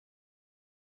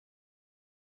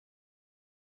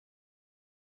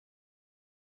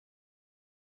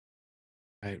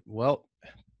Right. Well,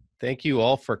 thank you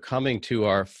all for coming to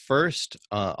our first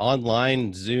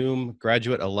online Zoom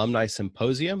Graduate Alumni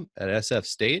Symposium at SF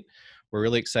State. We're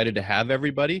really excited to have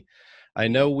everybody. I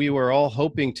know we were all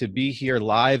hoping to be here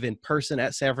live in person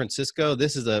at San Francisco.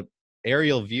 This is a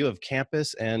aerial view of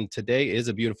campus, and today is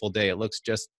a beautiful day. It looks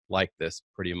just like this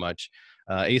pretty much.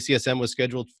 ACSM was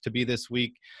scheduled to be this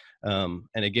week. And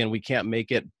again, we can't make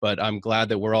it, but I'm glad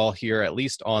that we're all here, at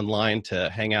least online,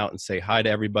 to hang out and say hi to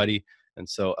everybody. And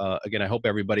so, again, I hope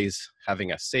everybody's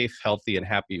having a safe, healthy, and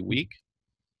happy week.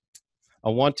 I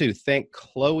want to thank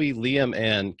Chloe, Liam,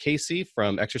 and Casey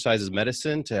from Exercises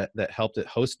Medicine that helped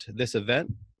host this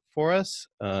event for us.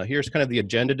 Here's kind of the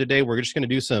agenda today. We're just going to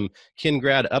do some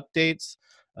Grad updates.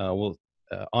 We'll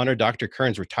honor Dr.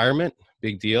 Kern's retirement,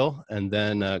 big deal, and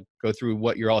then go through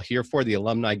what you're all here for, the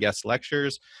alumni guest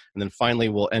lectures, and then finally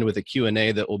we'll end with a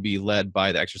Q&A that will be led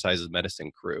by the Exercises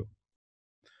Medicine crew.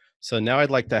 So now I'd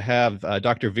like to have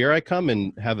Dr. Veri come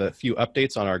and have a few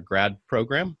updates on our grad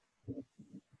program.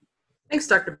 Thanks,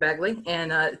 Dr. Bagley,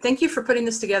 and thank you for putting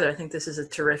this together. I think this is a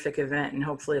terrific event, and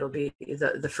hopefully it'll be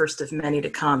the first of many to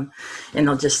come, and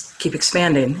they'll just keep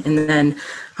expanding, and then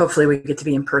hopefully we get to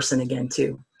be in person again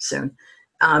too soon.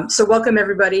 So welcome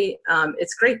everybody.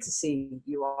 It's great to see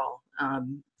you all,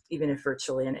 even if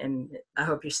virtually, and I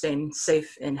hope you're staying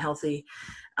safe and healthy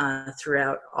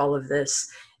throughout all of this.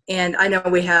 And I know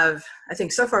we have, I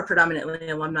think so far,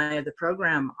 predominantly alumni of the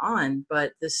program on,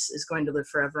 but this is going to live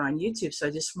forever on YouTube. So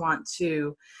I just want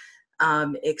to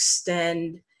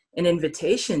extend an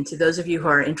invitation to those of you who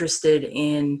are interested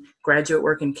in graduate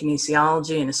work in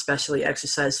kinesiology and especially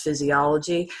exercise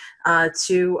physiology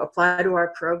to apply to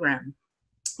our program.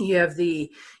 You have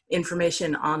the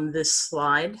information on this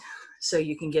slide, so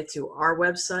you can get to our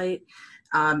website.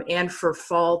 And for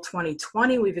fall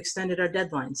 2020, we've extended our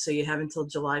deadline, so you have until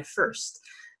July 1st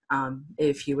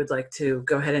if you would like to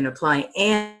go ahead and apply.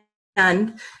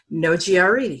 And no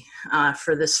GRE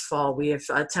for this fall. We have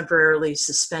temporarily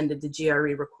suspended the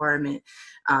GRE requirement,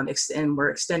 and we're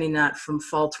extending that from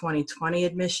fall 2020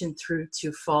 admission through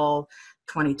to fall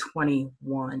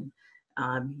 2021.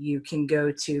 You can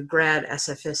go to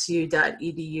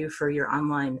grad.sfsu.edu for your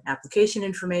online application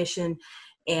information.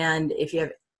 And if you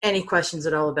have any questions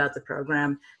at all about the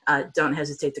program, don't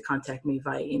hesitate to contact me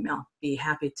via email. Be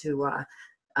happy to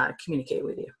communicate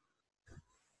with you.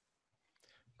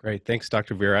 Great, thanks,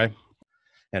 Dr. Veri.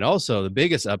 And also the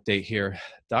biggest update here,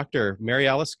 Dr.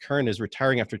 Marialice Kern is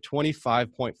retiring after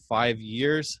 25.5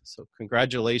 years. So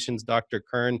congratulations, Dr.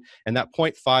 Kern. And that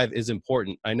 0.5 is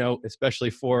important. I know, especially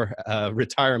for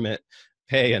retirement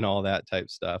pay and all that type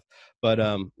stuff. But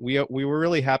we were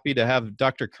really happy to have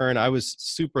Dr. Kern. I was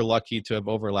super lucky to have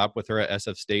overlapped with her at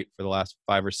SF State for the last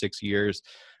 5 or 6 years.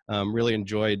 Really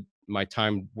enjoyed my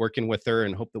time working with her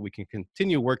and hope that we can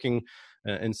continue working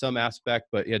in some aspect.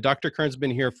 But yeah, Dr. Kern's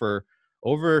been here for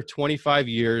over 25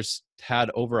 years, had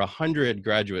over 100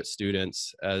 graduate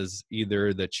students as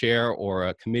either the chair or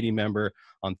a committee member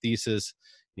on thesis,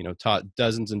 you know, taught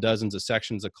dozens and dozens of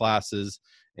sections of classes,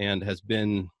 and has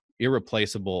been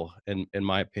irreplaceable in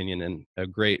my opinion, and a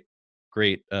great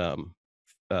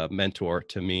mentor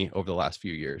to me over the last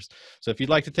few years. So if you'd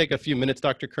like to take a few minutes,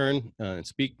 Dr. Kern, and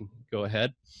speak, go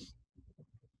ahead.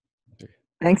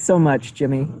 Thanks so much,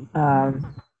 Jimmy.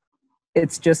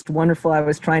 It's just wonderful. I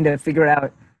was trying to figure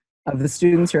out, of the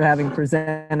students you're having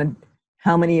presented,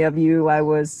 how many of you I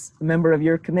was a member of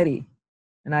your committee.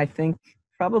 And I think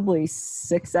probably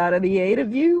 6 out of the 8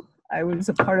 of you, I was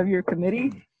a part of your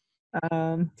committee.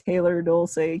 Taylor,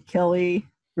 Dulce, Kaylie,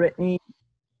 Brittany,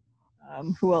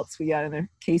 who else we got in there?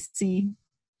 Casey.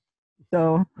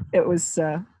 So it was,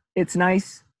 it's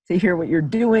nice to hear what you're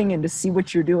doing and to see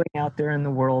what you're doing out there in the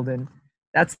world. And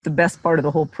that's the best part of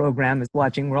the whole program, is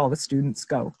watching where all the students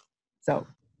go. So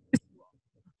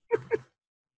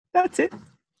that's it.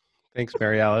 Thanks,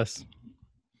 Marialice.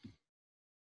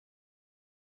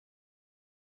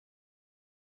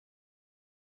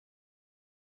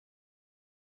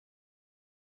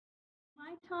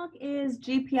 My talk is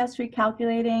GPS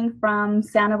recalculating from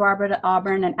Santa Barbara to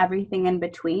Auburn and everything in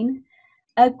between.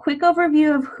 A quick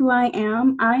overview of who I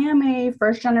am. I am a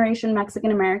first-generation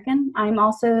Mexican-American. I'm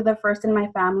also the first in my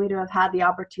family to have had the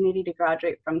opportunity to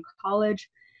graduate from college.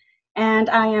 And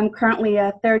I am currently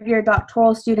a third-year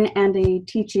doctoral student and a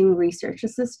teaching research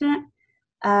assistant.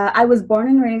 I was born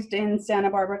and raised in Santa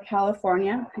Barbara,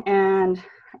 California. And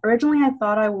originally I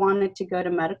thought I wanted to go to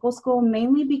medical school,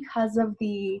 mainly because of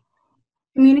the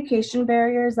communication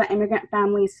barriers that immigrant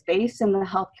families face in the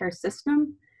healthcare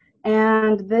system.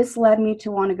 And this led me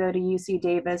to want to go to UC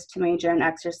Davis to major in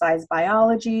exercise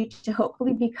biology to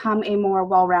hopefully become a more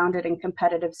well-rounded and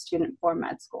competitive student for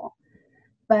med school.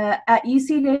 But at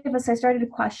UC Davis, I started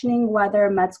questioning whether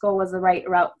med school was the right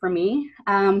route for me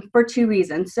for two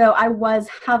reasons. So I was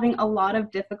having a lot of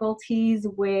difficulties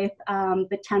with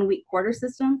the 10-week quarter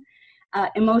system,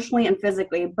 emotionally and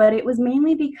physically, but it was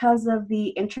mainly because of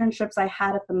the internships I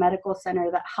had at the medical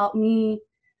center that helped me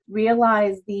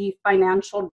realize the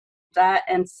financial debt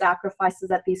and sacrifices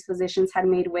that these physicians had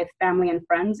made with family and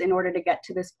friends in order to get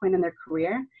to this point in their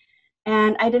career.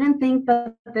 And I didn't think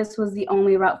that this was the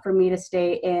only route for me to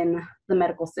stay in the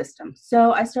medical system.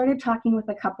 So I started talking with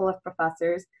a couple of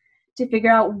professors to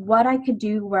figure out what I could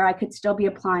do where I could still be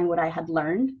applying what I had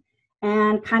learned.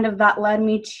 And kind of that led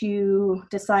me to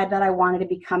decide that I wanted to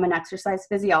become an exercise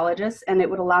physiologist, and it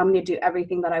would allow me to do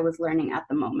everything that I was learning at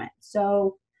the moment.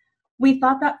 So we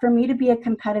thought that for me to be a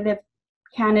competitive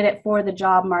candidate for the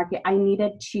job market, I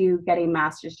needed to get a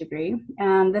master's degree.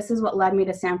 And this is what led me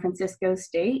to San Francisco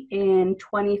State in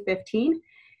 2015.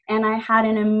 And I had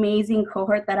an amazing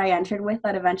cohort that I entered with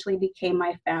that eventually became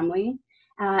my family.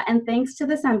 And thanks to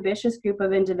this ambitious group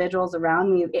of individuals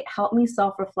around me, it helped me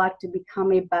self-reflect to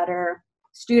become a better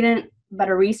student,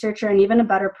 better researcher, and even a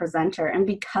better presenter. And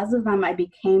because of them, I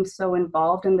became so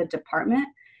involved in the department.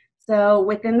 So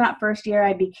within that first year,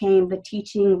 I became the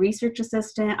teaching research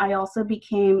assistant. I also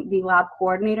became the lab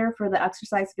coordinator for the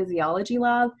exercise physiology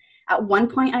lab. At one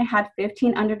point, I had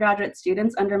 15 undergraduate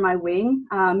students under my wing,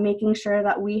 making sure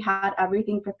that we had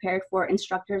everything prepared for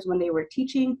instructors when they were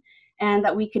teaching, and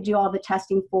that we could do all the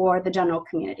testing for the general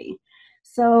community.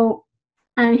 So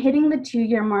I'm hitting the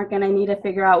 2-year mark, and I need to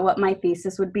figure out what my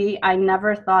thesis would be. I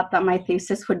never thought that my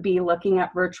thesis would be looking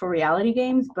at virtual reality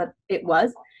games, but it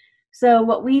was. So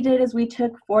what we did is we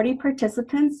took 40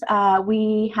 participants.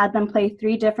 We had them play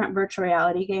 3 different virtual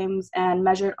reality games and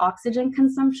measured oxygen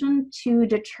consumption to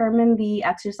determine the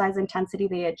exercise intensity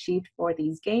they achieved for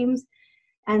these games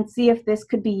and see if this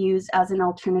could be used as an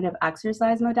alternative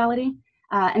exercise modality.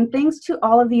 And thanks to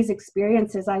all of these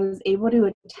experiences, I was able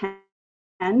to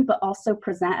attend, but also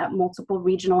present at multiple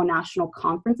regional and national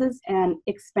conferences and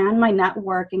expand my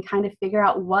network and kind of figure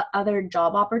out what other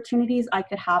job opportunities I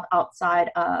could have outside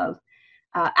of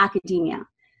academia.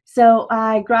 So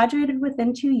I graduated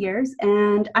within 2 years,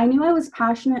 and I knew I was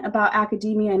passionate about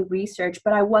academia and research,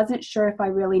 but I wasn't sure if I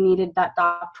really needed that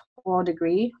doctoral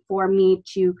degree for me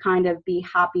to kind of be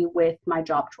happy with my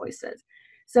job choices.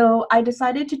 So I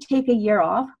decided to take a year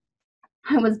off.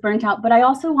 I was burnt out, but I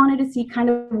also wanted to see kind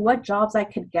of what jobs I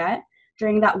could get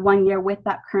during that 1 year with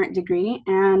that current degree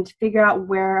and figure out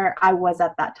where I was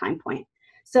at that time point.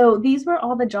 So these were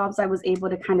all the jobs I was able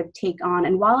to kind of take on.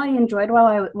 And while I enjoyed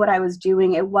what I was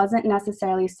doing, it wasn't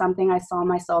necessarily something I saw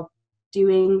myself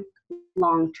doing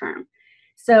long term.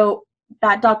 So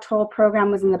that doctoral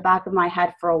program was in the back of my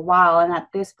head for a while. And at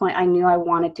this point, I knew I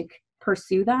wanted to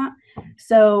pursue that.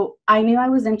 So I knew I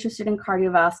was interested in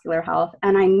cardiovascular health,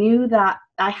 and I knew that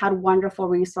I had wonderful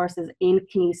resources in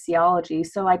kinesiology.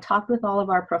 So I talked with all of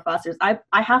our professors. I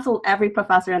hassled every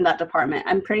professor in that department.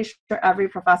 I'm pretty sure every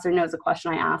professor knows the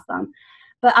question I asked them.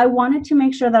 But I wanted to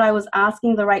make sure that I was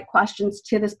asking the right questions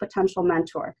to this potential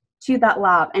mentor, to that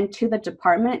lab, and to the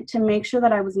department to make sure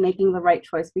that I was making the right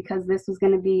choice, because this was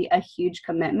going to be a huge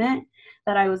commitment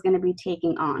that I was going to be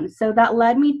taking on. So that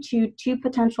led me to 2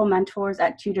 potential mentors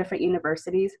at 2 different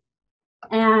universities.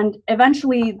 And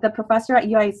eventually the professor at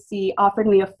UIC offered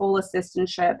me a full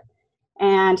assistantship,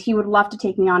 and he would love to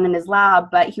take me on in his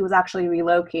lab, but he was actually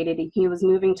relocated. He was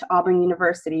moving to Auburn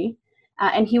University,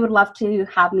 and he would love to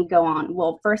have me go on.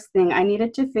 Well, first thing, I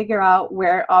needed to figure out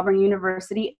where Auburn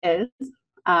University is.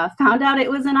 Found out it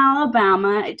was in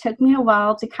Alabama. It took me a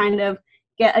while to kind of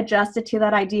get adjusted to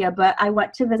that idea, but I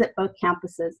went to visit both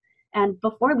campuses. And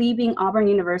before leaving Auburn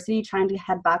University, trying to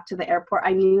head back to the airport,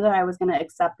 I knew that I was going to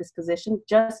accept this position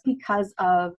just because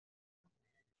of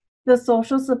the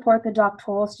social support the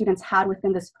doctoral students had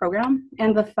within this program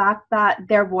and the fact that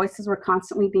their voices were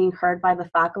constantly being heard by the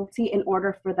faculty in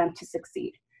order for them to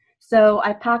succeed. So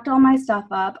I packed all my stuff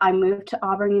up. I moved to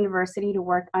Auburn University to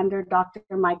work under Dr.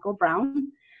 Michael Brown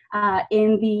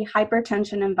in the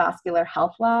hypertension and vascular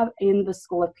health lab in the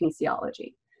School of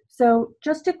Kinesiology. So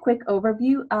just a quick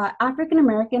overview, African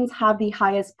Americans have the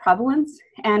highest prevalence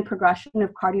and progression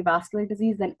of cardiovascular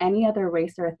disease than any other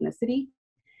race or ethnicity.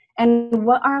 And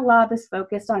what our lab is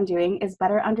focused on doing is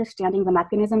better understanding the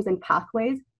mechanisms and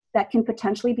pathways that can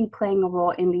potentially be playing a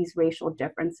role in these racial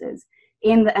differences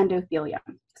in the endothelium.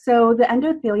 So the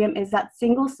endothelium is that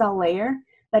single cell layer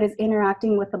that is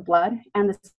interacting with the blood and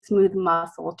the smooth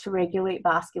muscle to regulate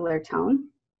vascular tone.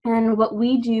 And what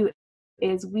we do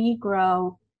is we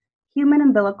grow human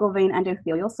umbilical vein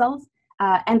endothelial cells,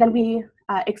 and then we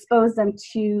expose them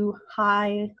to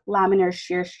high laminar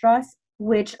shear stress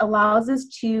which allows us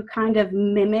to kind of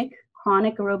mimic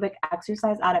chronic aerobic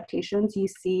exercise adaptations you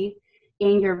see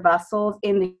in your vessels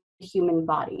in the human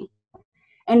body.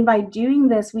 And by doing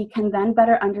this, we can then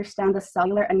better understand the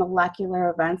cellular and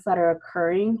molecular events that are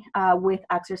occurring with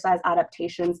exercise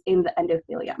adaptations in the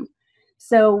endothelium.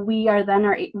 So we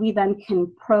then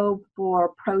can probe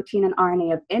for protein and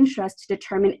RNA of interest to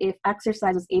determine if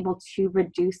exercise is able to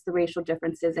reduce the racial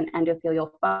differences in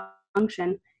endothelial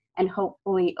function and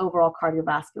hopefully overall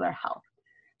cardiovascular health.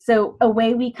 So a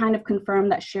way we kind of confirm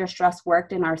that shear stress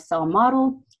worked in our cell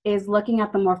model is looking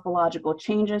at the morphological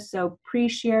changes. So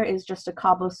pre-shear is just a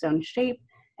cobblestone shape.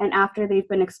 And after they've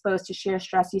been exposed to shear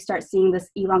stress, you start seeing this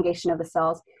elongation of the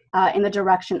cells in the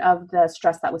direction of the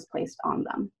stress that was placed on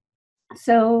them.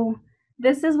 So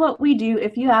this is what we do.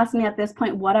 If you ask me at this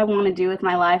point what I want to do with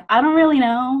my life, I don't really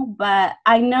know, but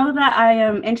I know that I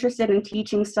am interested in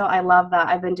teaching, so I love that.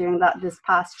 I've been doing that this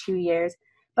past 2 years.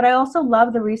 But I also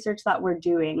love the research that we're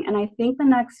doing. And I think the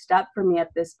next step for me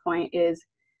at this point is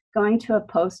going to a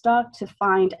postdoc to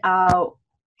find out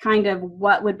kind of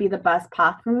what would be the best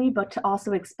path for me, but to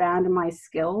also expand my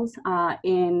skills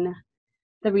in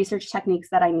the research techniques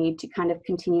that I need to kind of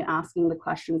continue asking the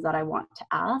questions that I want to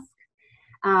ask.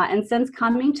 And since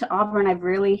coming to Auburn, I've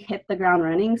really hit the ground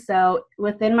running. So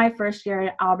within my first year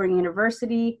at Auburn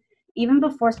University, even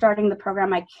before starting the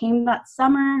program, I came that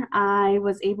summer. I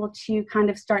was able to kind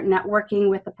of start networking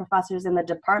with the professors in the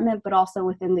department, but also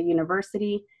within the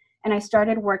university. And I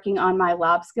started working on my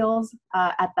lab skills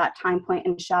at that time point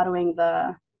and shadowing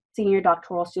the senior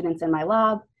doctoral students in my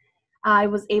lab. I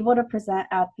was able to present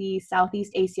at the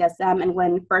Southeast ACSM and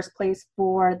win first place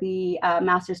for the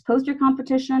master's poster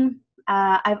competition.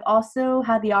 I've also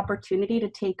had the opportunity to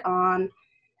take on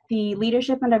the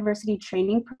Leadership and Diversity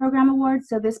Training Program Award.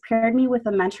 So this paired me with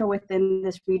a mentor within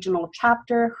this regional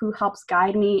chapter who helps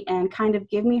guide me and kind of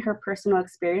give me her personal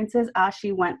experiences as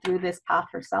she went through this path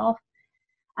herself.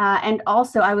 And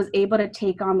also I was able to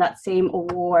take on that same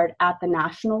award at the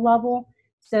national level.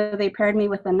 So they paired me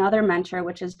with another mentor,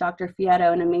 which is Dr.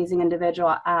 Fieto, an amazing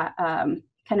individual at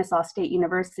Kennesaw State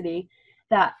University,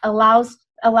 that allows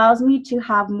me to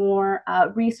have more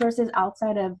resources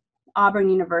outside of Auburn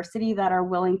University that are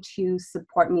willing to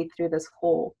support me through this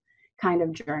whole kind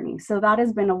of journey. So that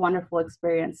has been a wonderful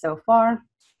experience so far.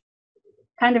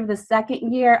 Kind of the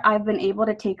second year, I've been able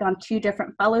to take on 2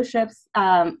 different fellowships.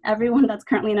 Everyone that's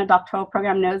currently in a doctoral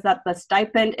program knows that the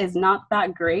stipend is not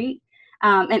that great.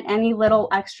 And any little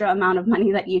extra amount of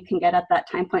money that you can get at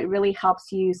that time point really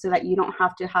helps you so that you don't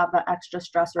have to have that extra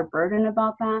stress or burden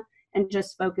about that and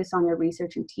just focus on your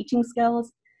research and teaching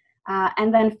skills.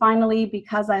 And then finally,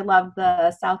 because I love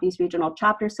the Southeast Regional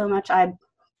Chapter so much, I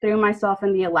threw myself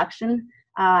in the election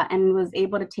and was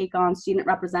able to take on student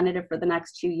representative for the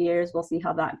next 2 years. We'll see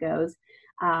how that goes.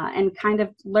 And kind of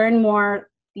learn more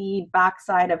the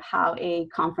backside of how a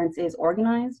conference is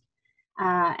organized.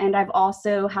 And I've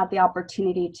also had the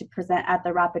opportunity to present at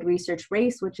the Rapid Research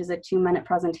Race, which is a 2-minute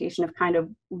presentation of kind of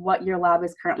what your lab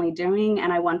is currently doing.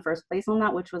 And I won first place on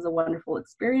that, which was a wonderful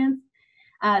experience.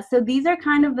 So these are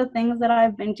kind of the things that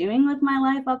I've been doing with my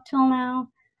life up till now.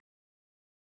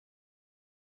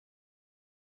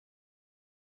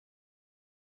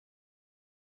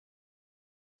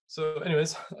 So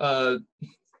anyways,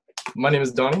 my name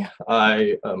is Donny.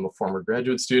 I am a former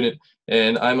graduate student,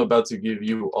 and I'm about to give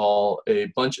you all a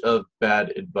bunch of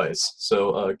bad advice.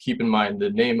 So keep in mind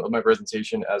the name of my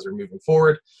presentation as we're moving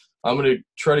forward. I'm going to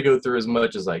try to go through as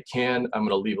much as I can. I'm going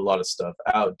to leave a lot of stuff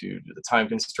out due to the time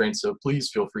constraints, so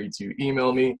please feel free to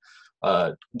email me,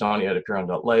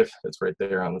 donny@kern.life. It's right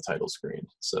there on the title screen.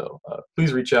 So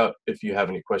please reach out if you have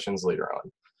any questions later on.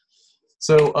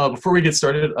 So before we get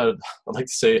started, I'd like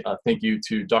to say thank you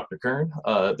to Dr. Kern.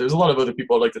 There's a lot of other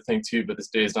people I'd like to thank too, but this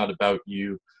day is not about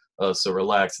you, so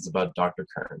relax. It's about Dr.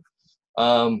 Kern.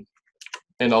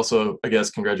 And also, I guess,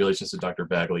 congratulations to Dr.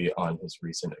 Bagley on his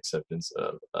recent acceptance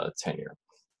of tenure.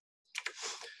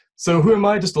 So who am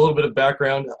I? Just a little bit of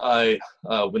background. I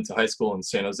went to high school in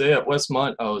San Jose at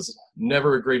Westmont. I was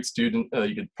never a great student.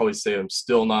 You could probably say I'm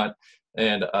still not.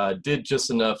 And did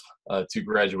just enough to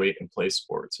graduate and play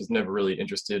sports. Was never really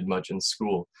interested much in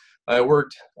school. I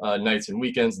worked nights and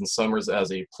weekends and summers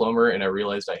as a plumber, and I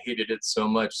realized I hated it so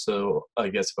much. So I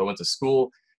guess if I went to school,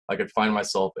 I could find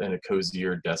myself in a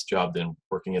cozier desk job than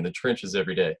working in the trenches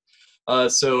every day.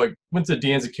 So I went to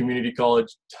De Anza Community College,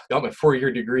 got my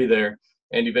 4-year degree there,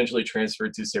 and eventually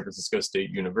transferred to San Francisco State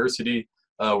University,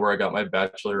 where I got my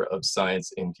Bachelor of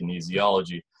Science in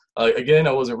Kinesiology. Again,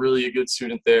 I wasn't really a good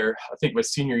student there. I think my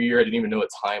senior year, I didn't even know what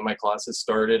time my classes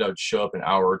started. I would show up an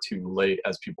hour or two late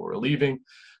as people were leaving.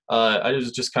 I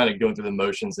was just kind of going through the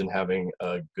motions and having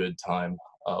a good time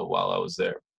while I was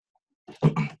there.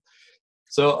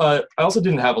 So I also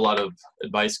didn't have a lot of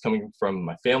advice coming from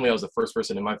my family. I was the first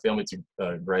person in my family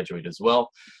to graduate as well.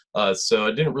 So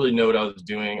I didn't really know what I was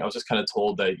doing. I was just kind of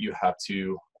told that you have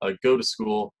to go to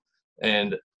school,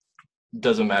 and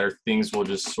doesn't matter, things will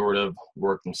just sort of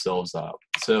work themselves out.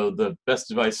 So the best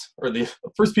advice, or the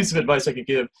first piece of advice I could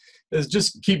give, is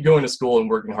just keep going to school and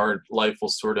working hard. Life will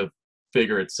sort of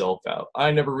figure itself out.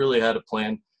 I never really had a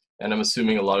plan, and I'm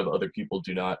assuming a lot of other people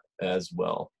do not as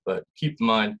well. But keep in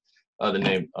mind the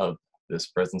name of this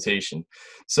presentation.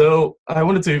 So I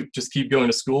wanted to just keep going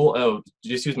to school. I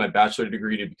just used my bachelor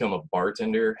degree to become a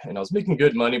bartender, and I was making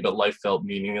good money, but life felt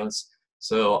meaningless.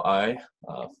 So I,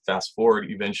 fast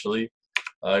forward, eventually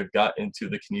got into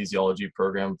the kinesiology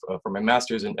program for my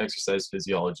master's in exercise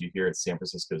physiology here at San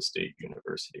Francisco State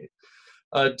University.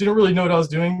 Didn't really know what I was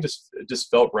doing,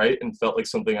 just felt right and felt like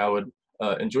something I would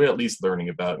enjoy at least learning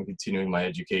about and continuing my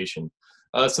education.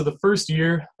 So the first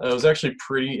year was actually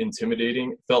pretty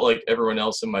intimidating. It felt like everyone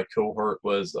else in my cohort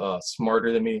was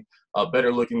smarter than me,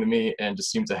 better looking than me, and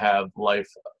just seemed to have life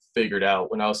figured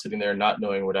out when I was sitting there not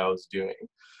knowing what I was doing.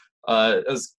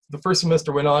 As the first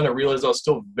semester went on, I realized I was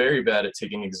still very bad at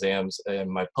taking exams, and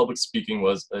my public speaking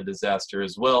was a disaster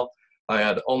as well. I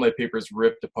had all my papers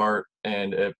ripped apart,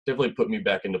 and it definitely put me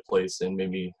back into place and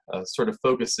made me sort of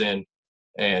focus in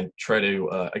and try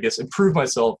to, I guess, improve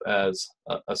myself as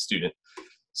a student.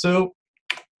 So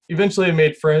eventually I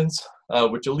made friends,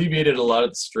 which alleviated a lot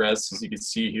of the stress. As you can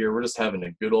see here, we're just having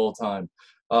a good old time.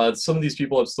 Some of these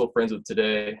people I'm still friends with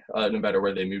today, no matter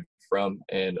where they moved from,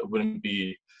 and it would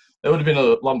have been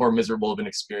a lot more miserable of an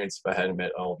experience if I hadn't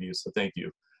met all of you, so thank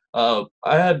you. I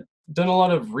had done a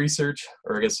lot of research,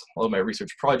 or I guess all of my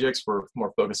research projects were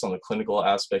more focused on the clinical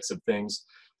aspects of things.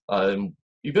 And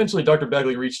eventually, Dr.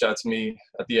 Bagley reached out to me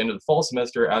at the end of the fall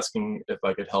semester asking if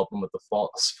I could help him with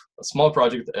a small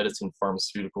project with Edison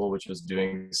Pharmaceutical, which was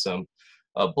doing some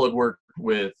blood work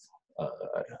with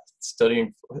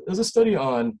study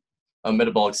on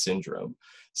metabolic syndrome.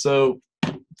 So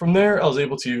from there, I was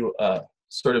able to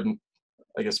sort of,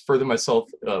 I guess, further myself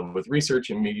with research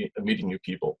and meeting new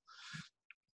people.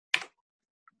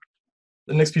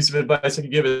 The next piece of advice I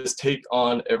could give is take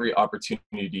on every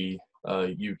opportunity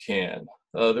you can.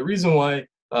 The reason why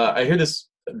I hear this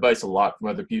advice a lot from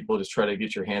other people, just try to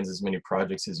get your hands as many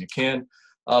projects as you can.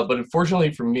 But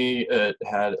unfortunately for me, it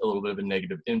had a little bit of a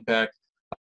negative impact.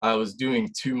 I was doing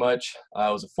too much. I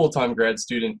was a full-time grad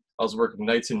student. I was working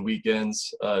nights and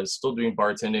weekends, still doing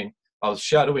bartending. I was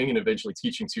shadowing and eventually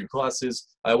teaching 2 classes.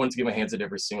 I wanted to get my hands at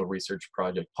every single research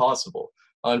project possible.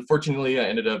 Unfortunately, I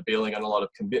ended up bailing on a lot of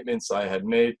commitments I had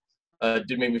made. It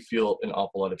did make me feel an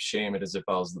awful lot of shame, and as if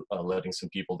I was letting some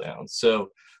people down. So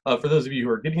for those of you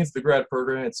who are getting into the grad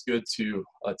program, it's good to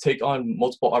take on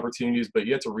multiple opportunities, but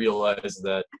you have to realize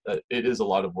that it is a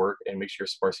lot of work, and make sure you're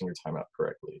sparsing your time out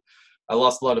correctly. I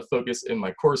lost a lot of focus in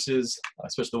my courses,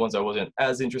 especially the ones I wasn't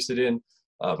as interested in.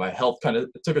 My health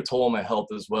took a toll on my health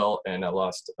as well, and I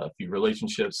lost a few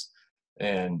relationships,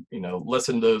 and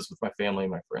lessened those with my family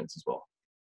and my friends as well.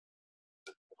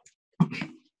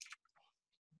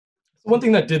 One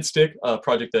thing that did stick, a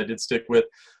project that I did stick with,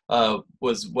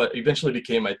 was what eventually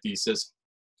became my thesis.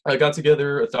 I got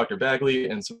together with Dr. Bagley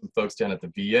and some folks down at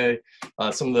the VA,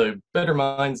 some of the better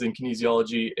minds in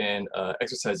kinesiology and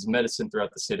exercise medicine throughout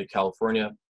the state of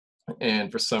California.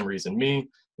 And for some reason, me,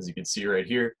 as you can see right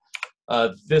here,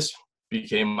 this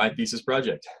became my thesis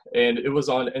project. And it was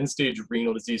on end-stage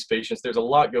renal disease patients. There's a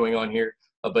lot going on here.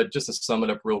 But just to sum it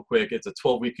up real quick, it's a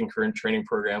 12-week concurrent training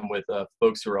program with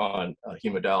folks who are on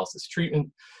hemodialysis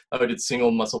treatment. I did single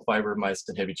muscle fiber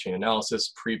myosin heavy chain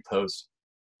analysis, pre-post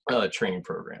training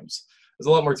programs. There's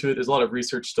a lot more to it. There's a lot of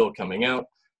research still coming out.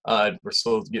 We're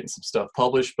still getting some stuff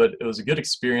published, but it was a good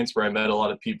experience where I met a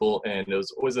lot of people, and it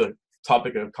was always a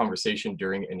topic of conversation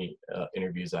during any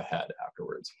interviews I had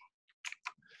afterwards.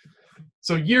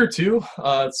 So year 2,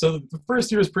 so the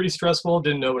first year was pretty stressful,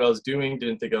 didn't know what I was doing,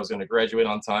 didn't think I was going to graduate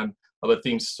on time, but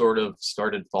things sort of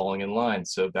started falling in line.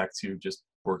 So back to just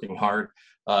working hard,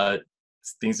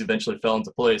 things eventually fell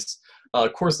into place.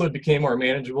 Course load became more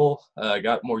manageable. I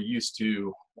got more used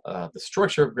to the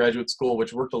structure of graduate school,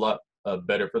 which worked a lot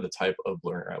better for the type of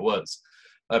learner I was.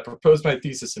 I proposed my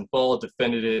thesis in fall,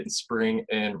 defended it in spring,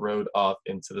 and rode off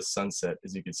into the sunset.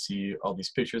 As you can see, all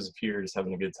these pictures of here, just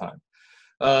having a good time.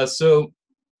 So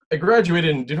I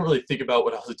graduated and didn't really think about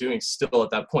what I was doing still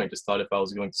at that point. Just thought if I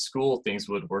was going to school, things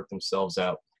would work themselves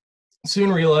out.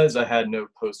 Soon realized I had no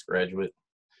postgraduate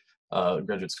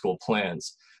graduate school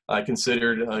plans. I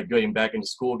considered going back into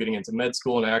school, getting into med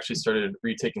school, and I actually started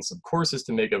retaking some courses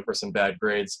to make up for some bad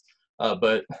grades.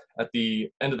 But at the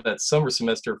end of that summer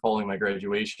semester following my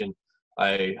graduation,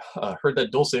 I heard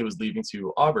that Dulce was leaving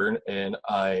to Auburn, and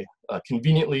I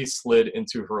conveniently slid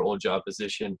into her old job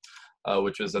position,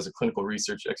 which was as a clinical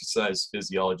research exercise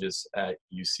physiologist at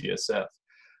UCSF.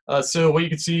 So what you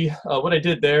can see, what I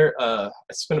did there, I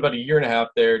spent about 1.5 years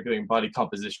there doing body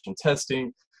composition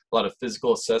testing, a lot of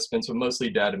physical assessments, but mostly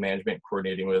data management,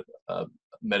 coordinating with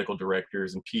medical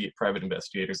directors and private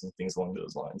investigators and things along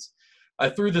those lines. I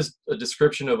threw this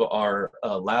description of our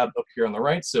lab up here on the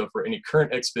right. So for any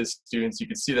current XPhys students, you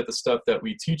can see that the stuff that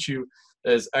we teach you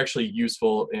is actually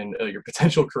useful in your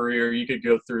potential career. You could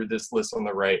go through this list on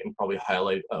the right and probably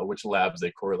highlight which labs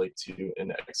they correlate to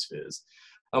in XPhys.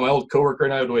 My old coworker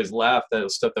and I would always laugh that it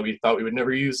was stuff that we thought we would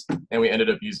never use, and we ended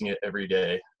up using it every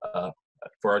day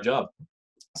for our job.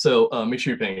 So make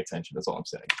sure you're paying attention, that's all I'm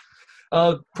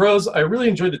saying. Pros, I really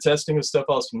enjoyed the testing of stuff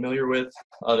I was familiar with.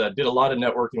 I did a lot of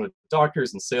networking with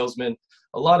doctors and salesmen,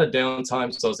 a lot of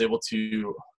downtime, so I was able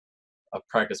to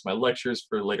practice my lectures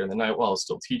for later in the night while I was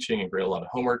still teaching and grade a lot of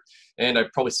homework. And I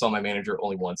probably saw my manager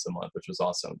only once a month, which was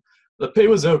awesome. The pay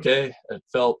was okay. It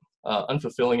felt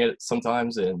unfulfilling at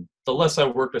sometimes, and the less I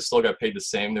worked, I still got paid the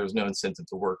same. There was no incentive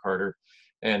to work harder.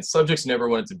 And subjects never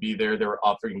wanted to be there. They were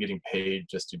offering getting paid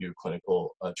just to do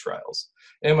clinical trials.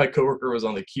 And my coworker was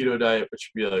on the keto diet,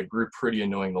 which grew pretty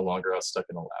annoying the longer I was stuck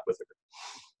in the lab with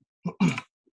her.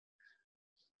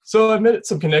 So I met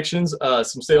some connections,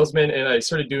 some salesmen, and I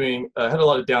started doing, had a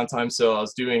lot of downtime, so I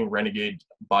was doing renegade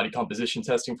body composition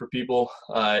testing for people.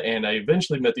 And I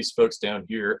eventually met these folks down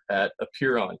here at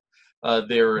Apeiron.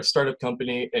 They were a startup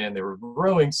company and they were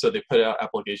growing, so they put out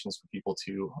applications for people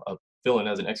to fill in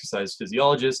as an exercise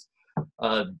physiologist.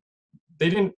 They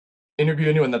didn't interview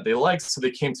anyone that they liked, so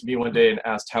they came to me one day and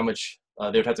asked how much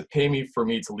they would have to pay me for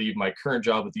me to leave my current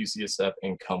job with UCSF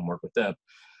and come work with them.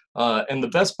 And the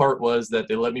best part was that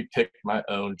they let me pick my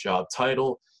own job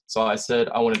title. So I said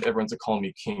I wanted everyone to call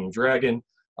me King Dragon,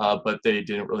 but they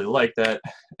didn't really like that.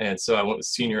 And so I went with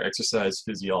Senior Exercise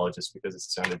Physiologist because it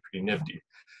sounded pretty nifty.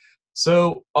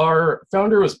 So our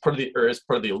founder was part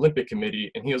of the Olympic Committee,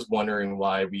 and he was wondering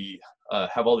why we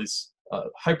have all these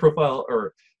high profile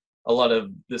or a lot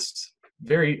of this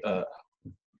very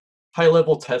high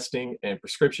level testing and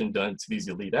prescription done to these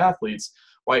elite athletes.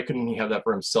 Why couldn't he have that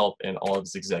for himself and all of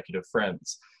his executive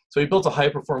friends? So he built a high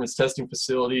performance testing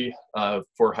facility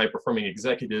for high performing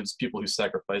executives, people who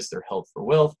sacrifice their health for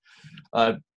wealth.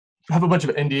 I have a bunch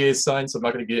of NDAs signed, so I'm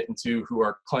not going to get into who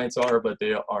our clients are, but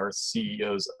they are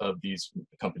CEOs of these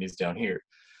companies down here.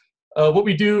 What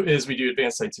we do is we do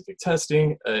advanced scientific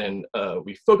testing, and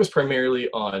we focus primarily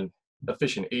on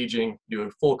efficient aging, do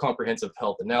a full comprehensive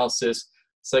health analysis,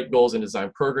 set goals and design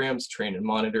programs, train and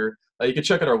monitor. You can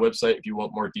check out our website if you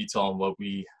want more detail on what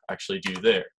we actually do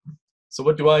there. So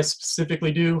what do I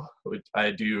specifically do?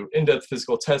 I do in-depth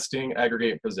physical testing,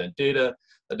 aggregate and present data,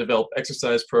 I develop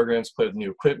exercise programs, play with new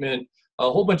equipment,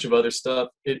 a whole bunch of other stuff.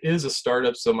 It is a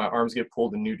startup, so my arms get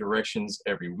pulled in new directions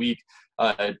every week.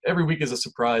 Every week is a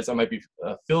surprise. I might be,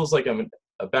 feels like I'm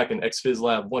back in XPhys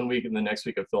lab one week, and the next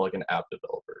week I feel like an app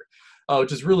developer,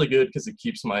 which is really good because it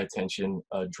keeps my attention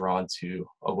drawn to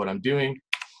what I'm doing.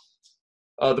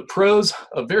 The pros,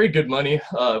 very good money.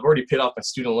 I've already paid off my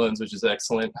student loans, which is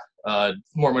excellent.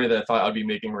 More money than I thought I'd be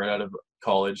making right out of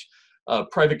college.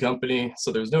 Private company,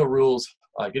 so there's no rules.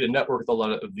 I get to network with a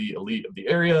lot of the elite of the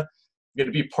area. I get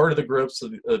to be part of the group, so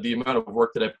the amount of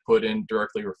work that I put in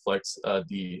directly reflects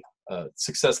the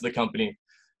success of the company.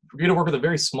 We get to work with a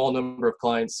very small number of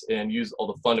clients and use all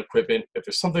the fun equipment. If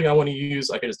there's something I want to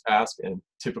use, I can just ask, and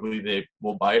typically they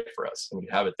will buy it for us, and we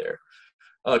have it there.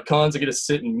 Cons, I get to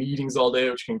sit in meetings all day,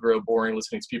 which can grow boring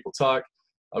listening to people talk.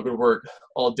 I'll go to work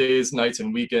all days, nights,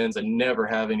 and weekends, and never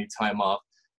have any time off.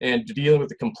 And dealing with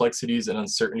the complexities and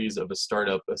uncertainties of a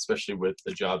startup, especially with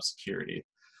the job security.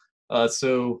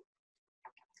 So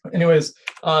anyways,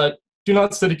 do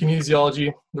not study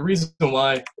kinesiology. The reason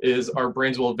why is our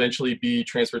brains will eventually be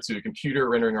transferred to a computer,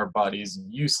 rendering our bodies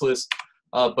useless.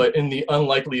 But in the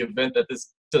unlikely event that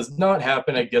this does not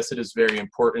happen, I guess it is very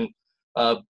important.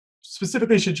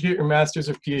 Specifically, should you get your master's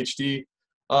or PhD?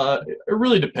 It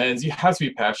really depends. You have to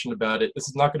be passionate about it. This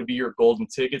is not going to be your golden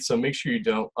ticket, so make sure you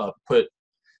don't put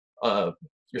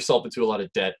yourself into a lot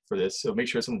of debt for this. So make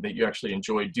sure it's something that you actually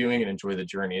enjoy doing and enjoy the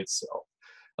journey itself.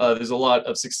 There's a lot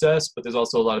of success, but there's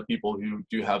also a lot of people who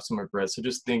do have some regrets. So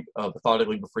just think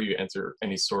methodically before you enter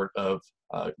any sort of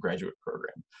graduate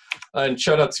program. And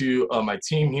shout out to my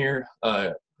team here,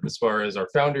 as far as our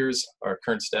founders, our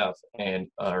current staff, and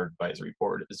our advisory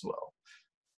board as well.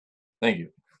 Thank you.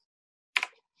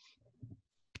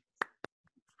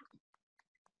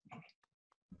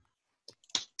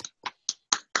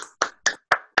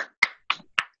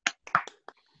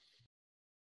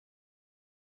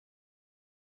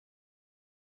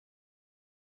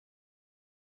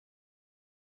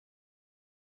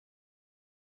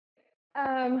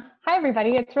 Hi,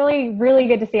 everybody. It's really, really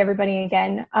good to see everybody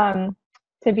again,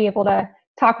 to be able to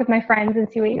talk with my friends and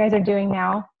see what you guys are doing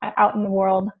now out in the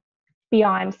world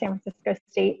beyond San Francisco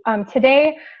State.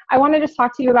 Today, I want to just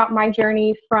talk to you about my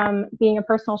journey from being a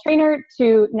personal trainer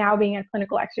to now being a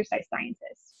clinical exercise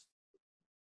scientist.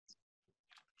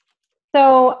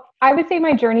 So I would say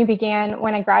my journey began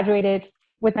when I graduated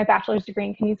with my bachelor's degree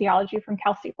in kinesiology from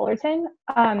Cal State Fullerton.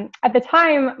 At the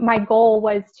time, my goal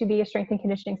was to be a strength and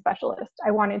conditioning specialist. I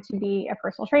wanted to be a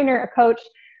personal trainer, a coach,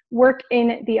 work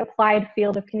in the applied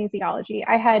field of kinesiology.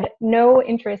 I had no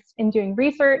interest in doing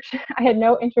research. I had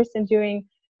no interest in doing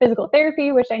physical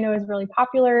therapy, which I know is really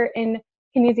popular in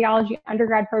kinesiology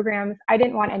undergrad programs. I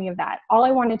didn't want any of that. All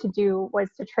I wanted to do was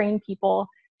to train people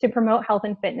to promote health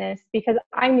and fitness, because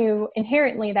I knew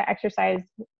inherently that exercise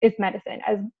is medicine,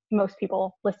 as most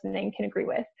people listening can agree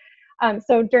with.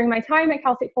 So during my time at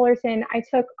Cal State Fullerton, I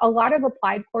took a lot of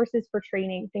applied courses for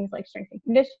training, things like strength and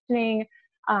conditioning,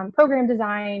 program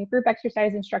design, group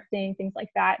exercise instructing, things like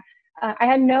that. I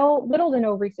had little to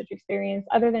no research experience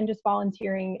other than just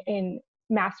volunteering in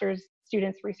master's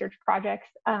students' research projects.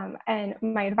 And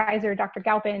my advisor, Dr.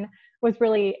 Galpin, was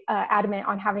really adamant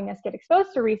on having us get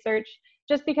exposed to research,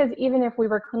 just because even if we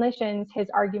were clinicians, his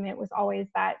argument was always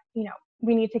that,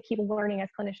 we need to keep learning as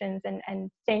clinicians and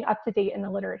staying up to date in the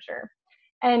literature.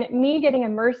 And me getting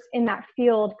immersed in that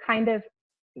field kind of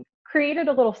created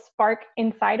a little spark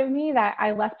inside of me that I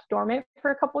left dormant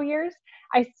for a couple years.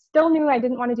 I still knew I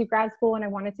didn't want to do grad school and I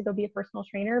wanted to go be a personal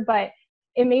trainer, but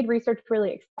it made research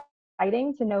really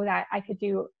exciting to know that I could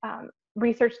do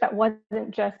research that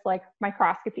wasn't just like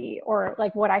microscopy or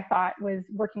like what I thought was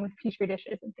working with petri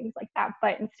dishes and things like that,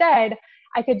 but instead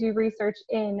I could do research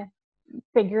in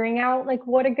figuring out like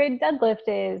what a good deadlift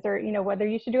is, or whether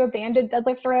you should do a banded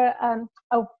deadlift or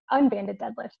a unbanded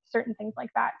deadlift, certain things like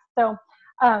that. So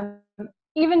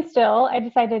even still, I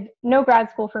decided no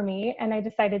grad school for me, and I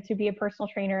decided to be a personal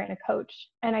trainer and a coach.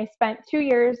 And I spent 2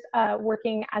 years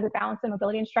working as a balance and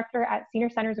mobility instructor at senior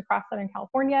centers across Southern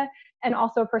California, and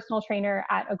also a personal trainer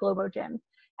at a Globo gym.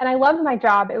 And I loved my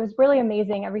job. It was really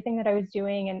amazing, everything that I was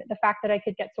doing, and the fact that I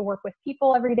could get to work with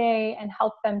people every day and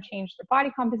help them change their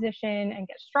body composition and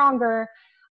get stronger.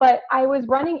 But I was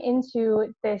running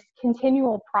into this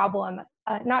continual problem,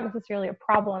 not necessarily a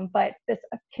problem, but this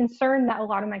concern that a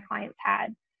lot of my clients had.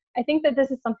 I think that this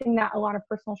is something that a lot of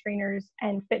personal trainers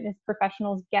and fitness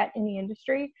professionals get in the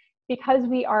industry, because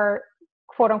we are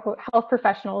quote unquote health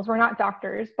professionals. We're not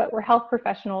doctors, but we're health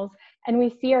professionals, and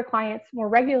we see our clients more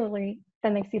regularly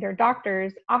than they see their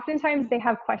doctors. Oftentimes they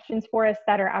have questions for us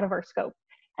that are out of our scope.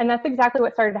 And that's exactly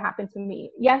what started to happen to me.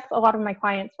 Yes, a lot of my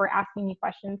clients were asking me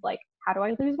questions like, how do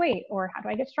I lose weight, or how do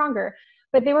I get stronger?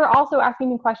 But they were also asking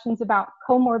me questions about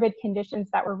comorbid conditions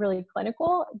that were really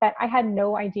clinical that I had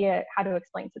no idea how to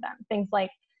explain to them. Things like,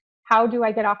 how do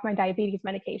I get off my diabetes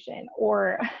medication?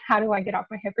 Or how do I get off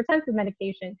my hypertensive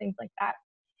medication? Things like that.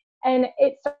 And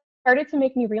it started to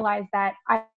make me realize that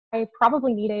I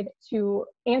probably needed to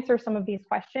answer some of these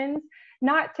questions,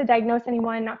 not to diagnose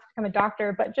anyone, not to become a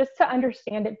doctor, but just to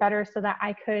understand it better so that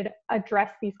I could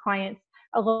address these clients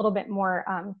a little bit more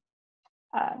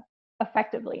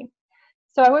effectively.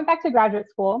 So I went back to graduate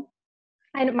school,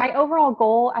 and my overall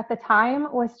goal at the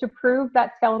time was to prove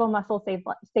that skeletal muscle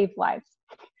saved lives,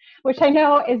 which I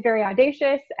know is very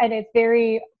audacious and it's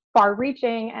very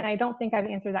far-reaching, and I don't think I've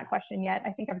answered that question yet.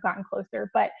 I think I've gotten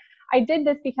closer, but I did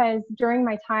this because during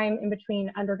my time in between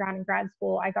undergrad and grad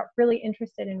school, I got really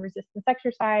interested in resistance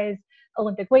exercise,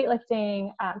 Olympic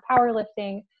weightlifting,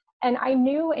 powerlifting, and I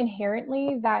knew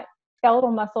inherently that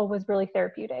skeletal muscle was really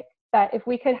therapeutic, that if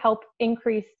we could help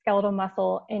increase skeletal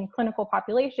muscle in clinical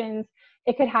populations,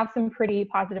 it could have some pretty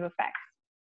positive effects.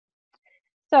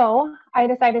 So I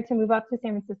decided to move up to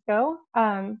San Francisco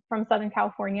from Southern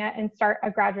California and start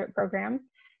a graduate program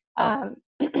at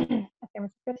San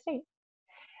Francisco State.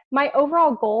 My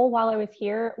overall goal while I was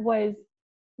here was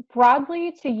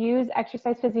broadly to use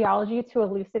exercise physiology to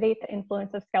elucidate the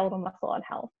influence of skeletal muscle on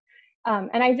health.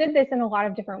 And I did this in a lot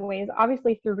of different ways,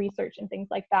 obviously through research and things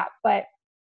like that, but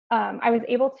I was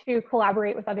able to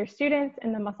collaborate with other students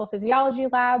in the muscle physiology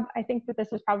lab. I think that this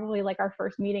was probably like our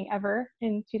first meeting ever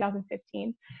in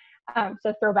 2015.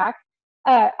 So throwback.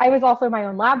 I was also my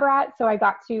own lab rat, so I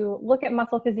got to look at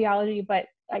muscle physiology, but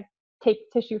like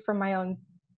take tissue from my own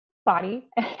body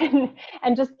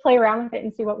and just play around with it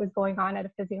and see what was going on at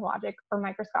a physiologic or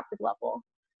microscopic level.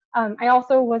 I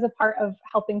also was a part of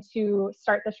helping to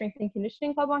start the Strength and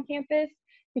Conditioning Club on campus,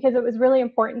 because it was really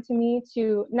important to me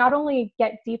to not only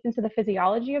get deep into the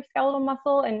physiology of skeletal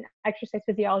muscle and exercise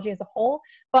physiology as a whole,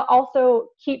 but also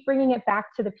keep bringing it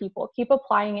back to the people, keep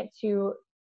applying it to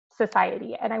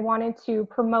society, and I wanted to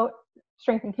promote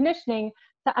strength and conditioning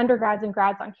to undergrads and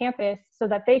grads on campus so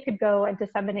that they could go and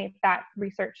disseminate that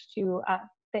research to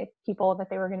the people that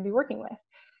they were going to be working with.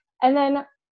 And then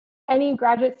any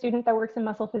graduate student that works in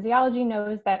muscle physiology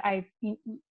knows that I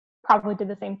probably did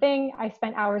the same thing. I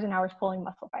spent hours and hours pulling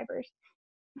muscle fibers.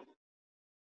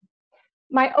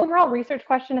 My overall research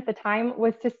question at the time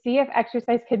was to see if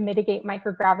exercise could mitigate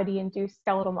microgravity-induced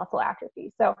skeletal muscle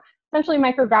atrophy. So essentially,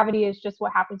 microgravity is just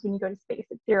what happens when you go to space.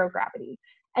 It's zero gravity.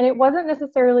 And it wasn't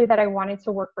necessarily that I wanted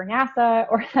to work for NASA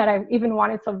or that I even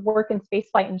wanted to work in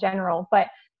spaceflight in general. But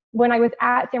when I was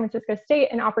at San Francisco State,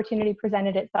 an opportunity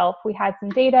presented itself. We had some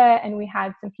data, and we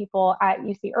had some people at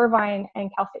UC Irvine and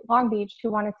Cal State Long Beach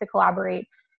who wanted to collaborate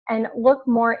and look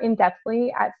more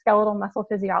in-depthly at skeletal muscle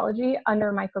physiology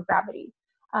under microgravity.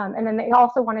 And then they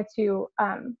also wanted to,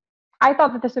 I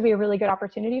thought that this would be a really good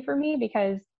opportunity for me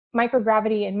because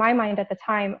microgravity in my mind at the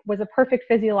time was a perfect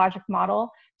physiologic model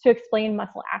to explain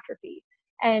muscle atrophy.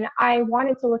 And I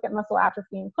wanted to look at muscle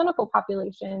atrophy in clinical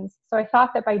populations. So I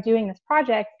thought that by doing this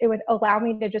project, it would allow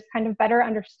me to just kind of better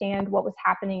understand what was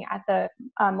happening at the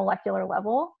molecular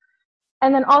level.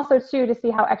 And then also too, to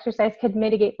see how exercise could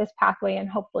mitigate this pathway and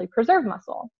hopefully preserve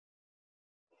muscle.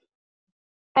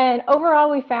 And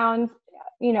overall, we found,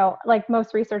 you know, like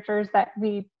most researchers, that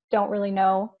we don't really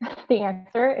know the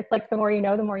answer. It's like the more you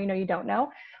know you don't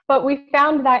know. But we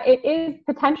found that it is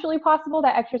potentially possible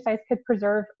that exercise could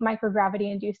preserve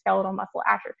microgravity-induced skeletal muscle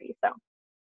atrophy. So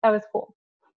that was cool.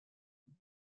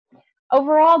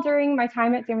 Overall, during my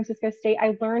time at San Francisco State,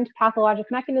 I learned pathologic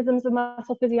mechanisms of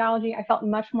muscle physiology. I felt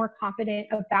much more confident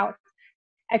about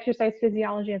exercise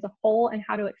physiology as a whole and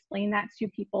how to explain that to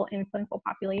people in clinical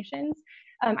populations.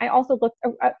 I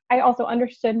also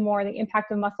understood more the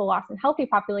impact of muscle loss in healthy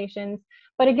populations.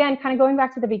 But again, kind of going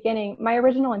back to the beginning, my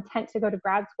original intent to go to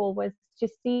grad school was to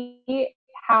see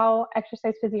how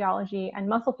exercise physiology and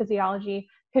muscle physiology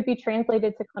could be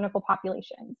translated to clinical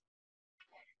populations.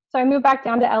 So I moved back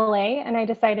down to LA and I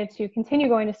decided to continue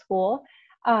going to school.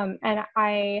 And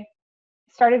I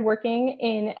started working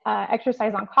in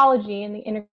exercise oncology in the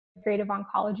Integrative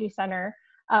Oncology Center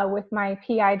with my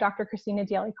PI, Dr. Christina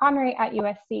Daly-Conray at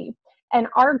USC. And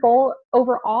our goal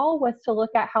overall was to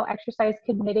look at how exercise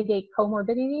could mitigate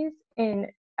comorbidities in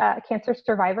cancer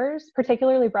survivors,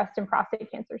 particularly breast and prostate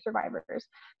cancer survivors.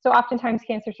 So oftentimes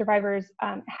cancer survivors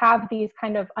have these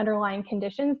kind of underlying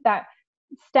conditions that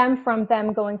stem from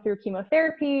them going through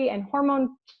chemotherapy and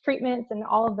hormone treatments and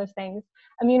all of those things,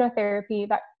 immunotherapy,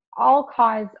 that all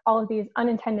cause all of these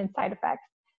unintended side effects.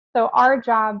 So our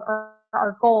job, or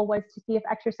our goal, was to see if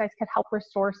exercise could help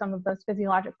restore some of those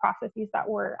physiologic processes that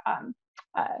were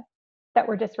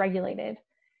dysregulated.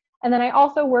 And then I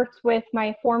also worked with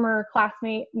my former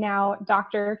classmate, now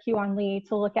Dr. Kyuan Lee,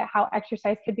 to look at how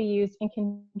exercise could be used in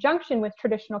conjunction with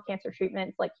traditional cancer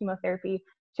treatments like chemotherapy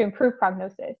to improve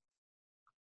prognosis.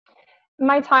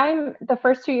 My time, the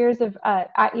first 2 years of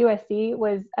at USC,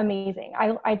 was amazing.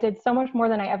 I did so much more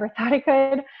than I ever thought I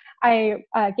could. I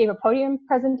gave a podium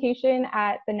presentation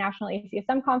at the National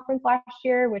ACSM conference last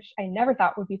year, which I never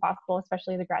thought would be possible,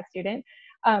 especially as a grad student.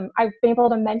 I've been able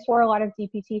to mentor a lot of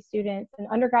DPT students and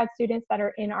undergrad students that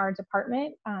are in our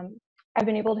department. I've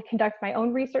been able to conduct my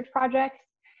own research projects,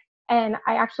 and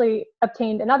I actually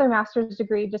obtained another master's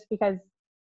degree just because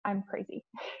I'm crazy.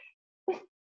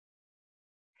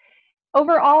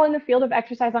 Overall, in the field of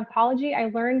exercise oncology, I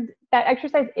learned that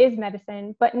exercise is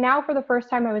medicine, but now for the first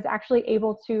time, I was actually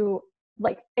able to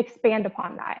expand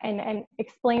upon that and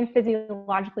explain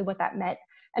physiologically what that meant.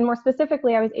 And more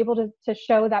specifically, I was able to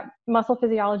show that muscle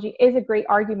physiology is a great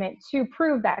argument to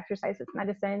prove that exercise is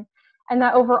medicine, and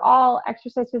that overall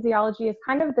exercise physiology is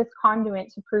kind of this conduit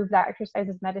to prove that exercise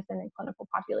is medicine in clinical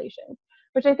populations,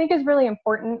 which I think is really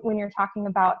important when you're talking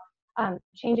about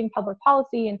changing public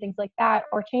policy and things like that,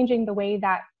 or changing the way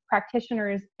that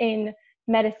practitioners in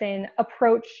medicine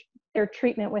approach their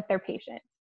treatment with their patients.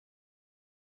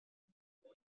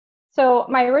 So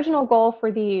my original goal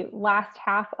for the last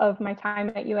half of my time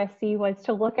at USC was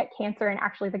to look at cancer and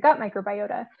actually the gut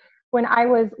microbiota. When I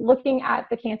was looking at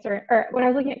cancer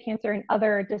and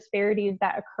other disparities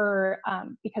that occur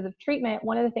because of treatment,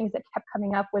 one of the things that kept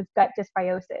coming up was gut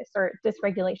dysbiosis, or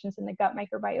dysregulations in the gut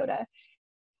microbiota.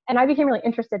 And I became really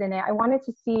interested in it. I wanted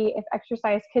to see if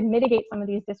exercise could mitigate some of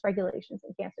these dysregulations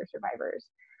in cancer survivors.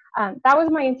 That was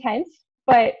my intent,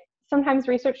 but sometimes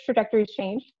research trajectories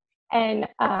change, and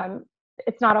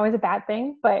it's not always a bad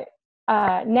thing. But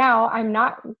now I'm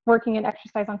not working in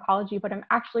exercise oncology, but I'm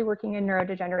actually working in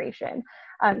neurodegeneration.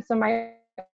 So my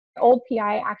old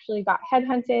PI actually got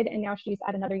headhunted, and now she's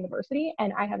at another university.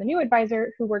 And I have a new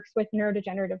advisor who works with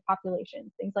neurodegenerative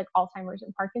populations, things like Alzheimer's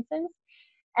and Parkinson's.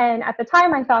 And at the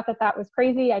time, I thought that that was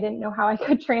crazy. I didn't know how I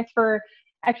could transfer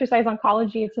exercise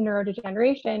oncology to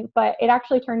neurodegeneration, but it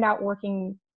actually turned out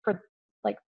working for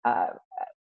like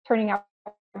turning out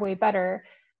way better,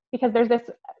 because there's this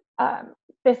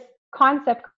this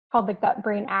concept called the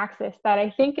gut-brain axis that I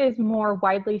think is more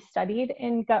widely studied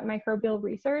in gut microbial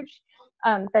research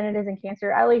than it is in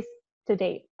cancer, at least to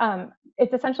date.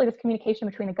 It's essentially this communication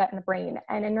between the gut and the brain,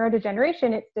 and in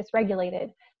neurodegeneration, it's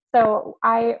dysregulated. So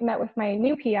I met with my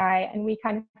new PI, and we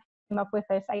kind of came up with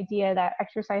this idea that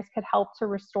exercise could help to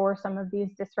restore some of these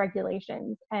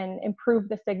dysregulations and improve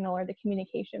the signal or the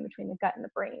communication between the gut and the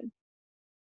brain.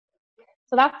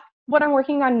 So that's what I'm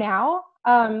working on now.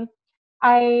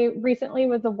 I recently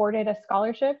was awarded a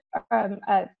scholarship, an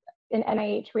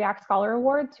NIH REACT Scholar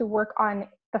Award, to work on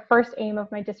the first aim of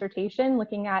my dissertation,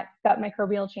 looking at gut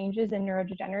microbial changes in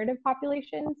neurodegenerative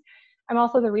populations. I'm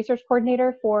also the research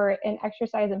coordinator for an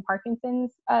exercise in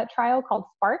Parkinson's trial called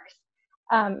SPARKS.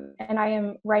 And I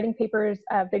am writing papers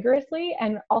vigorously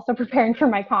and also preparing for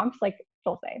my comps like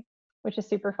Dulce, which is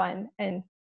super fun and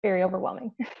very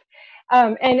overwhelming.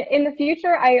 And in the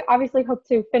future, I obviously hope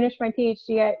to finish my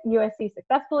PhD at USC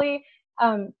successfully,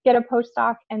 get a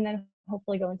postdoc, and then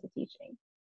hopefully go into teaching.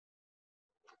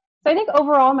 So I think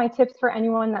overall, my tips for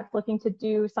anyone that's looking to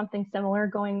do something similar,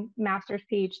 going master's,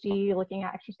 PhD, looking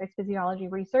at exercise physiology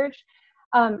research.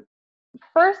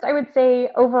 First, I would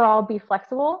say overall, be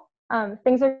flexible.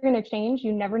 Things are going to change.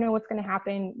 You never know what's going to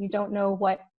happen. You don't know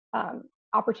what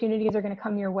opportunities are going to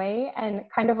come your way. And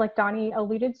kind of like Donny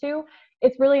alluded to,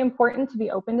 it's really important to be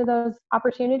open to those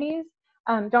opportunities.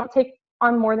 Don't take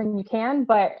on more than you can,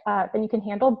 but than you can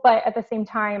handle. But at the same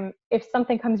time, if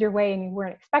something comes your way and you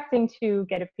weren't expecting to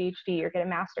get a PhD or get a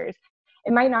master's,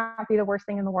 it might not be the worst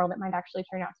thing in the world. It might actually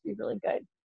turn out to be really good.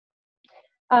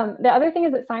 The other thing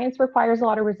is that science requires a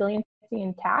lot of resiliency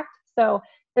and tact. So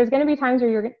there's going to be times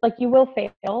where you will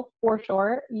fail for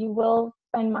sure. You will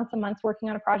spend months and months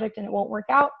working on a project and it won't work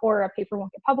out, or a paper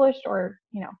won't get published, or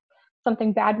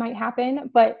something bad might happen,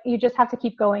 but you just have to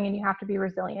keep going and you have to be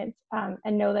resilient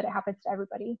and know that it happens to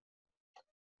everybody.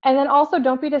 And then also,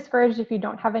 don't be discouraged if you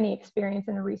don't have any experience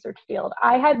in the research field.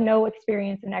 I had no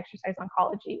experience in exercise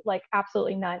oncology, like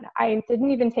absolutely none. I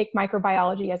didn't even take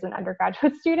microbiology as an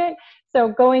undergraduate student. So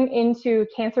going into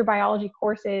cancer biology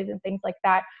courses and things like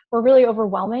that were really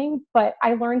overwhelming, but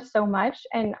I learned so much.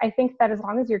 And I think that as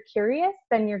long as you're curious,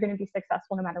 then you're going to be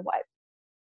successful no matter what.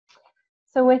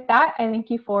 So with that, I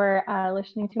thank you for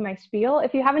listening to my spiel.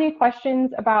 If you have any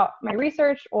questions about my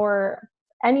research or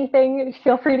anything,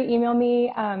 feel free to email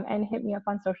me and hit me up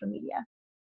on social media.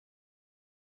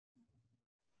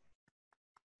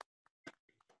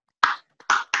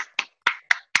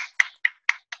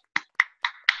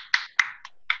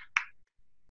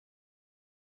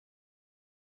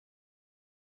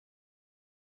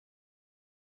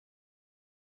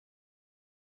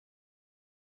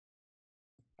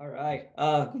 All right.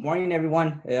 Good morning,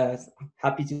 everyone.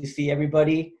 Happy to see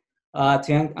everybody.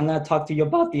 Today I'm going to talk to you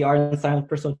about the art and science of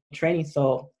personal training.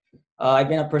 So I've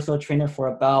been a personal trainer for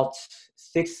about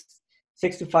six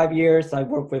to 5 years. I've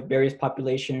worked with various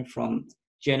populations from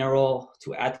general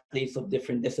to athletes of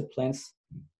different disciplines.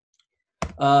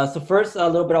 So first, a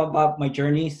little bit about my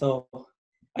journey. So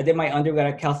I did my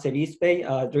undergrad at Cal State East Bay.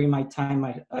 During my time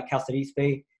at Cal State East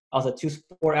Bay, I was a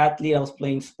two-sport athlete. I was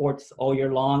playing sports all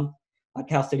year long at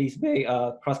Cal State East Bay,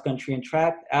 cross country and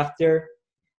track. After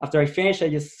I finished, I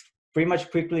just pretty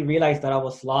much quickly realized that I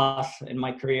was lost in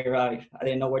my career. I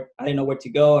didn't know where to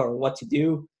go or what to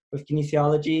do with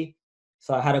kinesiology.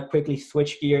 So I had to quickly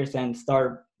switch gears and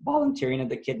start volunteering in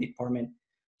the kid department.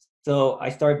 So I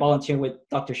started volunteering with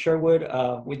Dr. Sherwood.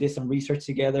 We did some research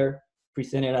together,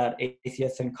 presented at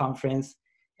ACSN conference.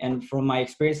 And from my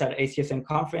experience at ACSN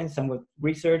conference and with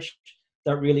research,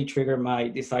 that really triggered my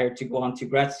desire to go on to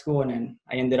grad school. And then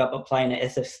I ended up applying at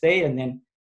SF State and then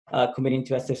committing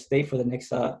to SF State for the next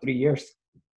 3 years.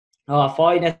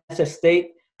 Following SF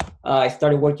State, I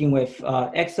started working with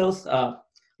Exos. A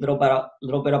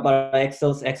little bit about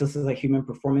Exos. Exos is a human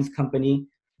performance company.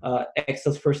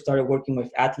 Exos first started working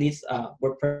with athletes.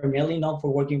 We're primarily known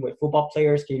for working with football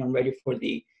players, getting them ready for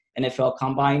the NFL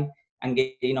Combine and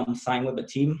getting them signed with a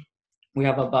team. We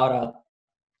have about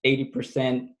a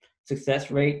 80% success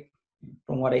rate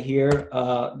from what I hear.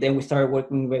 Then we started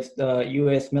working with the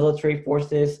U.S. military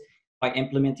forces by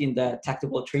implementing the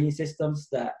tactical training systems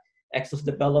that Exos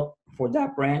developed for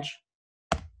that branch.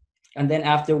 And then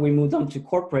after we moved on to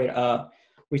corporate,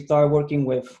 we started working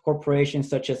with corporations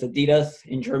such as Adidas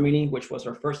in Germany, which was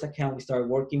our first account we started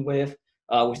working with.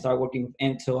 We started working with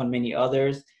Intel and many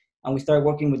others. And we started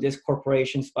working with these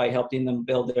corporations by helping them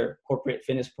build their corporate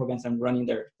fitness programs and running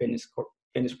their fitness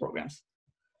programs.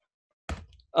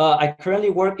 I currently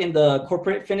work in the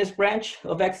corporate fitness branch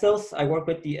of Exos. I work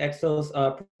with the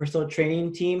Exos personal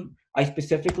training team. I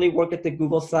specifically work at the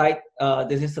Google site.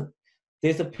 This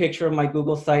is a picture of my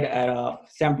Google site at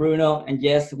San Bruno. And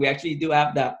yes, we actually do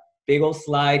have that big old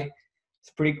slide.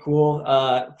 It's pretty cool.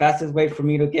 Fastest way for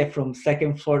me to get from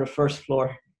second floor to first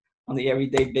floor on the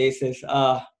everyday basis.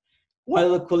 One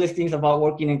of the coolest things about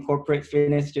working in corporate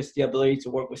fitness, just the ability to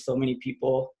work with so many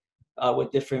people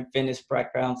with different fitness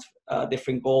backgrounds,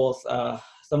 different goals.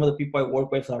 Some of the people I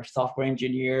work with are software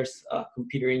engineers,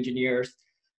 computer engineers,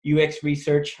 UX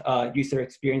research, user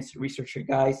experience researcher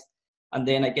guys. And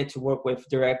then I get to work with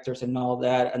directors and all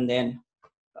that. And then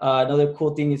another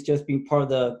cool thing is just being part of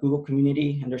the Google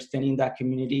community, understanding that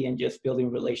community and just building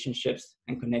relationships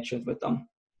and connections with them.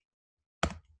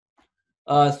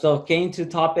 So getting to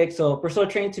topic, so personal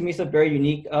training to me is a very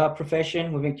unique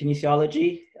profession within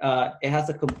kinesiology. It has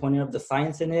a component of the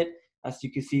science in it, as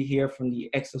you can see here from the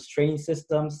Exos training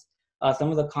systems.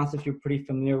 Some of the concepts you're pretty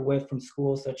familiar with from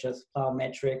school, such as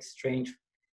plyometrics, strength,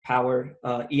 power,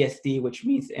 ESD, which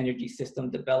means energy system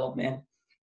development.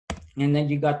 And then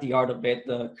you got the art of it,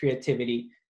 the creativity.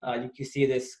 You can see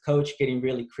this coach getting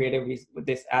really creative with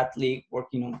this athlete,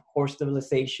 working on core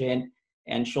stabilization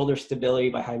and shoulder stability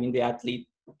by having the athlete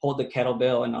hold the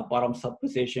kettlebell in a bottoms up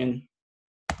position.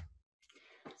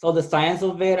 So the science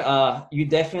of it, you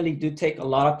definitely do take a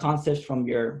lot of concepts from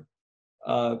your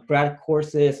grad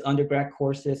courses, undergrad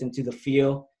courses into the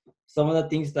field. Some of the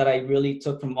things that I really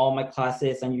took from all my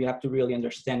classes and you have to really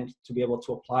understand to be able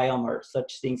to apply them are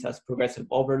such things as progressive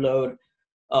overload,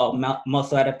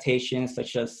 muscle adaptations,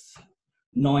 such as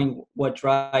knowing what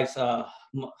drives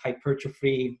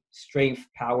hypertrophy, strength,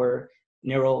 power,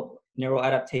 neural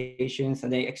adaptations,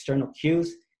 and then external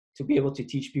cues to be able to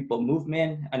teach people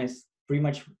movement. And it's pretty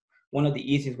much one of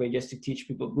the easiest ways just to teach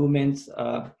people movements,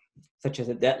 such as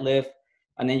a deadlift.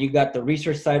 And then you got the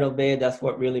research side of it. That's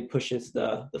what really pushes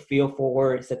the field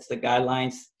forward, sets the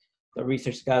guidelines, the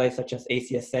research guidelines such as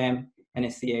ACSM,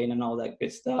 NSCA, and all that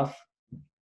good stuff.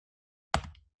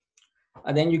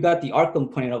 And then you got the art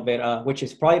component of it, which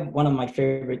is probably one of my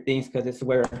favorite things because it's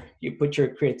where you put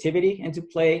your creativity into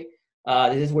play.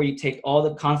 This is where you take all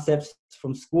the concepts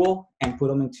from school and put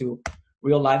them into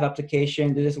real life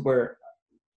application. This is where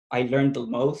I learned the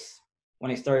most,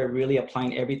 when I started really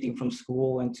applying everything from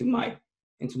school into my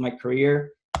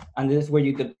career. And this is where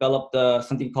you develop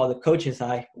something called the coach's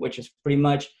eye, which is pretty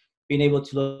much being able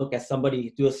to look at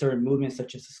somebody do a certain movement,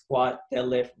 such as a squat,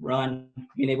 deadlift, run,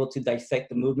 being able to dissect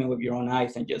the movement with your own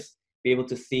eyes and just be able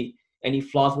to see any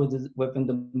flaws within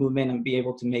the movement and be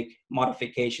able to make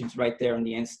modifications right there on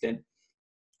the instant.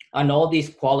 And all these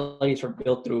qualities are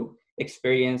built through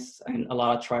experience and a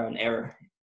lot of trial and error.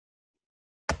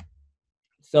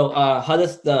 So how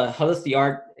does the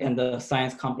art and the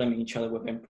science complement each other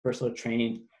within personal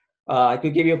training? I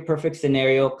could give you a perfect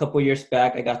scenario. A couple years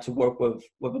back, I got to work with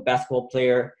a basketball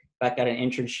player back at an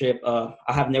internship.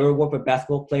 I have never worked with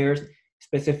basketball players,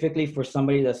 specifically for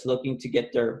somebody that's looking to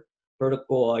get their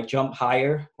vertical jump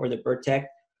higher, or the vertec.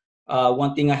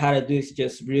 One thing I had to do is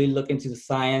just really look into the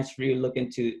science, really look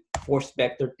into force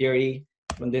vector theory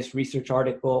from this research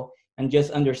article, and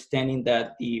just understanding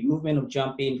that the movement of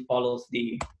jumping follows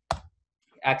the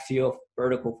axial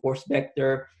vertical force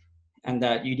vector, and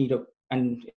that you need to,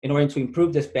 and in order to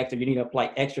improve this vector, you need to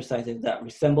apply exercises that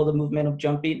resemble the movement of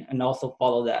jumping and also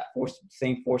follow that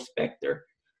same force vector.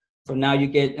 So now you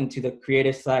get into the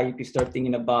creative side, you can start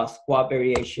thinking about squat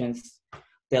variations,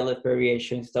 deadlift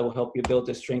variations that will help you build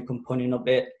the strength component of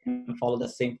it and follow the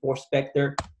same force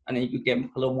vector. And then you could get a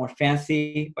little more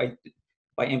fancy by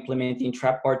implementing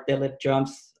trap bar deadlift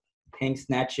jumps, hang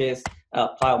snatches,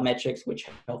 plyometrics, which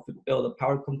help to build the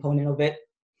power component of it.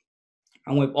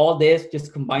 And with all this,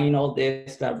 just combining all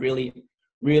this, that really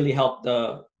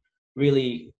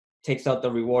takes out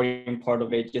the rewarding part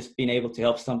of it, just being able to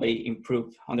help somebody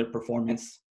improve on their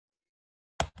performance.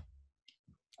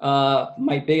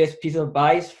 My biggest piece of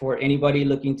advice for anybody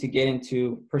looking to get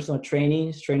into personal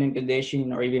training, strength and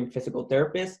conditioning, or even physical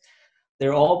therapists,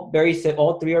 they're all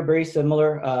three are very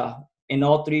similar. In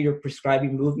all three, you're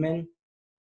prescribing movement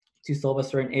to solve a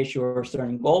certain issue or a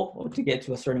certain goal, or to get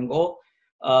to a certain goal.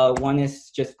 One is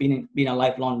just being a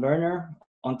lifelong learner.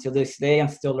 Until this day, I'm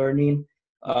still learning.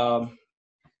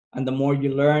 And the more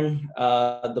you learn,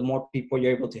 the more people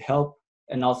you're able to help.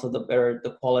 and also the better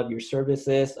the quality of your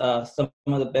services. Some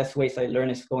of the best ways I learn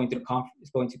is going to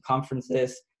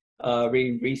conferences,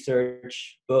 reading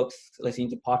research, books, listening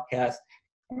to podcasts,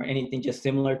 or anything just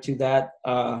similar to that.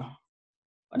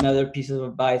 Another piece of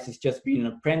advice is just being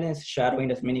an apprentice,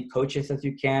 shadowing as many coaches as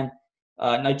you can,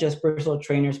 not just personal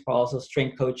trainers, but also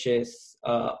strength coaches,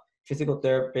 physical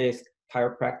therapists,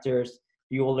 chiropractors.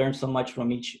 You will learn so much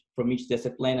from each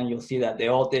discipline, and you'll see that they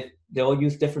all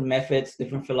use different methods,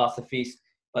 different philosophies,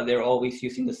 but they're always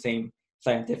using the same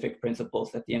scientific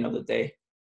principles at the end of the day.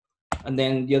 And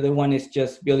then the other one is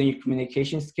just building your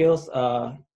communication skills,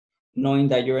 knowing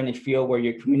that you're in a field where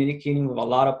you're communicating with a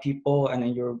lot of people, and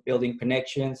then you're building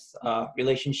connections,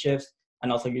 relationships,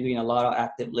 and also you're doing a lot of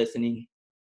active listening.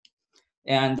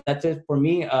 And that's it for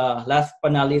me. Last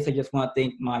but not least, I just want to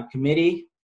thank my committee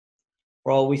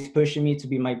for always pushing me to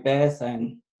be my best.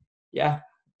 And yeah,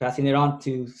 passing it on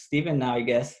to Stephen now, I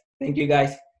guess. Thank you,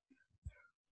 guys.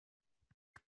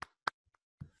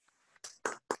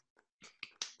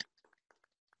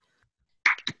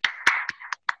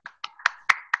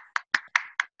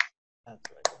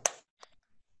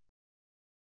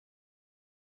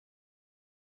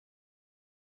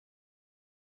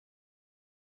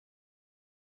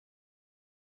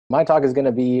 My talk is going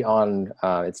to be on,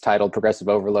 it's titled Progressive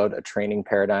Overload, a Training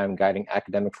Paradigm Guiding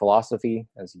Academic Philosophy.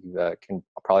 As you can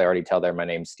probably already tell there, my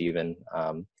name's Stephen.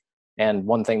 And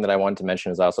one thing that I wanted to mention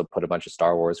is I also put a bunch of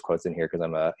Star Wars quotes in here because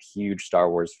I'm a huge Star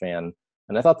Wars fan.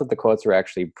 And I thought that the quotes were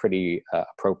actually pretty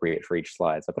appropriate for each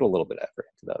slide. So I put a little bit of effort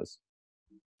into those.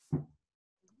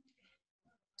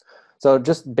 So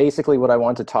just basically what I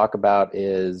want to talk about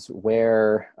is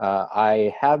where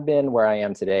I have been, where I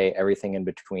am today, everything in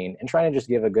between, and trying to just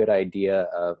give a good idea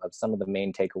of some of the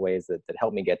main takeaways that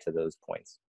help me get to those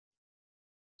points.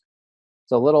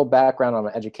 So a little background on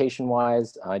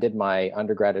education-wise, I did my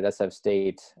undergrad at SF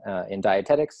State in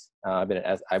dietetics. I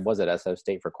was at SF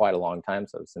State for quite a long time,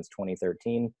 so since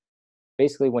 2013.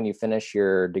 Basically, when you finish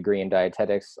your degree in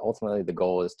dietetics, ultimately the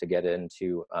goal is to get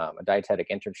into a dietetic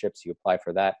internship, so you apply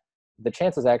for that. The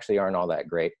chances actually aren't all that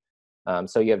great.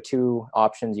 So you have two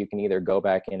options. You can either go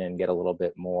back in and get a little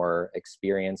bit more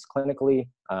experience clinically,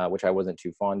 which I wasn't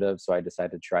too fond of. So I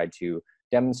decided to try to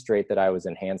demonstrate that I was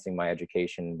enhancing my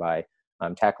education by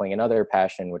tackling another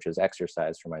passion, which is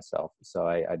exercise for myself. So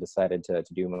I decided to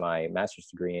do my master's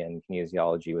degree in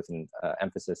kinesiology with an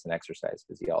emphasis in exercise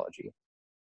physiology.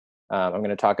 I'm going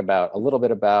to talk about a little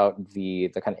bit about the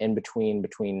kind of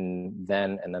between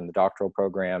then and then the doctoral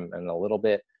program and a little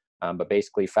bit. But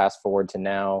basically, fast forward to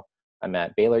now, I'm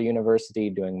at Baylor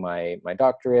University doing my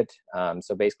doctorate.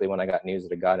 So basically, when I got news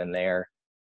that I got in there,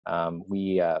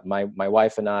 my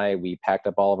wife and I, we packed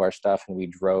up all of our stuff and we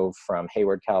drove from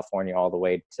Hayward, California, all the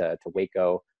way to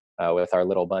Waco with our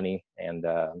little bunny, and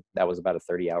that was about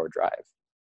a 30-hour drive.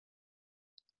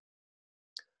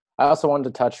 I also wanted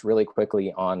to touch really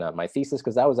quickly on my thesis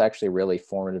because that was actually a really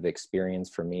formative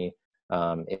experience for me.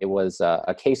 It was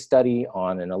a case study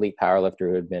on an elite powerlifter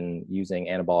who had been using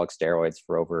anabolic steroids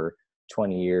for over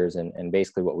 20 years. And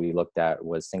basically what we looked at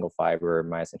was single fiber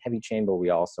myosin heavy chain, but we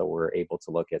also were able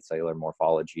to look at cellular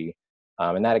morphology.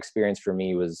 And that experience for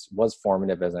me was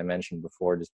formative, as I mentioned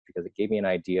before, just because it gave me an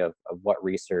idea of what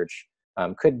research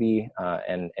could be,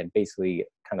 and basically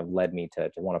kind of led me to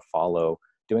want to follow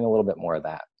doing a little bit more of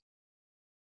that.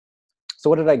 So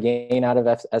what did I gain out of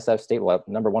SF State? Well,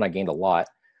 number one, I gained a lot.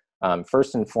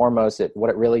 First and foremost,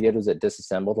 what it really did was it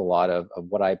disassembled a lot of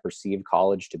what I perceived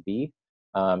college to be.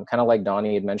 Kind of like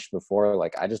Donny had mentioned before,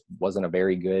 like I just wasn't a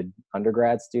very good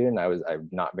undergrad student. I'm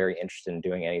not very interested in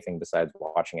doing anything besides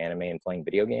watching anime and playing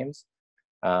video games.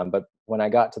 But when I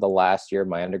got to the last year of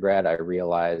my undergrad, I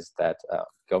realized that,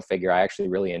 go figure, I actually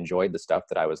really enjoyed the stuff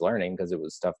that I was learning because it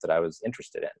was stuff that I was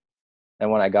interested in.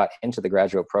 And when I got into the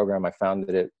graduate program, I found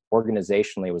that it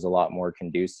organizationally was a lot more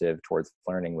conducive towards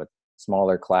learning, with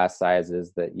smaller class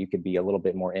sizes, that you could be a little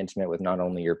bit more intimate with not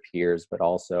only your peers, but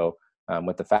also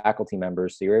with the faculty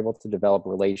members. So you're able to develop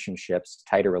relationships,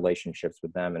 tighter relationships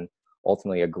with them, and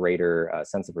ultimately a greater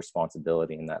sense of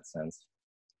responsibility in that sense.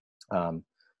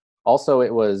 Also,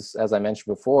 it was, as I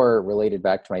mentioned before, related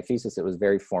back to my thesis, it was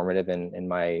very formative in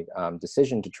my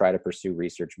decision to try to pursue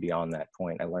research beyond that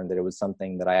point. I learned that it was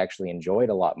something that I actually enjoyed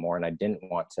a lot more, and I didn't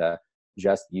want to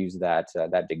just use that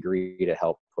degree to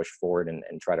help push forward and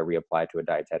try to reapply to a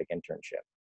dietetic internship.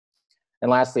 And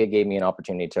lastly, it gave me an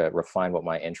opportunity to refine what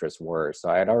my interests were. So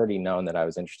I had already known that I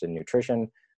was interested in nutrition.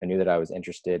 I knew that I was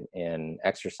interested in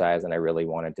exercise, and I really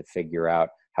wanted to figure out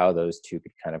how those two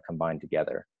could kind of combine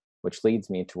together, which leads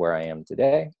me to where I am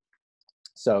today.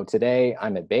 So today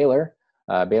I'm at Baylor.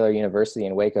 Baylor University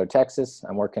in Waco, Texas.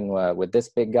 I'm working with this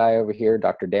big guy over here,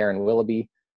 Dr. Darren Willoughby,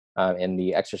 in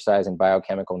the Exercise and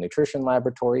Biochemical Nutrition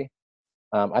Laboratory.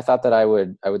 I thought that I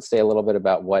would say a little bit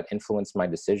about what influenced my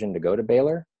decision to go to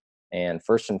Baylor. And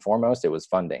first and foremost, it was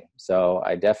funding. So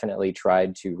I definitely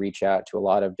tried to reach out to a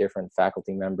lot of different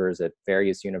faculty members at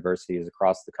various universities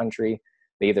across the country.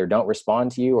 They either don't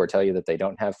respond to you or tell you that they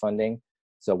don't have funding.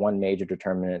 So one major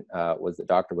determinant was that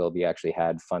Dr. Willoughby actually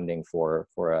had funding for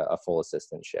a full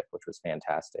assistantship, which was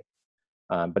fantastic.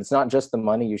 But it's not just the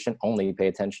money. You shouldn't only pay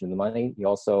attention to the money. You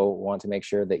also want to make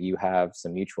sure that you have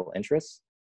some mutual interests.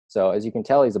 So as you can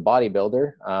tell, he's a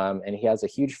bodybuilder, and he has a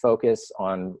huge focus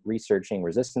on researching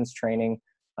resistance training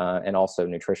and also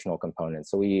nutritional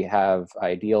components. So we have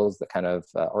ideals that kind of,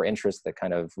 or interests that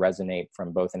kind of resonate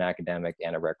from both an academic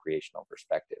and a recreational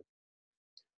perspective.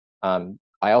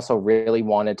 I also really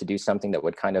wanted to do something that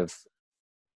would kind of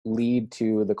lead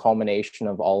to the culmination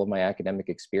of all of my academic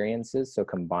experiences. So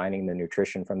combining the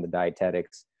nutrition from the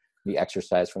dietetics, the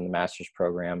exercise from the master's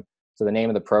program. So the name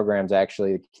of the program is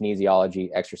actually Kinesiology,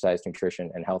 Exercise, Nutrition,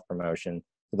 and Health Promotion.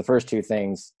 So the first two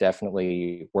things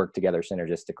definitely work together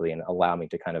synergistically and allow me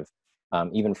to kind of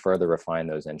even further refine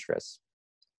those interests.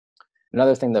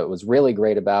 Another thing that was really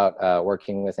great about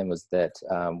working with him was that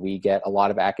we get a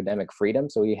lot of academic freedom.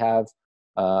 So we have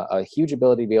a huge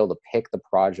ability to be able to pick the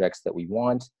projects that we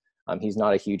want. He's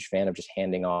not a huge fan of just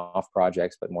handing off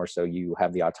projects, but more so you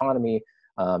have the autonomy,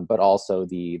 but also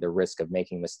the risk of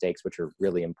making mistakes, which are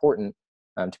really important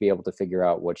to be able to figure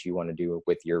out what you want to do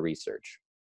with your research.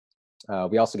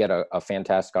 We also get a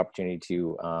fantastic opportunity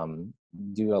to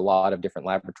do a lot of different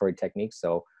laboratory techniques.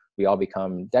 So we all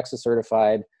become DEXA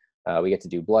certified. We get to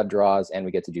do blood draws and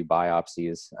we get to do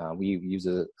biopsies. We use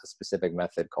a specific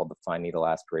method called the fine needle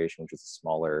aspiration, which is a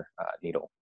smaller needle.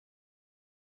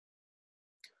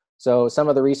 So some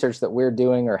of the research that we're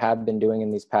doing or have been doing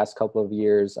in these past couple of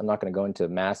years, I'm not going to go into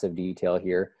massive detail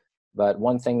here, but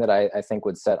one thing that I think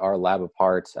would set our lab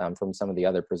apart from some of the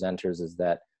other presenters is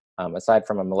that aside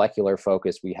from a molecular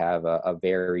focus, we have a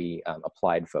very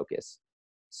applied focus.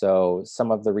 So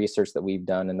some of the research that we've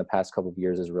done in the past couple of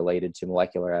years is related to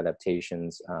molecular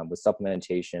adaptations with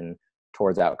supplementation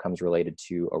towards outcomes related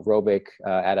to aerobic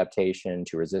adaptation,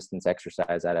 to resistance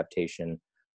exercise adaptation,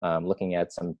 looking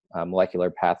at some molecular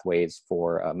pathways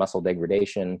for muscle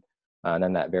degradation. And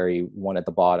then that very one at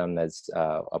the bottom, that's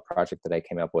a project that I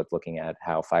came up with looking at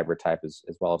how fiber type as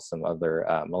well as some other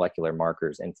molecular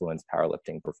markers influence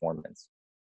powerlifting performance.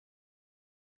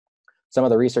 Some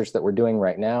of the research that we're doing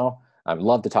right now, I'd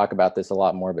love to talk about this a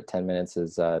lot more, but 10 minutes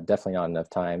is definitely not enough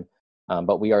time.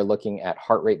 But we are looking at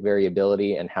heart rate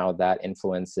variability and how that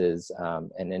influences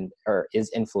or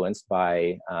is influenced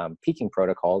by peaking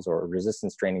protocols or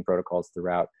resistance training protocols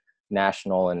throughout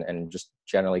national and just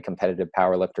generally competitive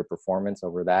powerlifter performance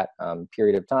over that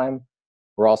period of time.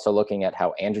 We're also looking at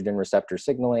how androgen receptor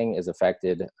signaling is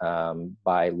affected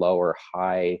by low or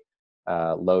high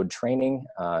load training,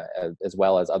 as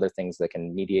well as other things that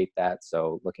can mediate that.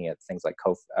 So looking at things like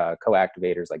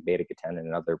co-activators like beta-catenin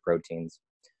and other proteins.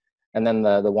 And then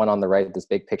the one on the right, this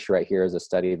big picture right here, is a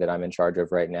study that I'm in charge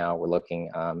of right now. We're looking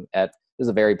at, this is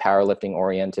a very powerlifting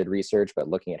oriented research, but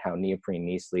looking at how neoprene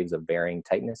knee sleeves of varying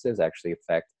tightnesses actually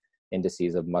affect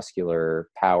indices of muscular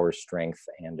power, strength,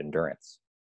 and endurance.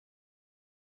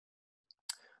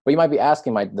 But you might be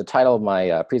asking, the title of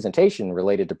my presentation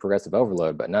related to progressive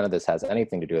overload, but none of this has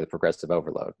anything to do with progressive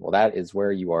overload. Well, that is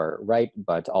where you are right,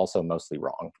 but also mostly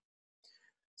wrong.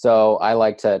 So I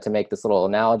like to make this little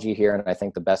analogy here, and I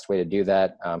think the best way to do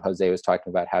that, Jose was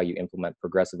talking about how you implement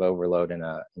progressive overload in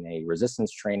a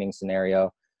resistance training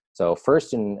scenario. So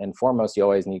first and foremost, you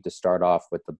always need to start off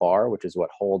with the bar, which is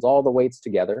what holds all the weights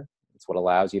together. It's what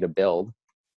allows you to build.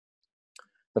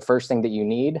 The first thing that you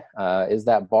need is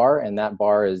that bar, and that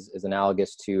bar is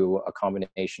analogous to a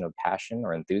combination of passion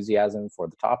or enthusiasm for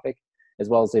the topic, as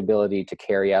well as the ability to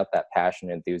carry out that passion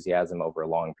and enthusiasm over a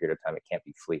long period of time. It can't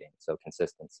be fleeting, so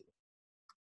consistency.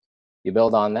 You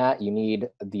build on that, you need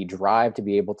the drive to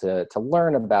be able to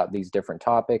learn about these different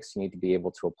topics. You need to be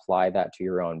able to apply that to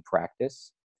your own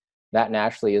practice. That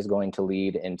naturally is going to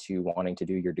lead into wanting to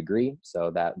do your degree. So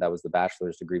that was the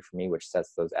bachelor's degree for me, which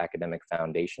sets those academic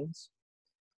foundations.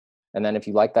 And then if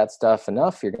you like that stuff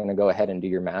enough, you're going to go ahead and do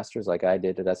your master's like I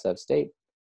did at SF State.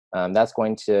 That's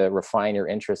going to refine your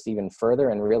interest even further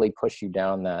and really push you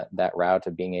down that route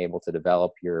of being able to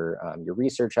develop your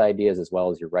research ideas as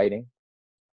well as your writing.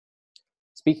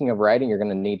 Speaking of writing, you're going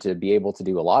to need to be able to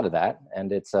do a lot of that.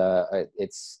 And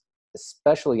it's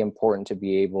especially important to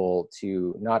be able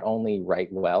to not only write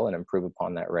well and improve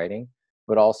upon that writing,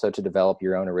 but also to develop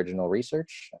your own original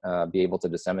research, be able to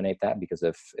disseminate that, because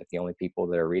if the only people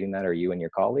that are reading that are you and your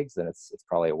colleagues, then it's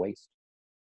probably a waste.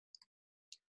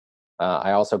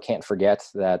 I also can't forget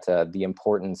that the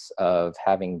importance of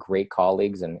having great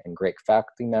colleagues and great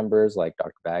faculty members like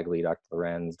Dr. Bagley, Dr.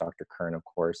 Lorenz, Dr. Kern, of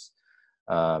course,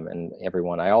 and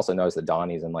everyone. I also noticed that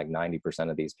Donny's in like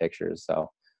 90% of these pictures. So,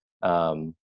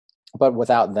 but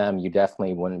without them, you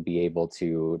definitely wouldn't be able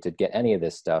to get any of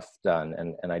this stuff done.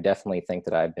 And I definitely think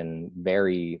that I've been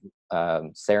very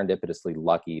serendipitously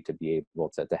lucky to be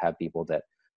able to have people that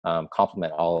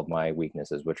complement all of my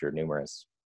weaknesses, which are numerous.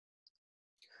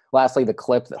 Lastly, the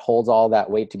clip that holds all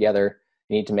that weight together,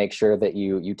 you need to make sure that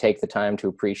you take the time to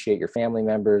appreciate your family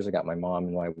members. I got my mom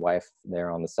and my wife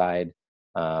there on the side.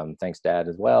 Thanks, Dad,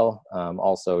 as well.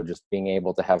 Also, just being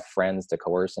able to have friends to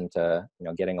coerce into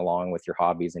getting along with your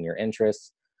hobbies and your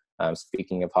interests.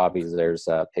 Speaking of hobbies, there's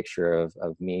a picture of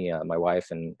me, my wife,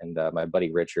 and my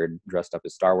buddy Richard dressed up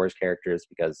as Star Wars characters,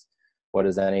 because what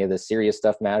does any of this serious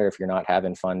stuff matter if you're not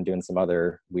having fun doing some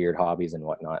other weird hobbies and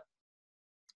whatnot?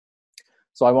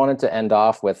 So I wanted to end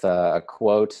off with a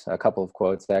quote, a couple of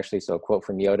quotes actually. So a quote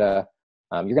from Yoda: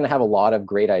 you're going to have a lot of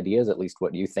great ideas, at least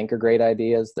what you think are great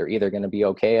ideas. They're either going to be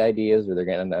okay ideas or they're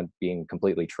going to end up being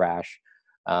completely trash.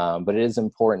 But it is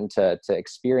important to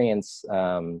experience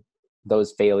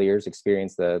those failures,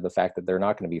 experience the fact that they're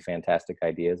not going to be fantastic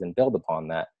ideas, and build upon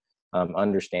that,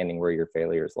 understanding where your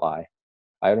failures lie.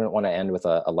 I don't want to end with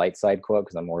a light side quote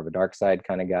because I'm more of a dark side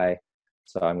kind of guy.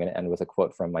 So I'm going to end with a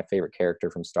quote from my favorite character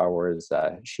from Star Wars,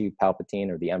 She Palpatine,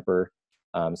 or the Emperor.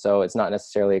 So it's not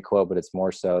necessarily a quote, but it's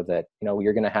more so that,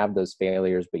 you're going to have those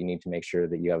failures, but you need to make sure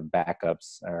that you have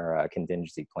backups or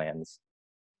contingency plans.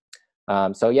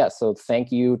 So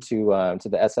thank you to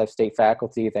the SF State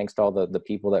faculty. Thanks to all the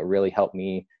people that really helped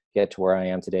me get to where I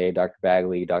am today: Dr.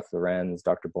 Bagley, Dr. Lorenz,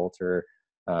 Dr. Bolter,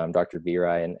 Dr.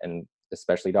 Veri, and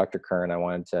especially Dr. Kern. I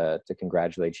wanted to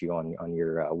congratulate you on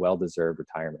your well-deserved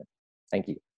retirement. Thank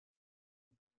you.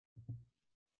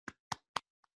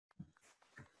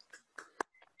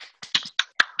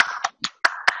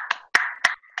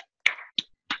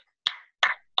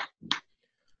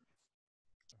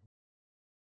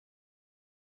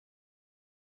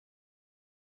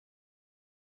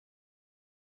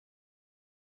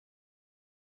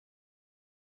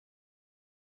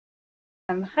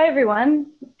 Hi,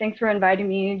 everyone. Thanks for inviting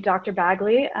me, Dr.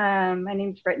 Bagley. My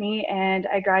name is Brittany, and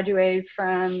I graduated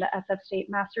from the SF State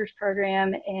Master's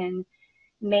Program in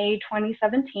May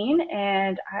 2017,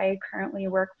 and I currently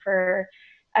work for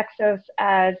Exos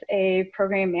as a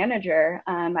program manager.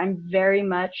 I'm very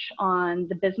much on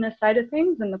the business side of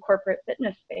things in the corporate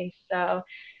fitness space. So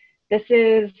this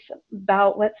is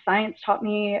about what science taught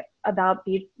me about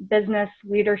business,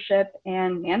 leadership,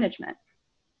 and management.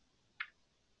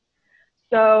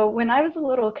 So when I was a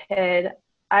little kid,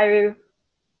 I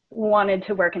wanted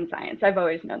to work in science. I've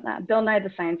always known that. Bill Nye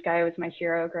the Science Guy was my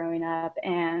hero growing up,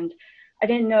 and I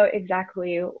didn't know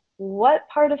exactly what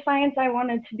part of science I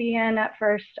wanted to be in at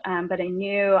first, but I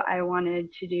knew I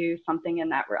wanted to do something in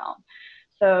that realm.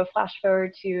 So flash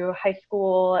forward to high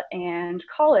school and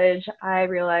college, I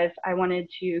realized I wanted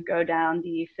to go down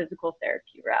the physical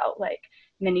therapy route, like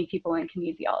many people in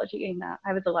kinesiology. And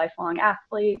I was a lifelong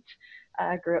athlete.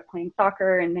 Grew up playing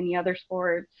soccer and many other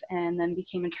sports, and then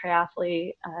became a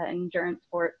triathlete, endurance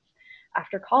sports,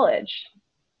 after college.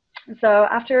 So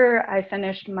after I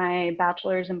finished my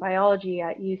bachelor's in biology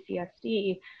at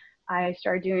UCSD, I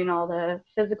started doing all the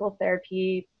physical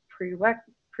therapy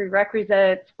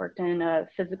prerequisites, worked in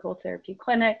physical therapy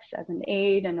clinics as an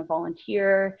aide and a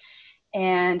volunteer,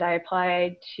 and I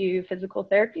applied to physical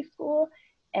therapy school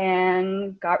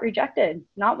and got rejected,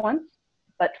 not once,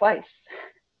 but twice.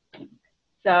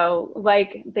 So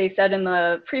like they said in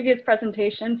the previous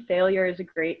presentation, failure is a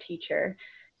great teacher.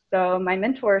 So my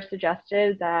mentor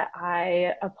suggested that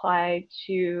I apply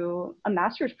to a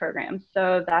master's program.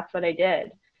 So that's what I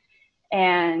did.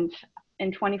 And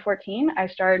in 2014, I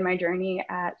started my journey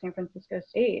at San Francisco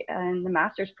State in the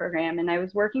master's program. And I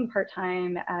was working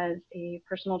part-time as a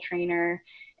personal trainer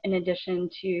in addition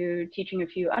to teaching a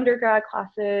few undergrad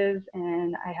classes.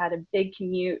 And I had a big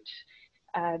commute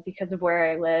because of where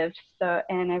I lived.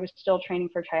 And I was still training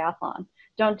for triathlon.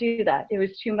 Don't do that. It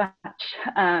was too much.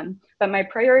 But my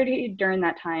priority during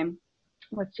that time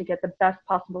was to get the best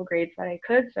possible grades that I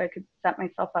could so I could set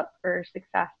myself up for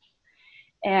success.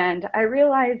 And I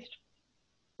realized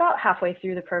about halfway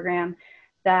through the program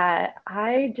that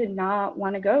I did not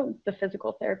want to go the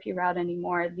physical therapy route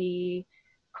anymore. The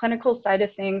clinical side of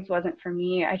things wasn't for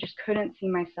me. I just couldn't see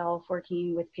myself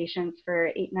working with patients for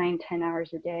 8, 9, 10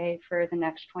 hours a day for the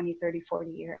next 20, 30,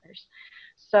 40 years.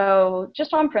 So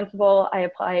just on principle, I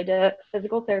applied to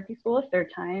physical therapy school a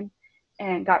third time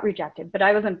and got rejected, but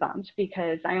I wasn't bummed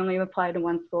because I only applied to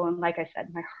one school, and like I said,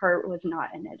 my heart was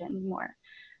not in it anymore.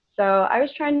 So I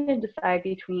was trying to decide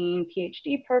between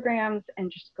PhD programs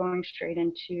and just going straight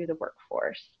into the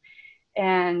workforce.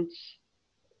 And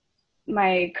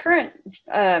my current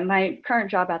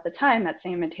job at the time at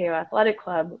San Mateo Athletic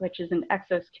Club, which is an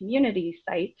Exos community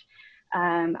site,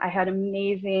 I had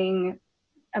amazing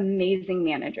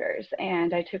managers,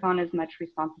 and I took on as much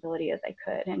responsibility as I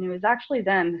could. And it was actually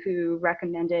them who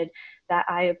recommended that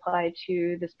I apply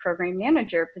to this program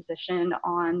manager position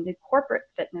on the corporate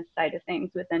fitness side of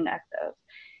things within Exos.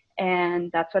 And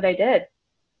that's what I did.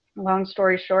 Long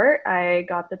story short, I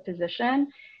got the position,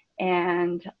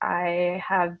 and I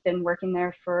have been working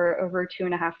there for over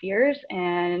 2.5 years,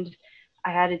 and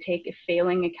I had to take a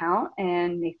failing account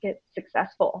and make it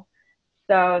successful.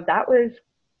 So that was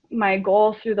my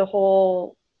goal through the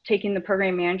whole taking the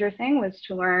program manager thing, was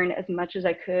to learn as much as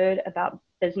I could about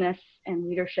business and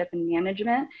leadership and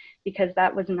management, because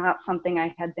that was not something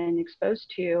I had been exposed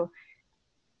to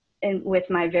with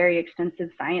my very extensive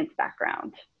science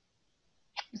background.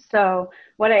 So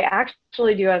what I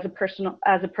actually do as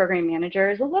a program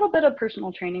manager is a little bit of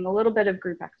personal training, a little bit of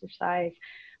group exercise,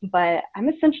 but I'm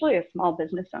essentially a small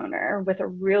business owner with a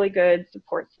really good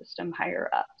support system higher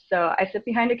up. So I sit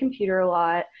behind a computer a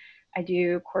lot. I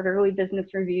do quarterly business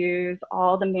reviews,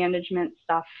 all the management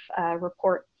stuff,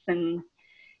 reports and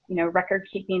record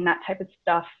keeping, that type of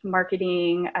stuff,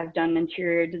 marketing. I've done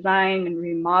interior design and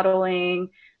remodeling.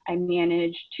 I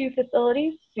manage 2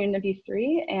 facilities, soon to be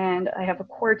 3, and I have a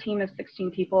core team of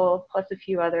 16 people plus a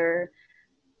few other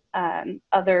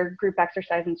group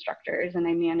exercise instructors, and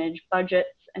I manage budgets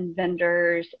and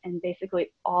vendors and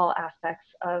basically all aspects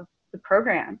of the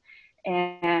program.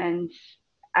 And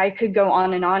I could go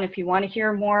on and on. If you want to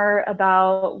hear more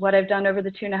about what I've done over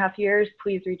the 2.5 years,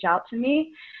 please reach out to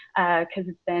me, because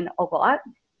it's been a lot.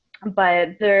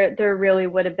 But there really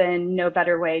would have been no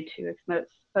better way to expose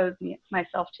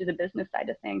myself to the business side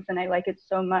of things. And I like it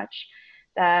so much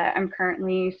that I'm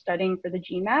currently studying for the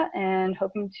GMAT and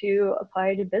hoping to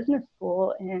apply to business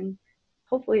school in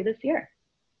hopefully this year.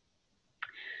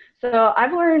 So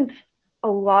I've learned a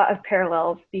lot of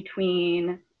parallels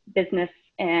between business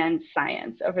and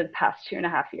science over the past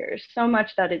 2.5 years, so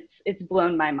much that it's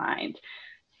blown my mind.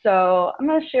 So I'm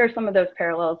going to share some of those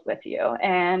parallels with you,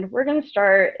 and we're going to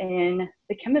start in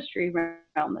the chemistry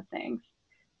realm of things,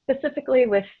 specifically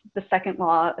with the second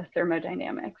law of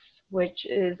thermodynamics, which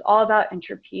is all about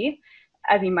entropy,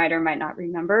 as you might or might not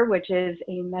remember, which is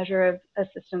a measure of a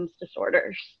system's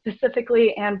disorders,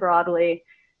 specifically and broadly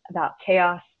about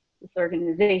chaos,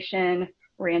 disorganization,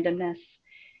 randomness.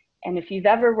 And if you've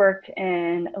ever worked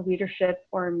in a leadership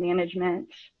or management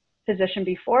position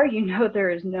before, you know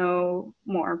there is no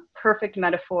more perfect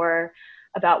metaphor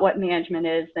about what management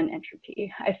is than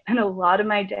entropy. I spend a lot of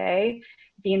my day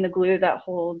being the glue that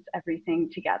holds everything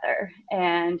together,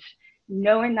 and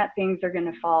knowing that things are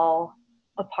going to fall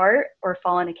apart or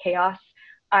fall into chaos,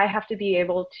 I have to be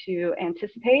able to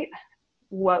anticipate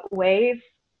what ways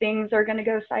things are going to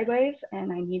go sideways,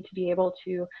 and I need to be able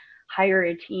to hire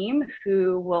a team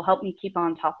who will help me keep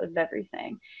on top of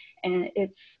everything. And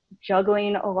it's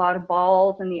juggling a lot of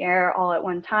balls in the air all at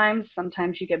one time.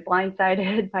 Sometimes you get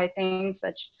blindsided by things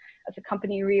such as a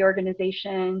company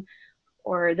reorganization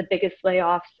or the biggest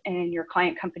layoffs in your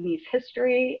client company's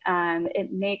history.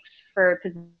 It makes for a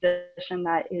position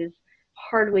that is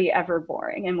hardly ever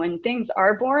boring. And when things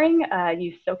are boring,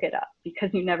 you soak it up because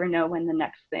you never know when the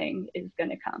next thing is going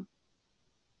to come.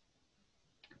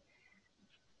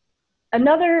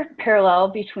 Another parallel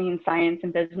between science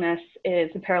and business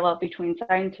is the parallel between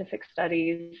scientific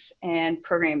studies and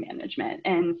program management,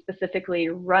 and specifically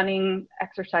running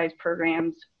exercise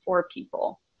programs for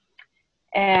people.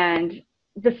 And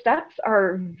the steps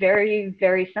are very,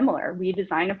 very similar. We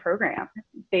design a program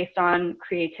based on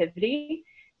creativity,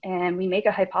 and we make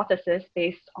a hypothesis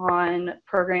based on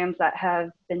programs that have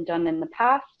been done in the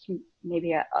past,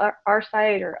 maybe at our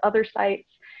site or other sites.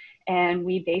 And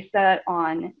we base that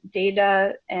on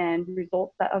data and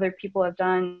results that other people have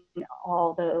done,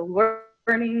 all the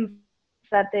learnings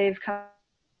that they've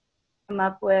come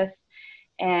up with.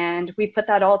 And we put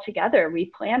that all together.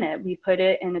 We plan it. We put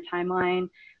it in a timeline.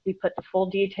 We put the full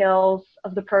details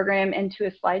of the program into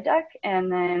a slide deck.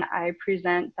 And then I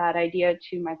present that idea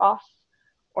to my boss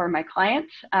or my client.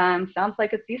 Sounds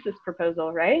like a thesis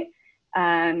proposal, right?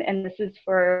 And this is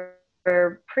for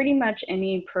pretty much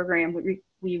any program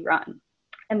we run.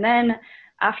 And then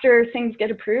after things get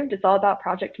approved, it's all about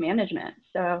project management.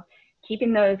 So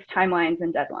keeping those timelines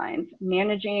and deadlines,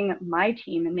 managing my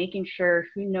team and making sure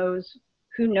who knows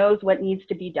what needs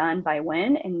to be done by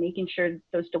when, and making sure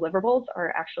those deliverables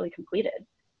are actually completed.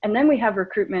 And then we have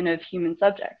recruitment of human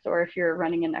subjects, or if you're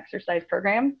running an exercise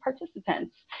program,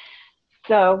 participants.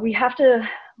 So we have to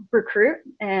recruit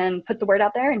and put the word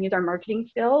out there and use our marketing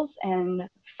skills and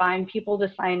find people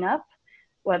to sign up,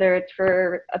 whether it's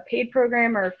for a paid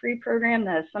program or a free program.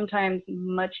 That is sometimes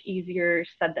much easier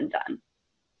said than done.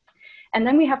 And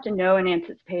then we have to know and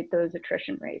anticipate those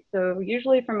attrition rates. So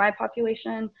usually for my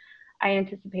population, I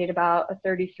anticipate about a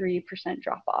 33%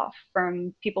 drop off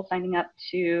from people signing up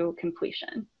to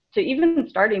completion. So even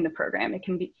starting the program, it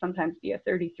can sometimes be a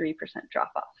 33%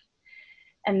 drop off.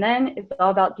 And then it's all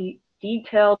about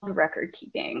detailed record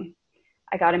keeping.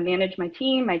 I got to manage my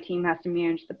team has to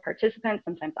manage the participants,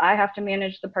 sometimes I have to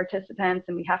manage the participants,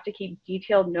 and we have to keep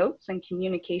detailed notes and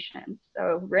communication.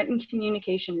 So written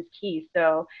communication is key,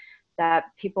 so that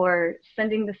people are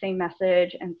sending the same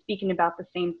message and speaking about the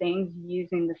same things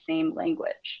using the same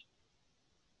language.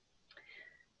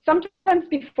 Sometimes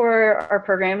before our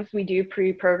programs, we do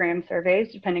pre-program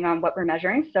surveys depending on what we're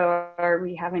measuring. So are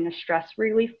we having a stress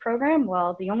relief program?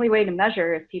 Well, the only way to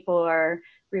measure if people are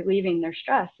relieving their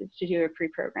stress is to do a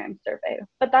pre-program survey,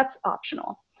 but that's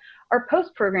optional. Our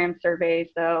post-program surveys,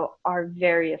 though, are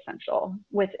very essential.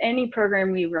 With any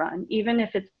program we run, even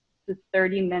if it's the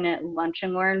 30-minute lunch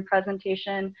and learn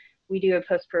presentation, we do a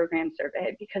post-program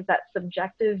survey, because that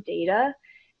subjective data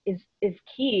is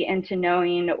key into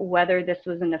knowing whether this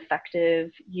was an effective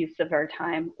use of our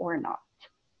time or not.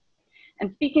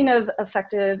 And speaking of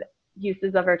effective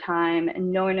uses of our time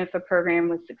and knowing if a program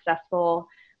was successful,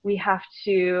 we have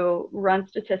to run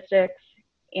statistics,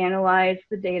 analyze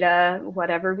the data,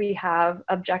 whatever we have,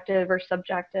 objective or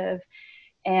subjective,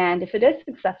 and if it is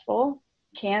successful,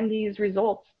 can these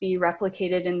results be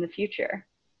replicated in the future?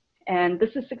 And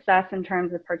this is success in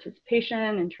terms of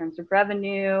participation, in terms of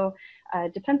revenue,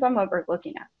 depends on what we're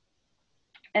looking at.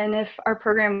 And if our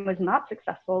program was not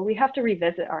successful, we have to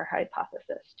revisit our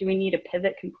hypothesis. Do we need to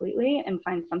pivot completely and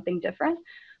find something different?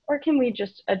 Or can we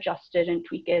just adjust it and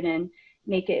tweak it and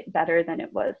make it better than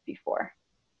it was before?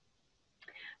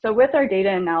 So with our data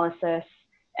analysis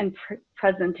and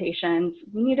presentations,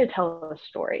 we need to tell a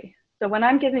story. So when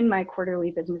I'm giving my quarterly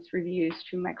business reviews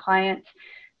to my clients,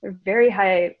 they're very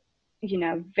high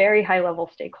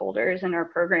level stakeholders in our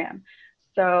program.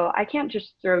 So I can't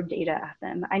just throw data at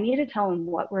them. I need to tell them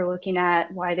what we're looking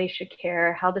at, why they should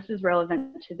care, how this is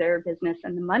relevant to their business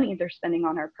and the money they're spending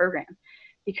on our program.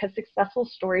 Because successful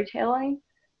storytelling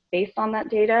based on that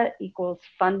data equals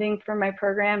funding for my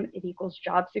program, it equals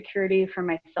job security for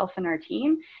myself and our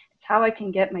team. It's how I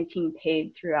can get my team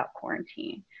paid throughout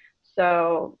quarantine.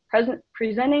 So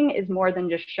presenting is more than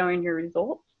just showing your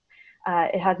results.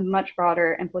 It has much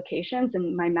broader implications,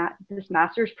 and this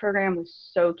master's program was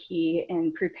so key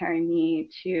in preparing me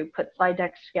to put slide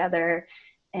decks together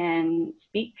and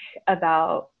speak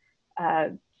about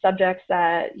subjects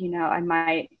that I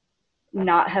might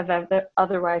not have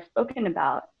otherwise spoken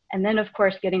about. And then, of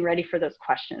course, getting ready for those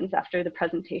questions after the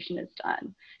presentation is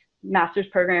done. Master's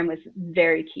program was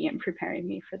very key in preparing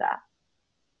me for that.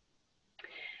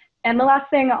 And the last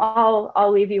thing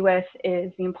I'll leave you with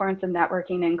is the importance of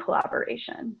networking and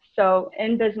collaboration. So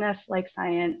in business like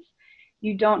science,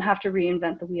 you don't have to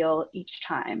reinvent the wheel each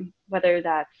time, whether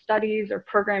that's studies or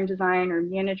program design or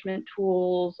management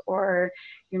tools or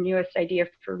your newest idea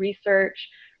for research.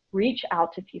 Reach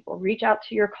out to people, reach out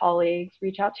to your colleagues,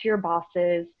 reach out to your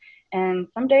bosses, and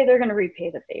someday they're going to repay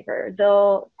the favor.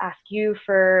 They'll ask you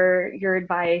for your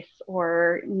advice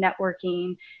or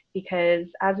networking, because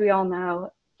as we all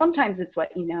know, sometimes it's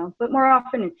what you know, but more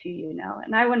often it's who you know.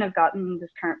 And I wouldn't have gotten this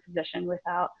current position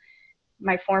without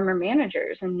my former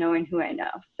managers and knowing who I know.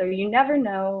 So you never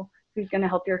know who's going to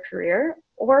help your career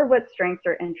or what strengths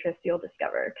or interests you'll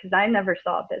discover, because I never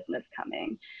saw business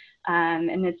coming.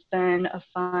 And it's been a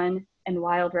fun and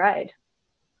wild ride.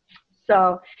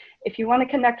 So if you want to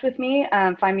connect with me,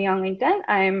 find me on LinkedIn.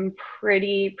 I'm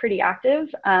pretty active.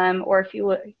 Or if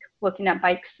you looking at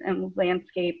bikes and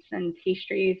landscapes and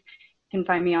pastries, you can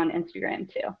find me on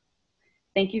Instagram too.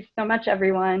 Thank you so much,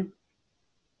 everyone.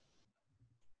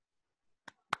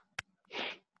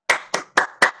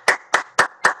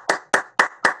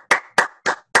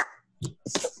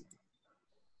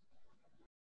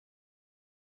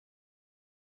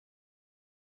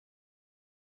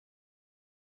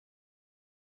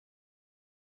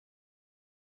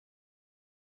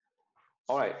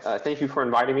 All right, thank you for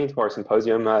inviting me to our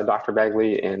symposium, Dr.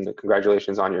 Bagley, and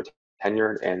congratulations on your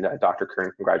tenure, and Dr.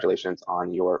 Kern, congratulations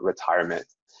on your retirement.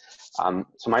 So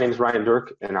my name is Ryan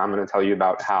Durk, and I'm going to tell you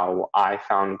about how I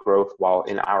found growth while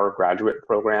in our graduate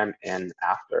program and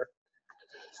after.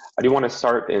 I do want to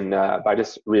start by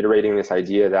just reiterating this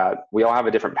idea that we all have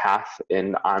a different path,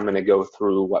 and I'm going to go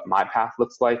through what my path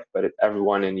looks like, but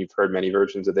everyone, and you've heard many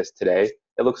versions of this today,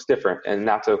 it looks different, and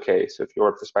that's okay. So if you're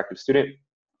a prospective student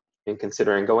and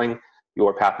considering going,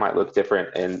 your path might look different,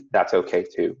 and that's okay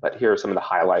too. But here are some of the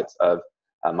highlights of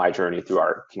my journey through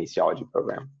our kinesiology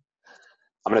program.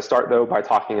 I'm going to start though by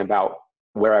talking about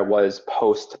where I was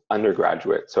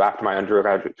post-undergraduate. So after my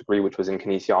undergraduate degree, which was in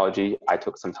kinesiology, I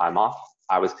took some time off.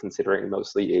 I was considering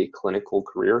mostly a clinical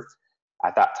career.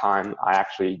 At that time, I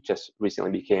actually just recently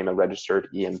became a registered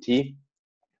EMT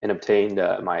and obtained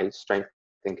my strength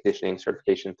and conditioning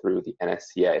certification through the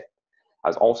NSCA. I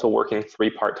was also working 3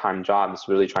 part-time jobs,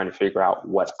 really trying to figure out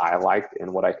what I liked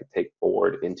and what I could take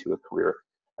forward into a career.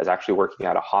 I was actually working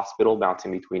at a hospital,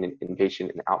 bouncing between an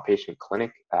inpatient and outpatient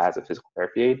clinic as a physical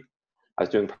therapy aide. I was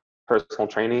doing personal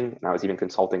training, and I was even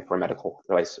consulting for a medical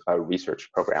device research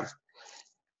program.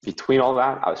 Between all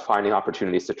that, I was finding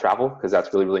opportunities to travel because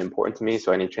that's really, really important to me.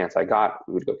 So any chance I got,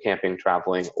 we would go camping,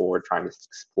 traveling, or trying to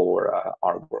explore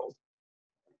our world.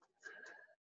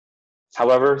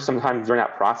 However, sometime during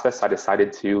that process, I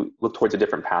decided to look towards a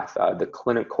different path. The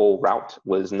clinical route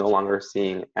was no longer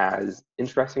seen as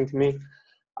interesting to me.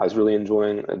 I was really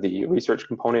enjoying the research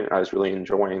component. I was really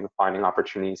enjoying finding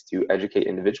opportunities to educate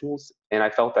individuals, and I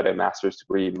felt that a master's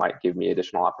degree might give me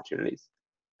additional opportunities.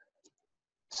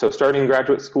 So starting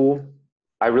graduate school,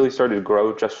 I really started to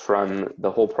grow just from the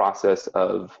whole process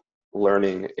of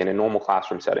learning in a normal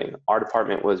classroom setting. Our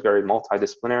department was very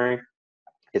multidisciplinary.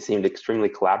 It seemed extremely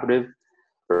collaborative.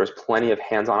 There was plenty of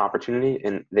hands-on opportunity,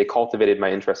 and they cultivated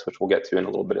my interests, which we'll get to in a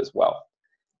little bit as well.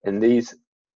 And these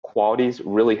qualities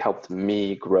really helped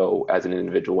me grow as an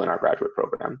individual in our graduate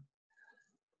program.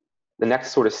 The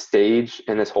next sort of stage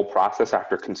in this whole process,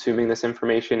 after consuming this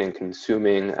information and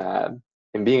consuming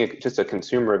and being just a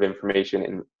consumer of information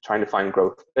and trying to find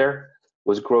growth there,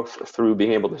 was growth through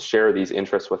being able to share these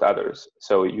interests with others.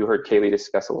 So you heard Kaylie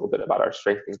discuss a little bit about our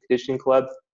strength and conditioning club.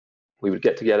 We would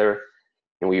get together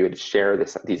and we would share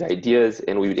these ideas,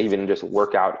 and we would even just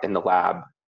work out in the lab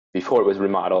before it was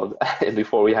remodeled and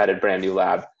before we had a brand new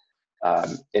lab,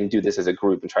 and do this as a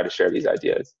group and try to share these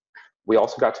ideas. We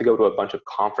also got to go to a bunch of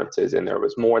conferences, and there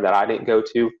was more that I didn't go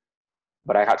to,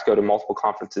 but I got to go to multiple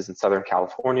conferences in Southern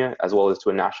California, as well as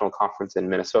to a national conference in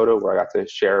Minnesota, where I got to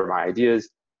share my ideas,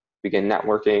 begin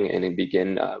networking, and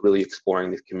begin really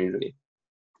exploring this community.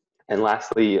 And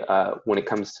lastly, when it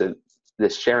comes to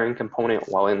this sharing component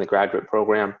while in the graduate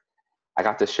program, I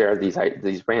got to share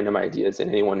these random ideas, and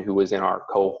anyone who was in our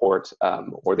cohort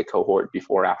or the cohort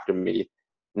before or after me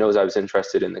knows I was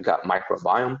interested in the gut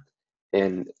microbiome.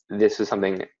 And this is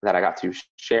something that I got to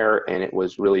share, and it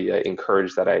was really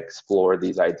encouraged that I explore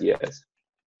these ideas.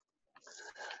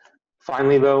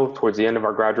 Finally, though, towards the end of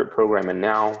our graduate program and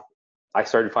now, I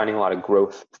started finding a lot of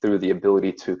growth through the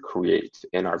ability to create.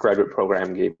 And our graduate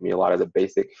program gave me a lot of the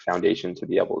basic foundation to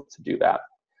be able to do that.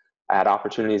 I had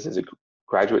opportunities as a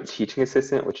graduate teaching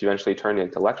assistant, which eventually turned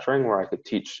into lecturing, where I could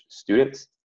teach students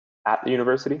at the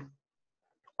university.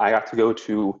 I got to go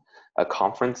to a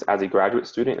conference as a graduate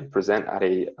student and present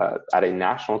at a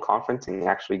national conference and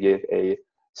actually give a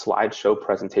slideshow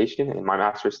presentation. And my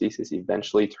master's thesis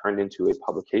eventually turned into a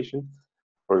publication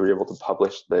where we were able to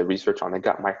publish the research on the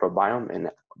gut microbiome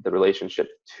and the relationship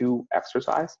to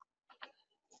exercise.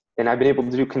 And I've been able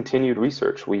to do continued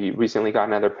research. We recently got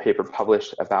another paper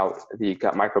published about the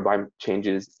gut microbiome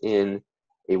changes in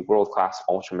a world-class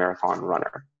ultramarathon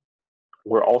runner.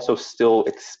 We're also still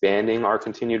expanding our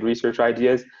continued research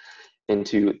ideas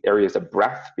into areas of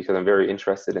breath, because I'm very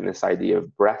interested in this idea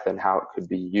of breath and how it could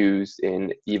be used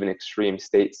in even extreme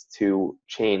states to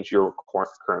change your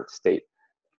current state.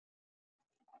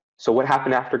 So what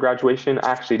happened after graduation?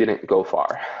 I actually didn't go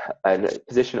far. A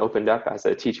position opened up as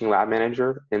a teaching lab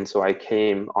manager, and so I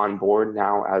came on board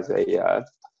now as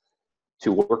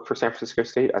to work for San Francisco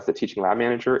State as the teaching lab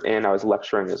manager, and I was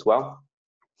lecturing as well.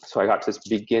 So I got to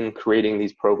begin creating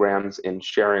these programs and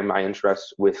sharing my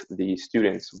interests with the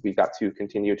students. We got to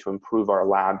continue to improve our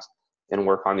labs and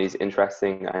work on these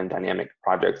interesting and dynamic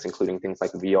projects, including things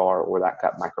like VR or that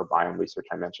gut microbiome research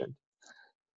I mentioned.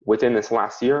 Within this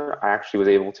last year, I actually was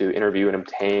able to interview and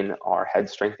obtain our head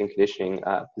strength and conditioning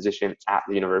position at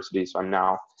the university. So I'm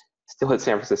now still at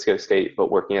San Francisco State,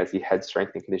 but working as the head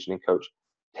strength and conditioning coach,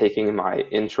 taking my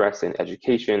interest in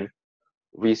education,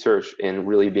 research, and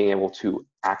really being able to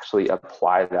actually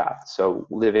apply that. So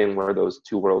living where those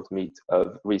two worlds meet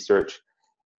of research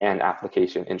and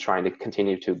application, and trying to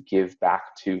continue to give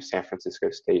back to San Francisco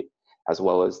State as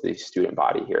well as the student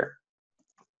body here.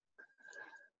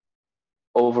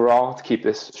 Overall, to keep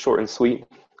this short and sweet,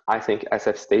 I think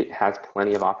SF State has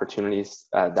plenty of opportunities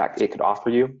that it could offer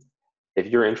you. If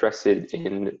you're interested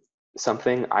in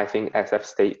something, I think SF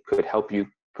State could help you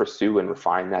pursue and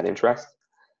refine that interest.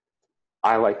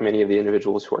 I, like many of the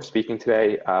individuals who are speaking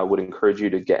today, would encourage you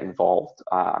to get involved.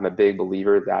 I'm a big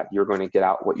believer that you're going to get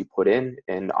out what you put in,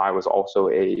 and I was also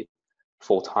a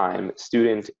full-time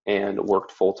student and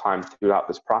worked full-time throughout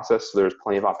this process. So there's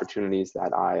plenty of opportunities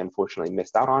that I unfortunately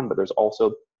missed out on, but there's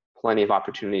also plenty of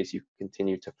opportunities you can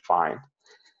continue to find.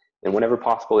 And whenever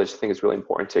possible, I just think it's really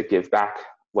important to give back,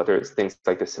 whether it's things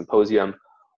like the symposium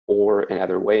or in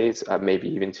other ways, maybe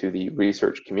even to the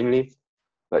research community.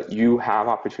 But you have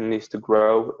opportunities to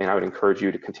grow, and I would encourage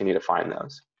you to continue to find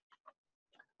those.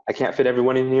 I can't fit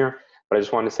everyone in here, but I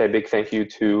just wanted to say a big thank you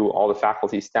to all the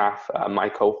faculty, staff, my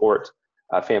cohort,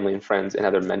 family and friends, and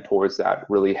other mentors that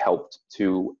really helped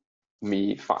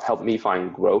help me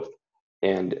find growth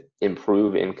and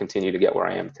improve and continue to get where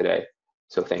I am today.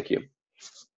 So thank you.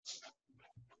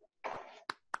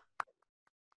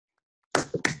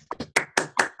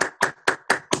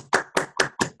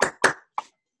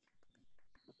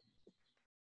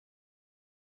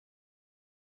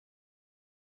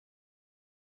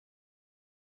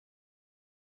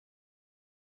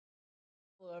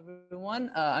 Hello,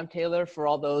 everyone. I'm Taylor, for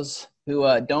all those who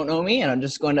don't know me, and I'm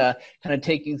just going to kind of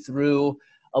take you through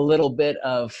a little bit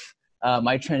of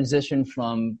my transition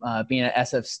from being at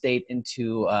SF State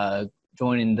into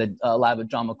joining the lab of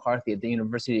John McCarthy at the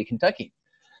University of Kentucky.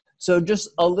 So just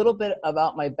a little bit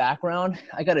about my background.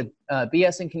 I got a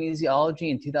BS in kinesiology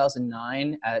in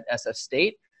 2009 at SF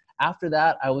State. After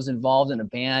that, I was involved in a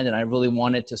band, and I really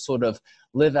wanted to sort of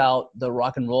live out the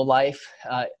rock and roll life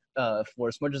for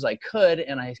as much as I could,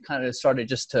 and I kind of started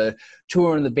just to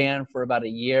tour in the band for about a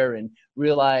year and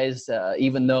realized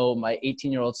even though my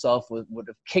 18-year-old self would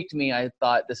have kicked me, I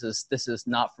thought this is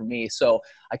not for me. So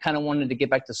I kind of wanted to get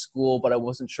back to school, but I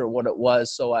wasn't sure what it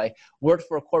was. So I worked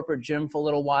for a corporate gym for a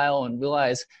little while and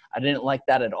realized I didn't like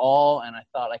that at all, and I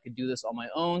thought I could do this on my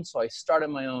own. So I started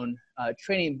my own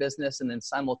training business, and then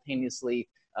simultaneously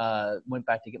went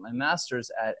back to get my master's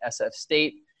at SF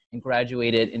State and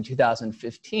graduated in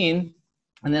 2015.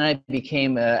 And then I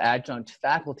became an adjunct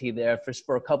faculty there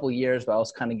for a couple of years while I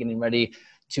was kind of getting ready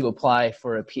to apply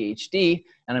for a PhD.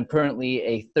 And I'm currently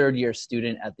a third-year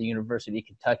student at the University of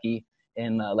Kentucky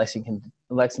in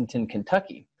Lexington,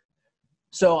 Kentucky.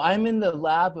 So I'm in the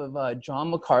lab of John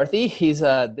McCarthy. He's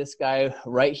this guy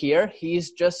right here.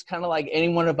 He's just kind of like any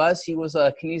one of us. He was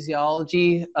a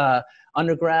kinesiology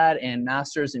undergrad and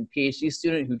master's and PhD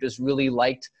student who just really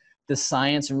liked the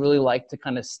science and really like to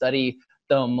kind of study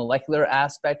the molecular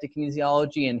aspect of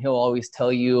kinesiology. And he'll always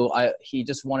tell you he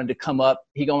just wanted to come up,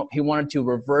 he wanted to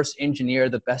reverse engineer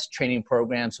the best training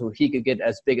program so he could get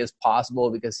as big as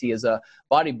possible because he is a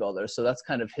bodybuilder. So that's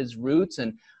kind of his roots,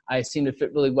 and I seem to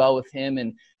fit really well with him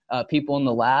and people in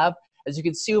the lab. As you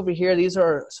can see over here, these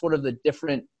are sort of the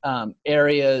different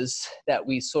areas that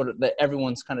that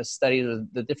everyone's kind of studied,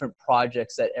 the different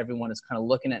projects that everyone is kind of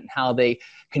looking at and how they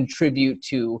contribute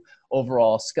to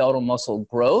overall skeletal muscle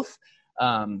growth.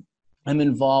 I'm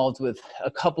involved with a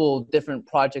couple different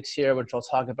projects here, which I'll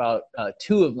talk about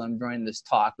two of them during this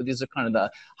talk, but these are kind of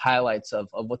the highlights of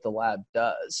what the lab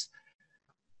does.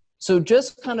 So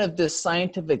just kind of this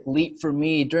scientific leap for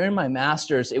me during my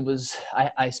master's,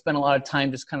 I spent a lot of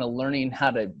time just kind of learning how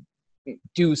to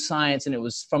do science, and it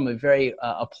was from a very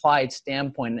applied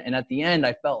standpoint. And at the end,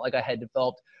 I felt like I had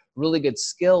developed really good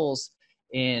skills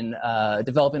in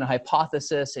developing a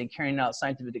hypothesis and carrying out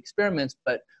scientific experiments.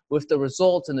 But with the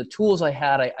results and the tools I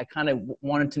had, I kind of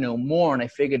wanted to know more. And I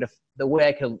figured if the way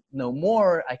I could know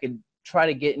more, I could try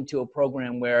to get into a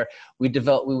program where we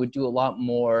would do a lot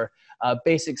more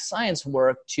basic science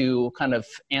work to kind of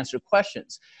answer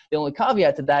questions. The only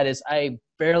caveat to that is I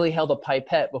barely held a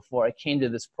pipette before I came to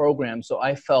this program, so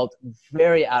I felt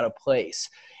very out of place.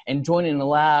 And joining a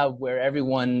lab where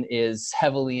everyone is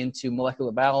heavily into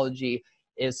molecular biology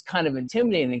is kind of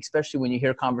intimidating, especially when you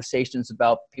hear conversations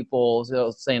about people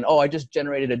saying, oh, I just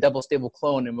generated a double stable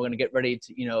clone and we're going to get ready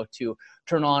to, to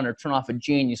turn on or turn off a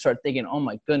gene. You start thinking, oh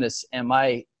my goodness, can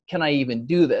I even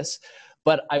do this?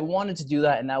 But I wanted to do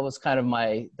that, and that was kind of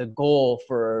the goal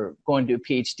for going to a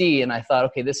PhD. And I thought,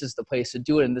 okay, this is the place to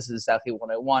do it, and this is exactly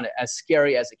what I wanted. As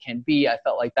scary as it can be, I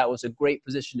felt like that was a great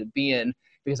position to be in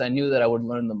because I knew that I would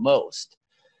learn the most.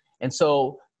 And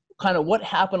so kind of what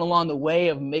happened along the way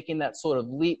of making that sort of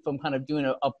leap from kind of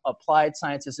doing applied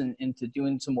sciences into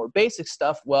doing some more basic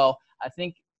stuff, well, I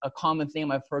think a common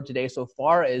theme I've heard today so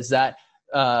far is that,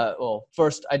 well,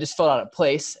 first, I just felt out of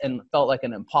place and felt like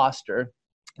an imposter.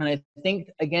 And I think,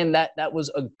 again, that was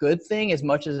a good thing, as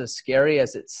much as scary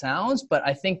as it sounds, but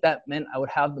I think that meant I would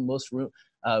have the most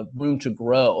room to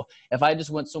grow. If I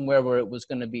just went somewhere where it was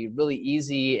going to be really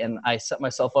easy and I set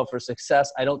myself up for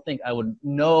success, I don't think I would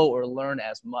know or learn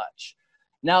as much.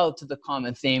 Now to the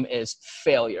common theme is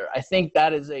failure. I think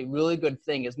that is a really good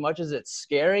thing. As much as it's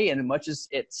scary and as much as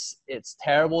it's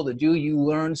terrible to do, you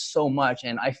learn so much.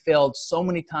 And I failed so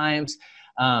many times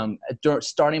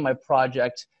starting my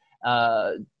project,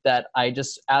 that I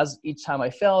just, as each time I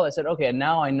failed, I said, okay,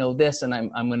 now I know this and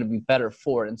I'm going to be better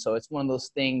for it. And so it's one of those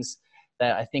things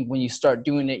that I think when you start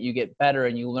doing it, you get better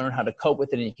and you learn how to cope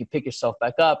with it, and you can pick yourself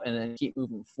back up and then keep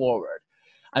moving forward.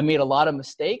 I made a lot of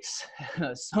mistakes.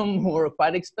 Some were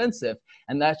quite expensive,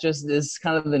 and that just is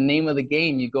kind of the name of the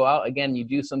game. You go out again, you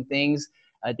do some things,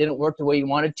 didn't work the way you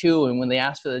wanted to, and when they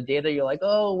ask for the data, you're like,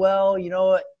 oh, well, you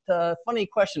know what, funny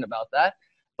question about that.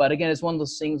 But again, it's one of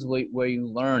those things where you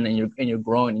learn and you're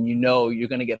growing, and you know you're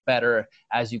going to get better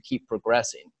as you keep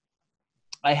progressing.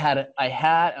 I had and I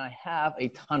have a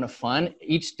ton of fun.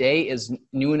 Each day is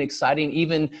new and exciting.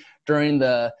 Even during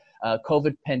the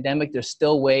COVID pandemic, there's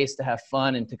still ways to have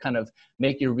fun and to kind of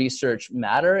make your research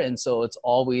matter. And so it's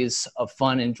always a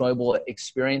fun, enjoyable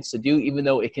experience to do, even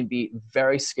though it can be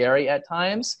very scary at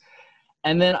times.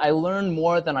 And then I learned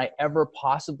more than I ever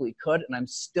possibly could, and I'm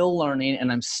still learning,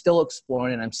 and I'm still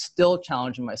exploring, and I'm still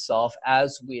challenging myself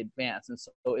as we advance. And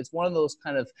so it's one of those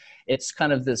it's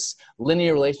kind of this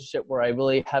linear relationship where I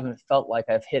really haven't felt like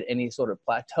I've hit any sort of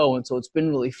plateau. And so it's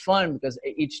been really fun because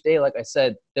each day, like I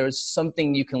said, there's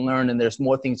something you can learn, and there's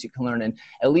more things you can learn. And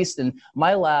at least in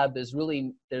my lab, there's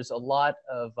a lot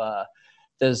of,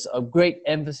 there's a great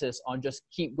emphasis on just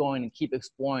keep going and keep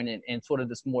exploring, and sort of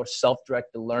this more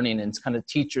self-directed learning, and kind of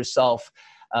teach yourself,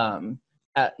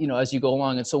 as you go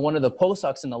along. And so one of the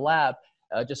postdocs in the lab,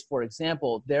 just for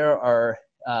example, there are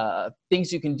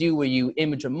things you can do where you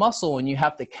image a muscle and you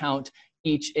have to count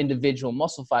each individual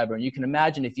muscle fiber. And you can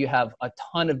imagine if you have a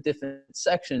ton of different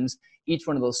sections, each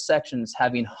one of those sections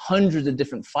having hundreds of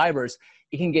different fibers,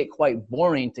 it can get quite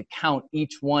boring to count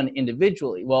each one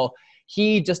individually. Well,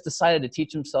 he just decided to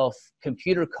teach himself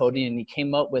computer coding, and he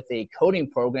came up with a coding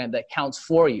program that counts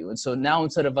for you. And so now,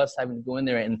 instead of us having to go in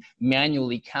there and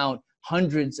manually count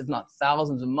hundreds, if not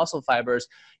thousands of muscle fibers,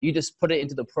 you just put it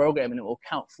into the program and it will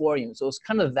count for you. And so it's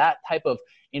kind of that type of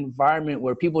environment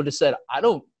where people just said, I'm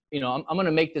going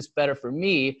to make this better for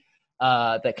me.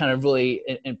 That kind of really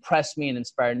impressed me and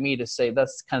inspired me to say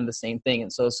that's kind of the same thing.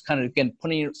 And so it's kind of, again,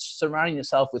 surrounding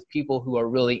yourself with people who are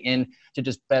really into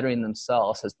just bettering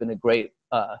themselves has been a great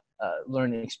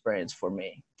learning experience for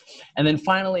me. And then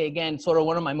finally, again, sort of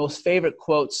one of my most favorite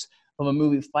quotes from a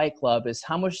movie, Fight Club, is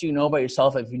how much do you know about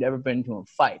yourself if you've never been to a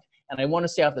fight? And I want to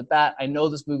say off the bat, I know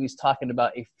this movie's talking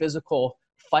about a physical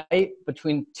fight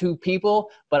between two people,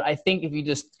 but I think if you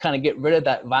just kind of get rid of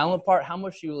that violent part, how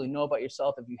much do you really know about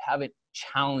yourself if you haven't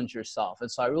challenged yourself? And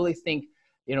so I really think,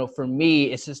 for me,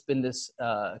 it's just been this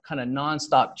kind of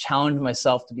nonstop challenge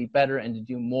myself to be better and to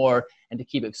do more and to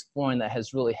keep exploring that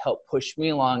has really helped push me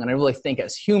along. And I really think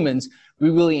as humans, we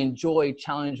really enjoy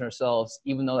challenging ourselves,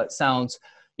 even though that sounds,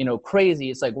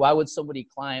 crazy. It's like, why would somebody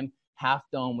climb Half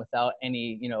Dome without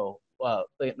any,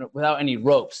 without any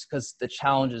ropes? Because the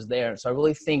challenge is there. So I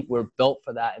really think we're built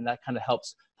for that, and that kind of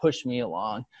helps push me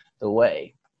along the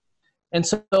way. And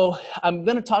so I'm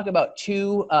going to talk about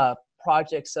two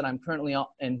projects that I'm currently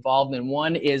involved in.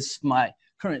 One is my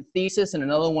current thesis, and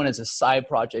another one is a side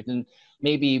project. And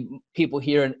maybe people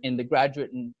here in the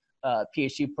graduate and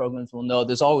PhD programs will know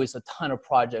there's always a ton of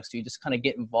projects. So you just kind of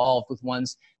get involved with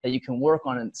ones that you can work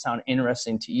on and sound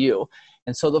interesting to you.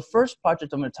 And so the first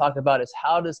project I'm going to talk about is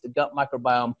how does the gut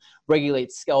microbiome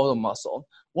regulate skeletal muscle?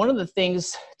 One of the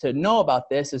things to know about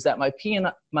this is that my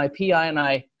PI and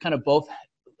I kind of both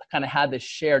kind of had this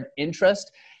shared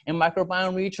interest in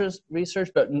microbiome research,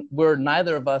 but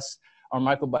neither of us are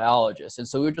microbiologists. And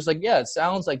so we were just like, yeah, it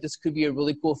sounds like this could be a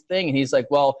really cool thing. And he's like,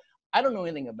 well, I don't know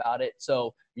anything about it,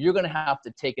 so you're going to have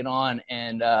to take it on.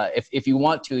 And if you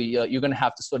want to, you're going to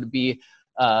have to sort of be,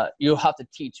 you'll have to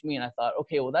teach me. And I thought,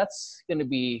 okay, well, that's going to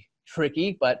be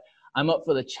tricky, but I'm up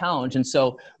for the challenge. And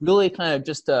so really kind of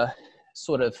just to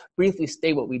sort of briefly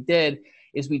state what we did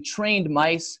is we trained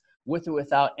mice with or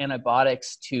without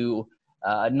antibiotics to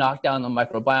knock down the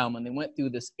microbiome. And they went through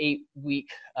this 8-week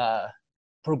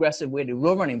progressive weighted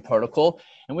road running protocol.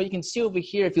 And what you can see over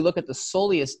here, if you look at the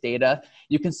soleus data,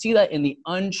 you can see that in the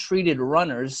untreated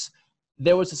runners,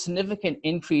 there was a significant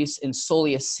increase in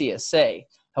soleus CSA.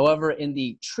 However, in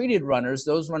the treated runners,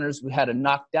 those runners we had a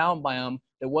knockdown biome,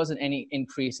 there wasn't any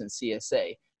increase in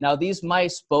CSA. Now these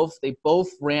mice, they both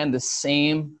ran the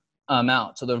same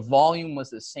amount. So their volume was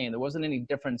the same. There wasn't any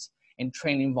difference in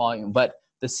training volume, but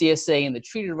the CSA and the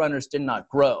treated runners did not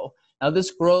grow. Now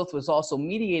this growth was also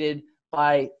mediated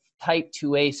by type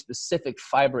 2A specific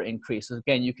fiber increase. So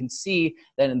again, you can see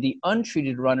that in the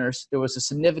untreated runners, there was a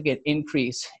significant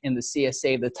increase in the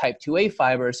CSA of the type 2A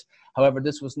fibers. However,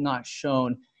 this was not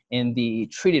shown in the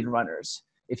treated runners.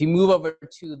 If you move over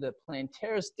to the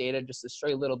Plantaris data, just to show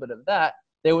you a little bit of that,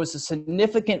 there was a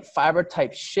significant fiber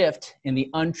type shift in the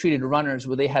untreated runners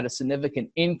where they had a significant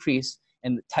increase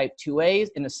in the type 2As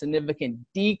and a significant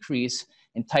decrease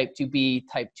in type 2B,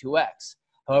 type 2X.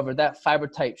 However, that fiber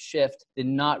type shift did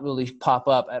not really pop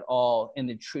up at all in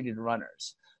the treated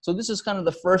runners. So this is kind of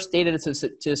the first data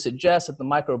to suggest that the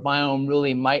microbiome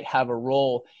really might have a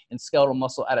role in skeletal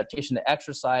muscle adaptation to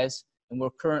exercise. And I'm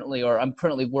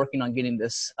currently working on getting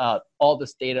this, all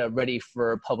this data ready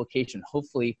for publication,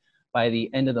 hopefully by the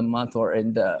end of the month or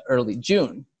in early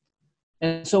June.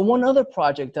 And so one other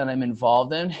project that I'm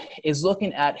involved in is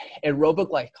looking at aerobic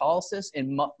glycolysis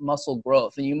and muscle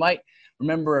growth. And you might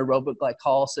remember aerobic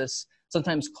glycolysis,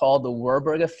 sometimes called the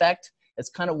Warburg effect. It's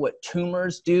kind of what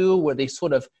tumors do, where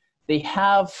they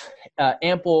have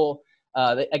ample,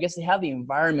 I guess they have the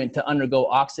environment to undergo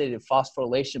oxidative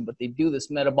phosphorylation, but they do this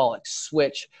metabolic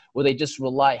switch where they just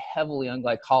rely heavily on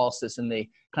glycolysis and they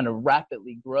kind of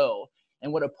rapidly grow.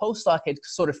 And what a postdoc had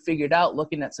sort of figured out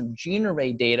looking at some gene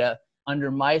array data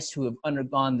under mice who have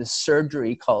undergone this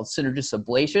surgery called synergist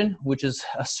ablation, which is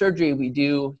a surgery we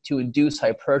do to induce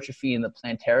hypertrophy in the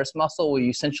plantaris muscle, where you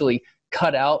essentially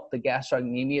cut out the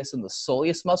gastrocnemius and the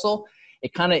soleus muscle.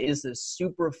 It kind of is this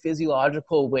super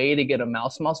physiological way to get a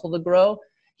mouse muscle to grow.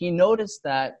 He noticed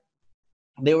that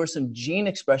there were some gene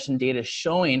expression data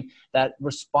showing that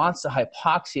response to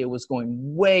hypoxia was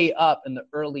going way up in the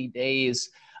early days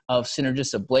of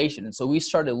synergist ablation. And so we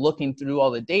started looking through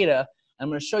all the data. I'm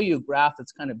going to show you a graph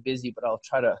that's kind of busy, but I'll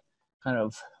try to kind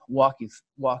of walk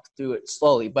through it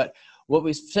slowly. But what we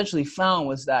essentially found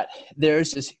was that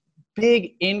there's this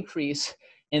big increase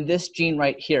in this gene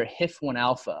right here, HIF1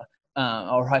 alpha,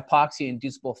 or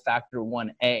hypoxia-inducible factor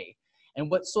 1A. And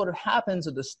what sort of happens,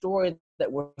 or the story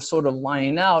that we're sort of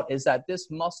lining out, is that this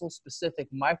muscle-specific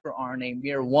microRNA,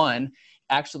 MIR1,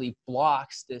 actually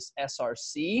blocks this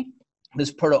SRC, this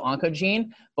proto-oncogene,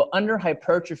 but under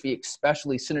hypertrophy,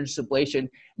 especially synergist ablation,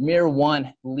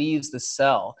 MIR1 leaves the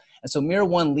cell. And so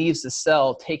MIR1 leaves the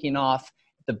cell, taking off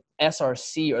the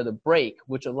SRC or the brake,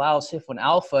 which allows HIF1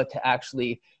 alpha to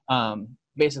actually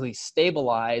basically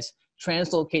stabilize,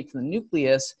 translocate to the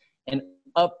nucleus, and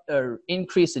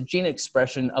increase the gene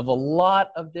expression of a lot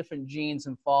of different genes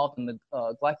involved in the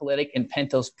glycolytic and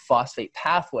pentose phosphate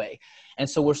pathway. And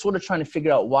so we're sort of trying to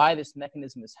figure out why this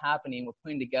mechanism is happening. We're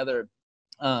putting together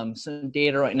some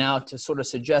data right now to sort of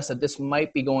suggest that this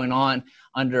might be going on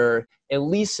under at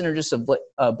least synergist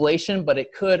ablation, but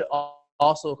it could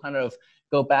also kind of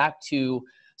go back to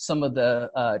some of the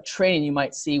training you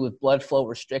might see with blood flow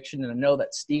restriction. And I know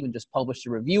that Stephen just published a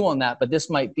review on that, but this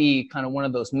might be kind of one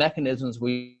of those mechanisms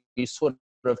where you sort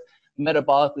of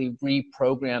metabolically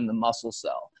reprogram the muscle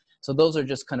cell. So those are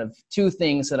just kind of two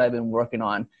things that I've been working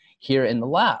on here in the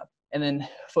lab. And then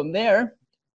from there,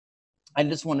 I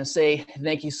just want to say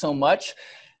thank you so much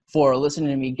for listening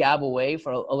to me gab away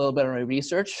for a little bit of my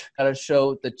research. Got to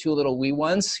show the two little wee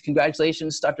ones.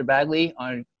 Congratulations, Dr. Bagley,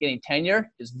 on getting tenure.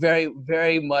 It's very,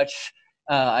 very much,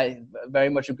 I very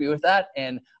much agree with that.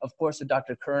 And of course, to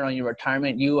Dr. Kern on your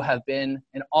retirement, you have been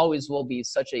and always will be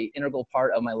such an integral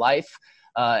part of my life,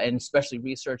 and especially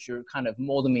research. You're kind of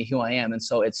molding me who I am. And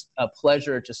so it's a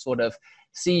pleasure to sort of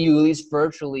see you at least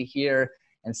virtually here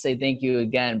and say thank you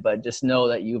again, but just know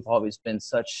that you've always been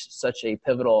such a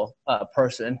pivotal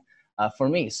person for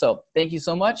me. So thank you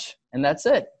so much, and that's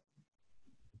it.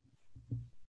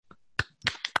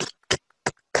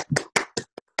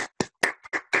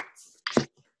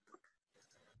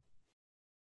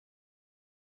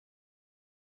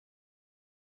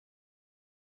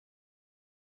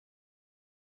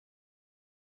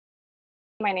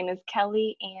 My name is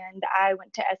Kelly, and I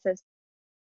went to SFSU.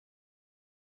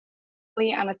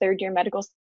 I'm a third-year medical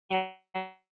student.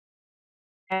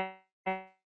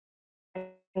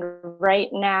 Right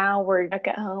now, we're back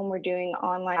at home. We're doing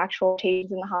online actual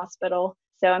rotations in the hospital.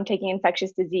 So I'm taking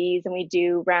infectious disease, and we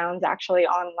do rounds actually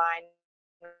online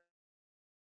with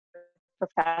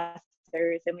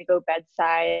professors, and we go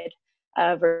bedside,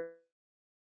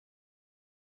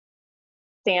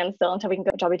 stand still until we can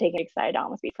go. I'll be taking excited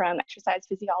honestly from exercise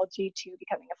physiology to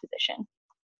becoming a physician.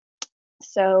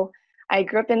 So I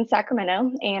grew up in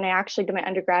Sacramento, and I actually did my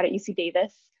undergrad at UC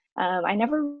Davis. I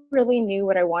never really knew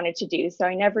what I wanted to do, so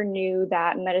I never knew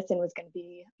that medicine was going to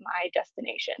be my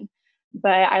destination. but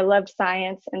I loved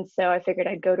science, and so I figured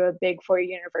I'd go to a big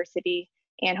four-year university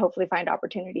and hopefully find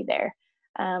opportunity there.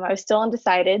 I was still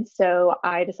undecided, so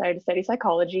I decided to study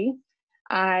psychology.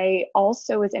 I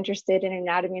also was interested in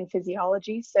anatomy and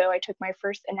physiology, so I took my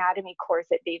first anatomy course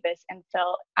at Davis and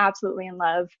fell absolutely in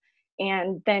love,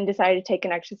 and then decided to take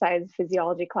an exercise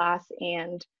physiology class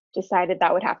and decided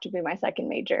that would have to be my second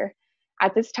major.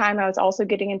 At this time, I was also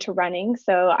getting into running,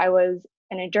 so I was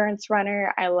an endurance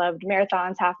runner. I loved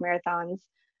marathons, half marathons,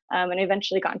 and I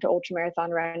eventually got into ultramarathon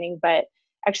running, but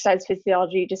exercise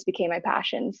physiology just became my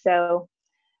passion. So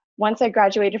once I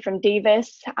graduated from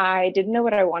Davis, I didn't know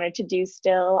what I wanted to do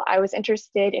still. I was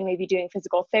interested in maybe doing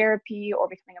physical therapy or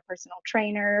becoming a personal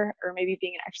trainer, or maybe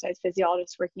being an exercise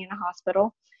physiologist working in a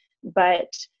hospital.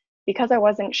 But because I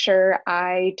wasn't sure,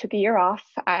 I took a year off.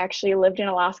 I actually lived in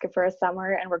Alaska for a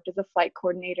summer and worked as a flight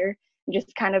coordinator and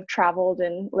just kind of traveled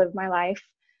and lived my life.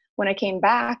 When I came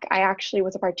back, I actually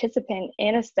was a participant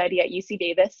in a study at UC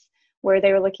Davis where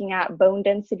they were looking at bone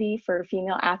density for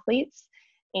female athletes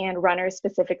and runners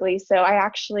specifically. So I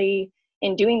actually,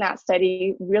 in doing that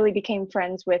study, really became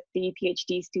friends with the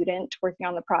PhD student working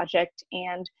on the project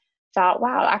and thought,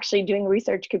 wow, actually doing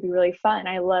research could be really fun.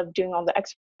 I love doing all the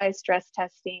exercise stress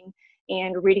testing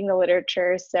and reading the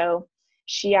literature. So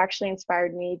she actually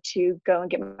inspired me to go and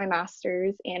get my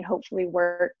master's and hopefully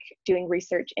work doing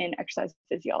research in exercise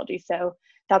physiology. So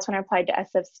that's when I applied to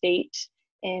SF State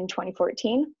in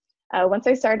 2014. Once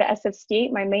I started at SF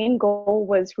State, my main goal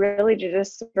was really to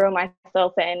just throw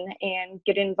myself in and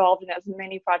get involved in as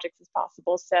many projects as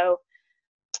possible. So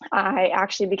I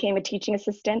actually became a teaching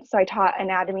assistant. So I taught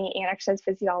anatomy and exercise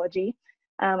physiology.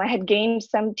 I had gained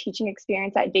some teaching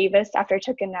experience at Davis after I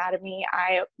took anatomy.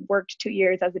 I worked 2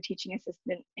 years as a teaching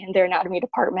assistant in their anatomy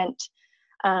department.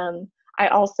 I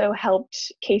also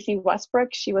helped Casey Westbrook.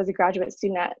 She was a graduate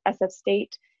student at SF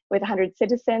State with 100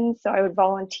 citizens. So I would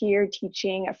volunteer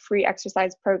teaching a free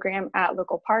exercise program at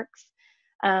local parks.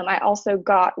 I also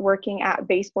got working at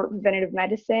Baysport Preventative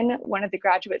Medicine. One of the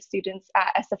graduate students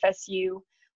at SFSU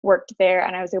worked there,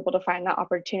 and I was able to find that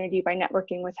opportunity by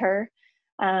networking with her.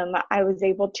 I was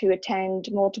able to attend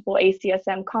multiple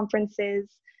ACSM conferences.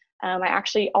 I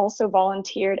actually also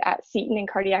volunteered at Seton in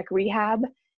cardiac rehab,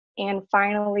 and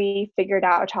finally figured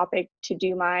out a topic to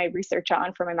do my research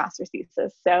on for my master's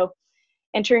thesis. So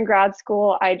entering grad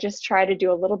school, I just tried to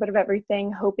do a little bit of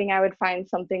everything, hoping I would find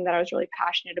something that I was really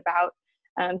passionate about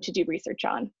to do research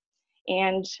on.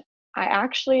 And I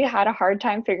actually had a hard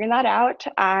time figuring that out.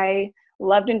 I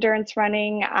loved endurance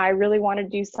running. I really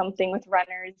wanted to do something with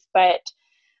runners, but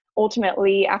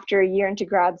ultimately, after a year into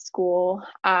grad school,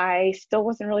 I still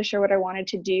wasn't really sure what I wanted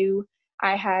to do.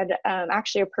 I had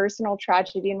actually a personal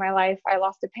tragedy in my life. I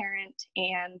lost a parent,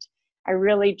 and I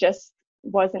really just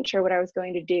wasn't sure what I was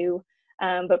going to do.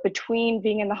 But between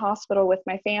being in the hospital with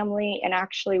my family and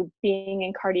actually being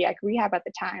in cardiac rehab at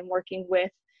the time, working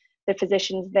with the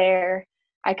physicians there,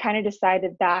 I kind of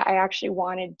decided that I actually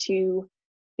wanted to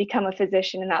become a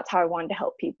physician, and that's how I wanted to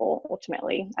help people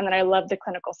ultimately. And then I loved the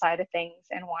clinical side of things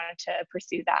and wanted to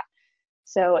pursue that.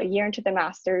 So a year into the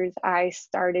master's, I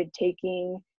started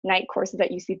taking night courses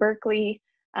at UC Berkeley.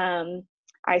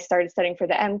 I started studying for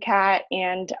the MCAT,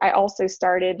 and I also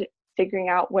started figuring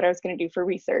out what I was going to do for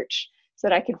research so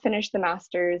that I could finish the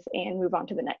master's and move on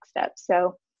to the next step.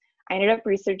 So I ended up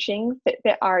researching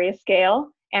Fitbit ARIA scale,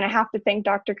 and I have to thank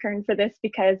Dr. Kern for this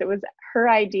because it was her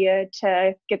idea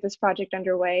to get this project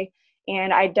underway,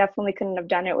 and I definitely couldn't have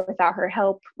done it without her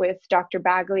help with Dr.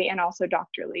 Bagley and also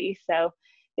Dr. Lee. So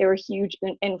they were huge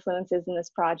influences in this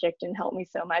project and helped me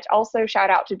so much. Also, shout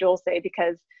out to Dulce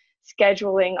because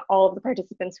scheduling all of the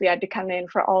participants we had to come in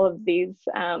for all of these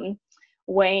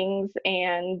weighings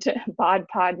and bod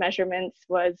pod measurements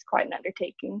was quite an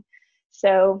undertaking.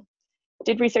 So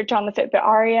did research on the Fitbit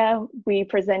ARIA. We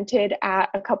presented at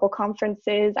a couple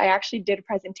conferences. I actually did a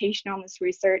presentation on this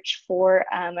research for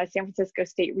a San Francisco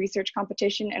State research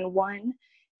competition and won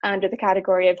under the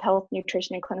category of health,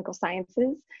 nutrition, and clinical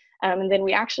sciences. And then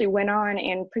we actually went on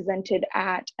and presented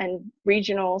at a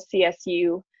regional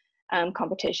CSU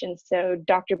competition. So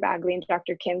Dr. Bagley and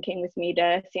Dr. Kim came with me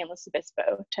to San Luis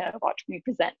Obispo to watch me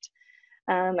present.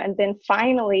 And then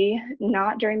finally,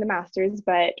 not during the master's,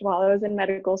 but while I was in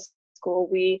medical school,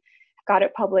 we got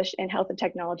it published in Health and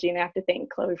Technology, and I have to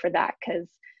thank Chloe for that because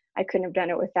I couldn't have done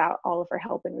it without all of her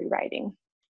help in rewriting.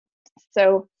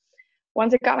 So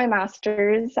once I got my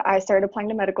master's, I started applying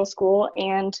to medical school,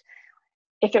 and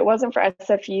if it wasn't for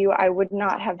SFU, I would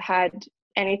not have had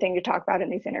anything to talk about in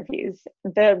these interviews.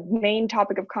 The main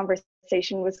topic of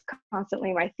conversation was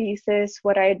constantly my thesis,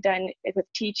 what I had done with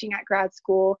teaching at grad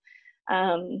school,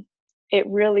 it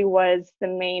really was the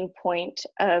main point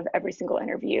of every single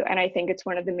interview. And I think it's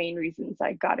one of the main reasons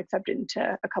I got accepted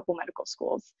into a couple medical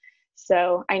schools.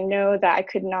 So I know that I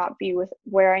could not be with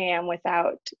where I am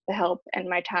without the help and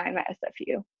my time at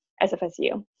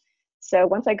SFSU. So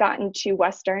once I got into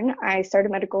Western, I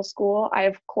started medical school. I,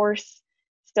 of course,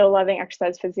 still loving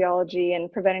exercise physiology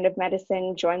and preventative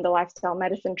medicine, joined the lifestyle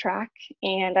medicine track.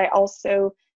 And I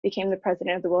also became the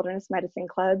president of the Wilderness Medicine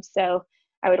Club. So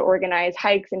I would organize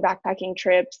hikes and backpacking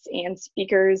trips and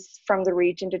speakers from the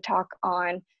region to talk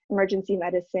on emergency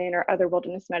medicine or other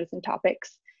wilderness medicine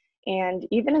topics. And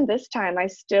even in this time, I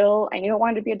knew I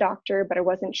wanted to be a doctor, but I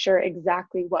wasn't sure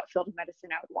exactly what field of medicine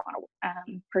I would want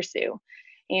to pursue.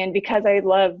 And because I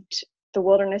loved the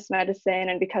wilderness medicine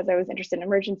and because I was interested in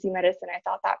emergency medicine, I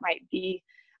thought that might be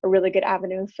a really good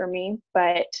avenue for me.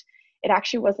 But it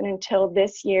actually wasn't until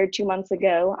this year, 2 months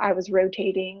ago, I was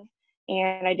rotating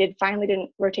and I finally did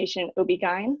rotation in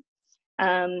OB-GYN,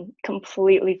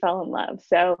 completely fell in love.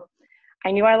 So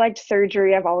I knew I liked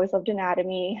surgery. I've always loved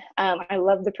anatomy. I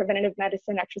love the preventative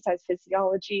medicine, exercise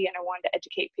physiology, and I wanted to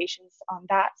educate patients on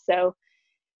that. So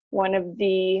one of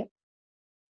the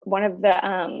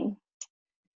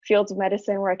fields of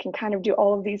medicine where I can kind of do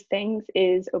all of these things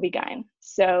is OB-GYN.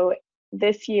 So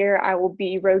this year I will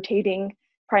be rotating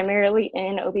primarily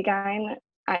in OB-GYN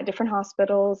at different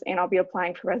hospitals, and I'll be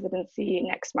applying for residency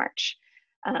next March.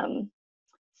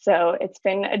 So it's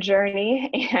been a journey,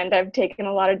 and I've taken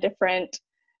a lot of different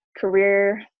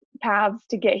career paths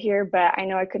to get here, but I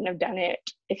know I couldn't have done it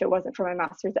if it wasn't for my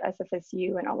master's at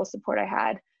SFSU and all the support I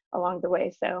had along the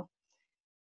way. So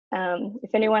if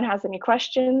anyone has any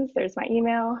questions, there's my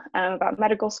email about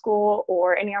medical school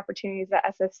or any opportunities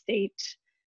at SF State.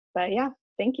 But yeah,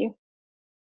 thank you.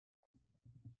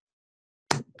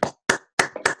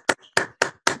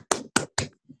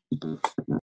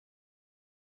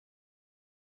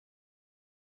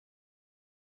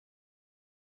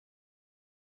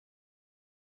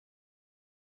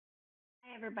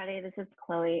 Hi everybody, this is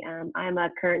Chloe. I'm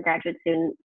a current graduate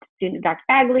student of Dr.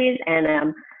 Bagley's,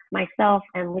 and myself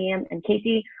and Liam and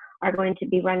Casey are going to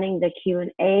be running the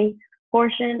Q&A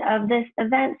portion of this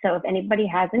event. So if anybody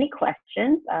has any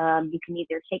questions, you can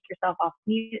either take yourself off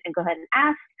mute and go ahead and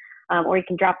ask, or you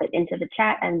can drop it into the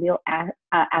chat and we'll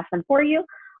ask them for you.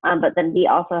 But then we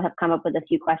also have come up with a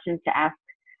few questions to ask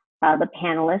the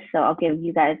panelists. So I'll give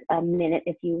you guys a minute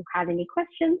if you have any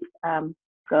questions.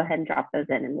 Go ahead and drop those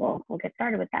in and we'll get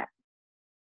started with that.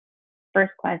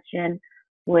 First question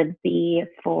would be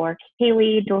for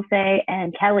Kaylie, Dulce,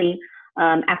 and Kelly.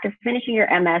 After finishing your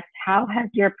MS, how has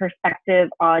your perspective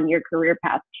on your career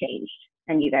path changed?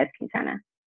 And you guys can kind of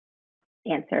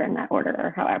answer in that order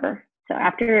or however. So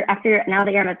now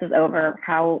that your MS is over,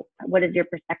 what has your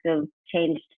perspective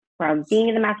changed from being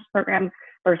in the master's program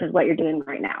versus what you're doing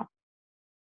right now?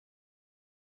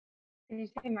 Did you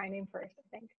say my name first,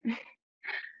 I think?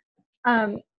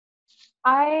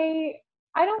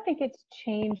 I don't think it's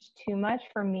changed too much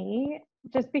for me,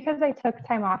 just because I took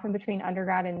time off in between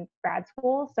undergrad and grad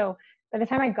school. So by the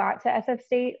time I got to SF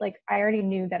State, like I already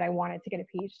knew that I wanted to get a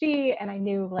PhD, and I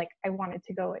knew like I wanted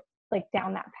to go like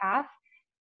down that path.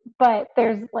 But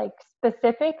there's like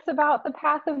specifics about the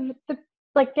path of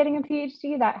like getting a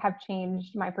PhD that have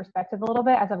changed my perspective a little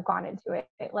bit as I've gone into it.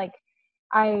 Like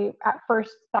I at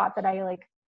first thought that I like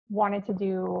wanted to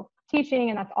do teaching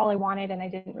and that's all I wanted, and I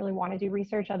didn't really want to do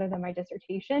research other than my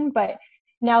dissertation. But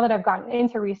now that I've gotten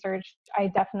into research, I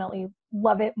definitely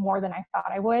love it more than I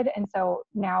thought I would. And so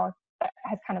now that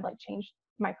has kind of like changed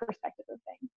my perspective of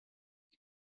things.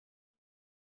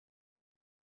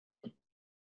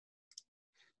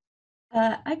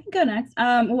 I can go next.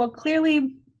 Well,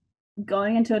 clearly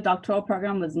going into a doctoral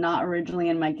program was not originally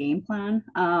in my game plan.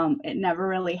 It never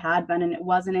really had been, and it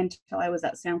wasn't until I was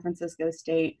at San Francisco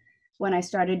State when I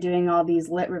started doing all these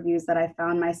lit reviews that I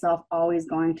found myself always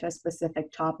going to a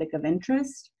specific topic of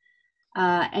interest.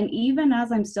 And even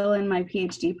as I'm still in my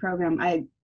PhD program,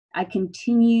 I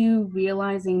continue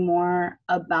realizing more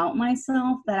about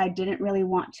myself that I didn't really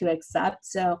want to accept.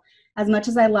 So as much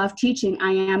as I love teaching,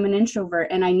 I am an introvert,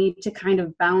 and I need to kind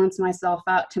of balance myself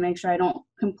out to make sure I don't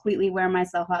completely wear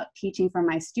myself out teaching for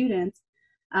my students,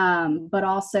 but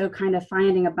also kind of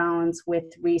finding a balance with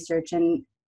research and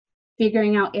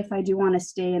figuring out if I do want to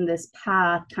stay in this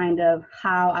path, kind of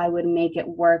how I would make it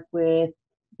work with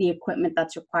the equipment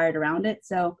that's required around it.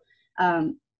 So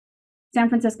San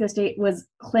Francisco State was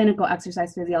clinical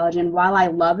exercise physiology, and while I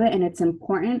love it and it's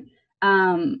important,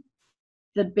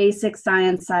 the basic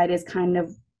science side is kind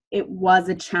of, it was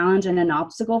a challenge and an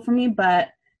obstacle for me. But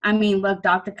I mean, look,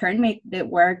 Dr. Kern made it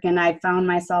work, and I found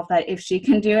myself that if she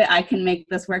can do it, I can make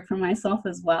this work for myself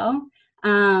as well.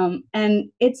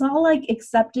 And it's all like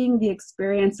accepting the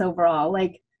experience overall.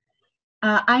 Like,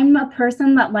 I'm a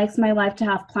person that likes my life to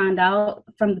have planned out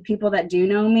from the people that do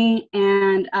know me.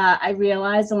 And I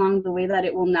realized along the way that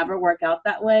it will never work out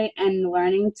that way. And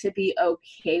learning to be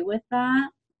okay with that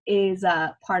is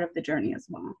part of the journey as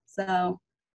well. So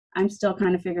I'm still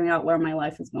kind of figuring out where my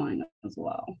life is going as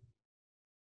well.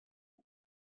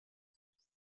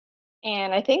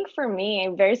 And I think for me,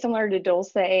 very similar to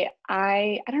Dulce,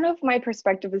 I don't know if my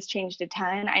perspective has changed a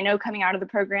ton. I know coming out of the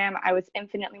program, I was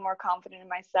infinitely more confident in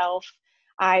myself.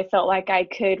 I felt like I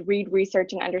could read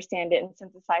research and understand it and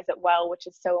synthesize it well, which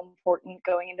is so important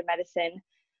going into medicine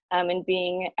and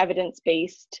being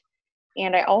evidence-based.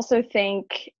 And I also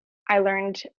think I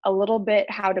learned a little bit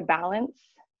how to balance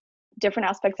different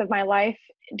aspects of my life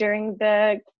during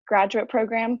the graduate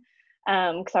program.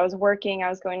 Because I was working, I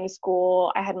was going to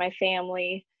school, I had my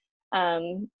family,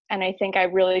 and I think I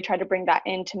really tried to bring that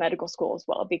into medical school as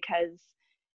well, because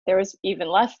there was even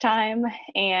less time,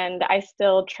 and I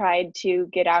still tried to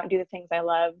get out and do the things I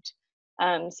loved.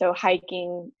 So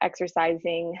hiking,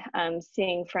 exercising,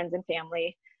 seeing friends and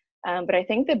family. But I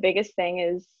think the biggest thing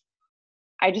is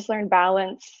I just learned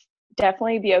balance,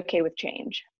 definitely be okay with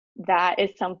change. That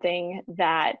is something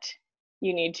that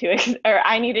you need to, or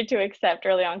I needed to accept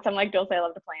early on. Cause I'm like, Dulce, I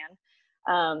love to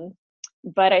plan.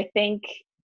 But I think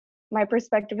my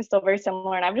perspective is still very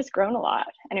similar, and I've just grown a lot.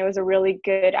 And it was a really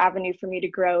good avenue for me to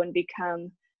grow and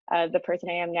become the person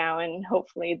I am now, and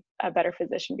hopefully a better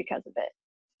physician because of it.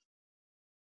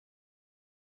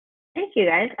 Thank you,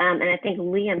 guys. And I think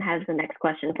Liam has the next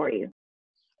question for you.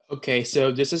 Okay,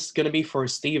 so this is going to be for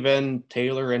Steven,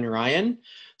 Taylor, and Ryan.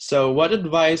 So what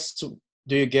advice would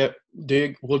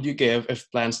you give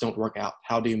if plans don't work out?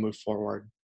 How do you move forward?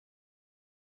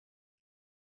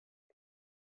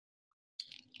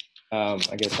 I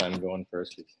guess I'm going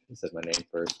first. You said my name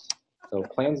first. So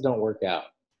plans don't work out.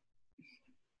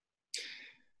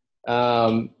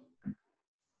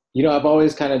 You know, I've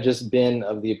always kind of just been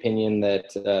of the opinion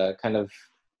that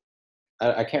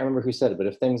I can't remember who said it, but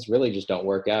if things really just don't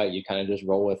work out, you kind of just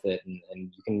roll with it, and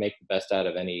you can make the best out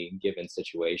of any given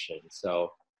situation.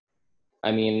 So,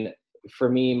 I mean, for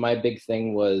me, my big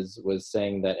thing was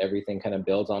saying that everything kind of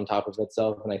builds on top of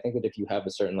itself. And I think that if you have a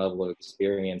certain level of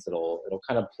experience, it'll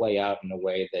kind of play out in a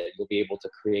way that you'll be able to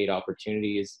create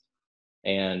opportunities.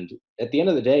 And at the end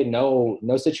of the day, no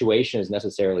situation is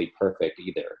necessarily perfect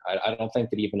either. I don't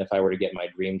think that even if I were to get my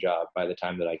dream job, by the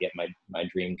time that I get my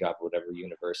dream job, whatever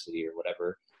university or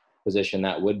whatever position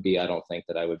that would be, I don't think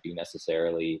that I would be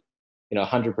necessarily,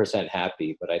 100%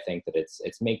 happy. But I think that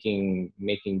it's making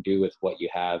do with what you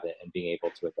have and being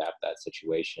able to adapt that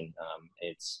situation.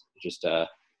 It's just an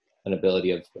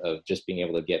ability of just being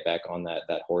able to get back on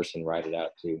that horse and ride it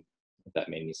out too, if that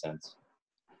made any sense.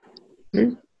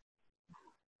 Mm-hmm.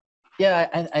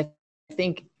 Yeah, I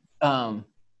think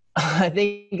I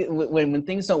think when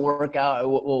things don't work out,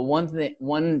 well,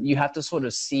 one you have to sort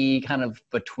of see kind of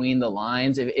between the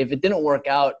lines. If it didn't work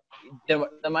out, there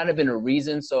might have been a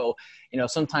reason. So,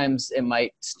 sometimes it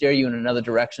might steer you in another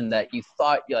direction that you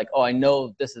thought you're like, oh, I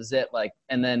know this is it. Like,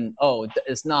 and then, oh,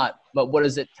 it's not. But what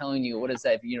is it telling you? What is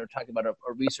that? Talking about a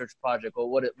research project, or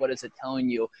what is it telling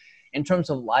you in terms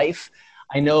of life?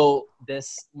 I know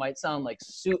this might sound like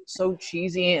so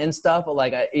cheesy and stuff, but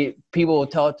like people will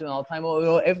tell it to me all the time,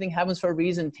 oh, everything happens for a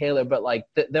reason, Taylor. But like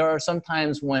there are some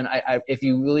times when if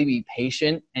you really be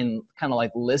patient and kind of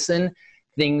like listen,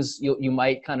 things you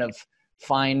might kind of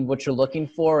find what you're looking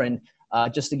for. And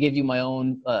just to give you my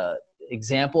own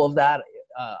example of that,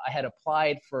 I had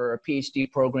applied for a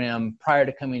PhD program prior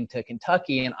to coming to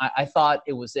Kentucky, and I thought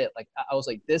it was it. Like I was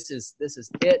like, this is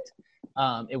it.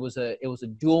 It was a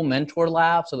dual mentor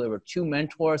lab, so there were two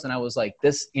mentors, and I was like,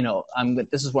 this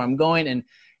is where I'm going, and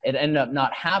it ended up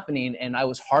not happening, and I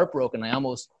was heartbroken. I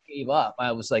almost gave up.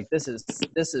 I was like, this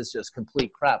is just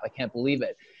complete crap. I can't believe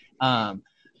it.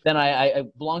 Then I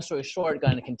long story short,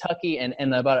 got into Kentucky,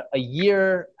 and about a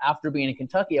year after being in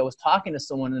Kentucky, I was talking to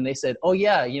someone, and they said, oh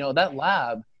yeah, that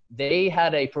lab, they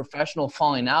had a professional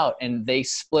falling out and they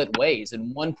split ways,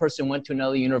 and one person went to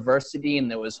another university, and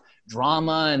there was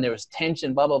drama and there was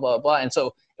tension, blah, blah, blah, blah. And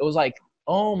so it was like,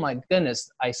 oh my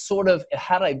goodness,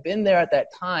 had I been there at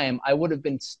that time, I would have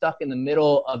been stuck in the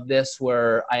middle of this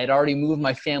where I had already moved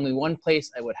my family one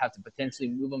place. I would have to potentially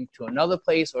move them to another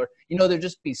place, or, there'd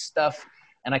just be stuff.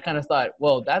 And I kind of thought,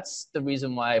 well, that's the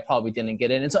reason why I probably didn't get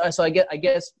in. And so I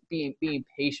guess being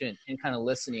patient and kind of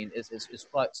listening is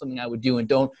something I would do. And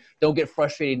don't get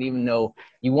frustrated, even though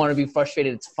you want to be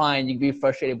frustrated. It's fine. You can be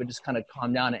frustrated, but just kind of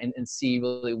calm down and see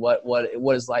really what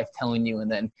is life telling you,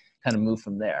 and then kind of move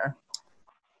from there.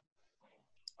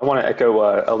 I want to echo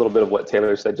a little bit of what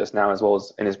Taylor said just now, as well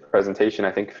as in his presentation.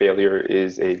 I think failure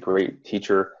is a great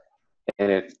teacher,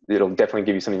 and it'll definitely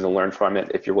give you something to learn from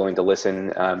it if you're willing to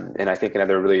listen. And I think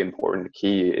another really important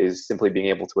key is simply being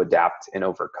able to adapt and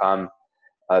overcome.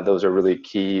 Those are really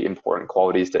key, important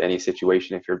qualities to any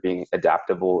situation. If you're being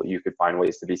adaptable, you could find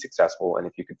ways to be successful. And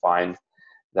if you could find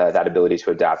that ability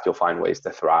to adapt, you'll find ways to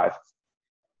thrive.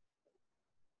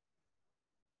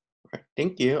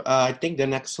 Thank you. I think the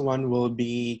next one will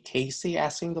be Casey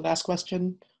asking the last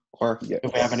question, or Yes.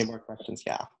 if we have any more questions,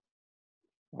 yeah.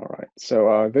 All right.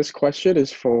 So this question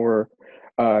is for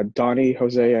Donny,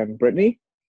 Jose, and Brittany.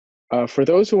 For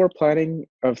those who are planning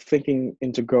of thinking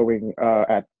into going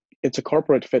into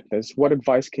corporate fitness, what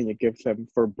advice can you give them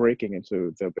for breaking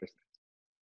into the business?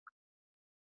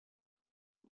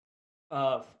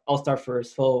 I'll start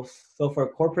first. So for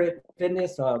corporate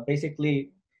fitness,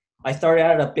 basically, I started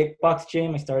at a big box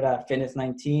gym. I started at Fitness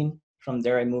 19. From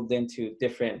there, I moved into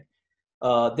different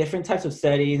types of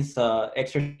settings,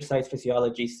 exercise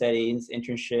physiology settings,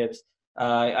 internships.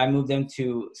 I moved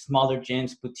into smaller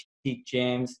gyms, boutique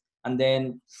gyms, and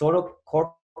then sort of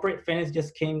corporate fitness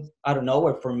just came out of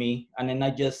nowhere for me. And then I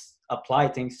just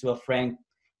applied thanks to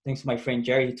my friend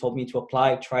Jerry. He told me to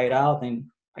apply, try it out, and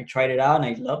I tried it out and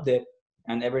I loved it.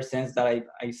 And ever since that,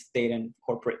 I stayed in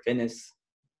corporate fitness.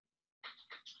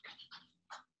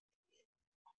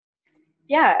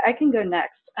 Yeah, I can go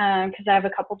next because I have a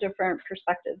couple different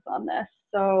perspectives on this.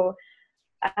 So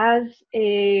as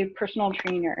a personal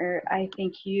trainer, I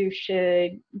think you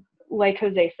should, like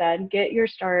Jose said, get your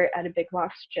start at a big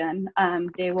box gym.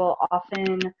 They will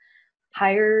often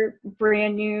hire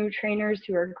brand new trainers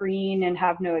who are green and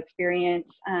have no experience.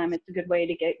 It's a good way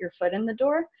to get your foot in the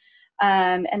door.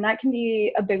 And that can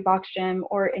be a big box gym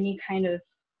or any kind of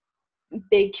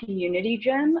big community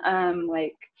gym,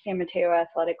 like San Mateo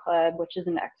Athletic Club, which is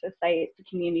an exercise site. It's a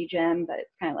community gym, but it's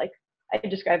kind of like, I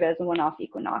describe it as a one-off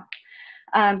Equinox.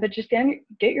 But just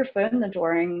get your foot in the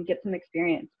door and get some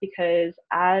experience, because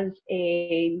as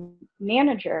a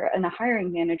manager and a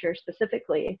hiring manager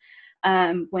specifically,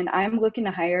 when I'm looking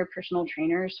to hire personal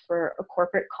trainers for a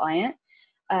corporate client,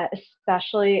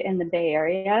 especially in the Bay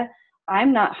Area,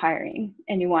 I'm not hiring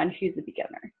anyone who's a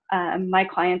beginner. My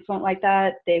clients won't like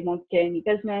that. They won't get any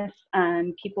business.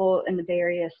 People in the Bay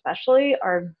Area especially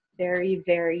are very,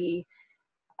 very,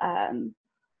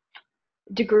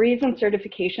 degrees and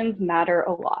certifications matter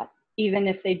a lot, even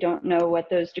if they don't know what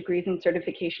those degrees and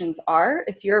certifications are.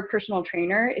 If you're a personal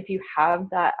trainer, if you have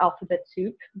that alphabet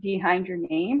soup behind your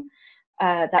name,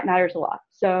 that matters a lot.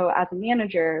 So as a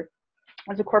manager,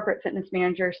 as a corporate fitness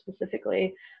manager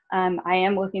specifically, I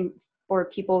am looking for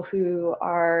people who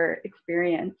are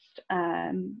experienced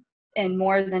in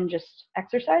more than just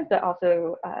exercise, but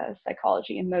also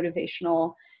psychology and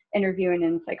motivational interviewing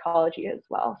and psychology as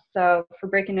well. So for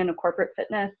breaking into corporate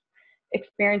fitness,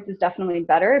 experience is definitely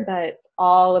better, but it's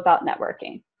all about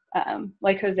networking.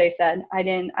 Like Jose said,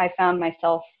 I found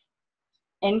myself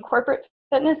in corporate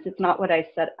fitness. It's not what I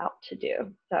set out to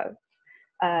do. So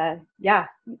yeah,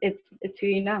 it's who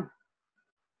you know.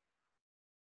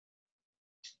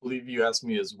 I believe you asked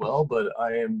me as well, but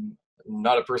I am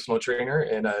not a personal trainer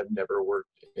and I've never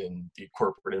worked in the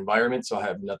corporate environment, so I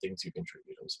have nothing to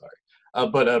contribute. I'm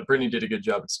sorry. But Brittany did a good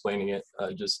job explaining it.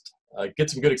 Just get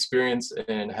some good experience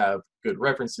and have good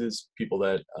references, people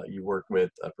that you work with,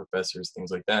 professors,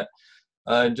 things like that.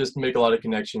 And just make a lot of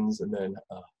connections. And then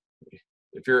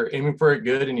if you're aiming for it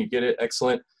good and you get it,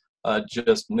 excellent.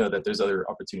 Just know that there's other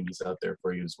opportunities out there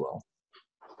for you as well.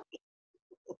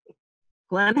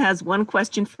 Glenn has one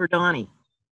question for Donny.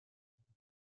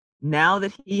 Now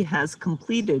that he has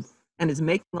completed and is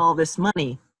making all this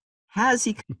money, has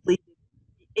he completed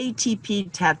the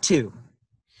ATP tattoo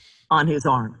on his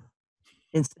arm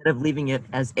instead of leaving it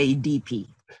as ADP?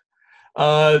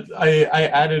 I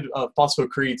added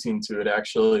phosphocreatine to it,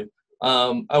 actually.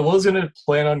 I was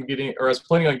planning on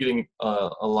getting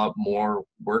a lot more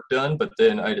work done, but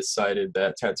then I decided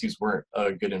that tattoos weren't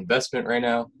a good investment right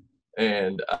now,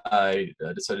 and I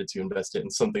decided to invest it in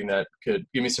something that could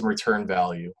give me some return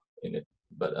value in it.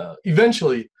 But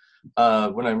eventually,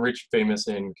 when I'm rich, famous,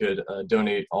 and could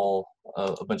donate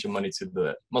a bunch of money to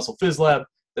the Muscle Phys Lab,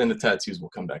 then the tattoos will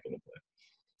come back into play.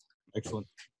 Excellent.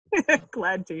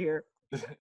 Glad to hear.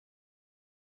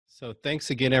 So thanks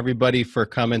again, everybody, for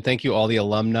coming. Thank you, all the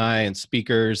alumni and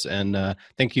speakers, and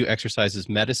thank you, Exercises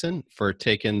Medicine, for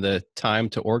taking the time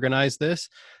to organize this.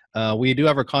 We do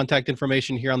have our contact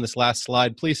information here on this last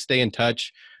slide. Please stay in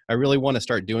touch. I really want to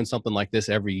start doing something like this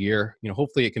every year.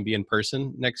 Hopefully it can be in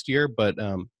person next year, but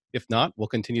if not, we'll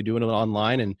continue doing it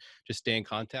online and just stay in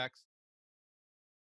contact.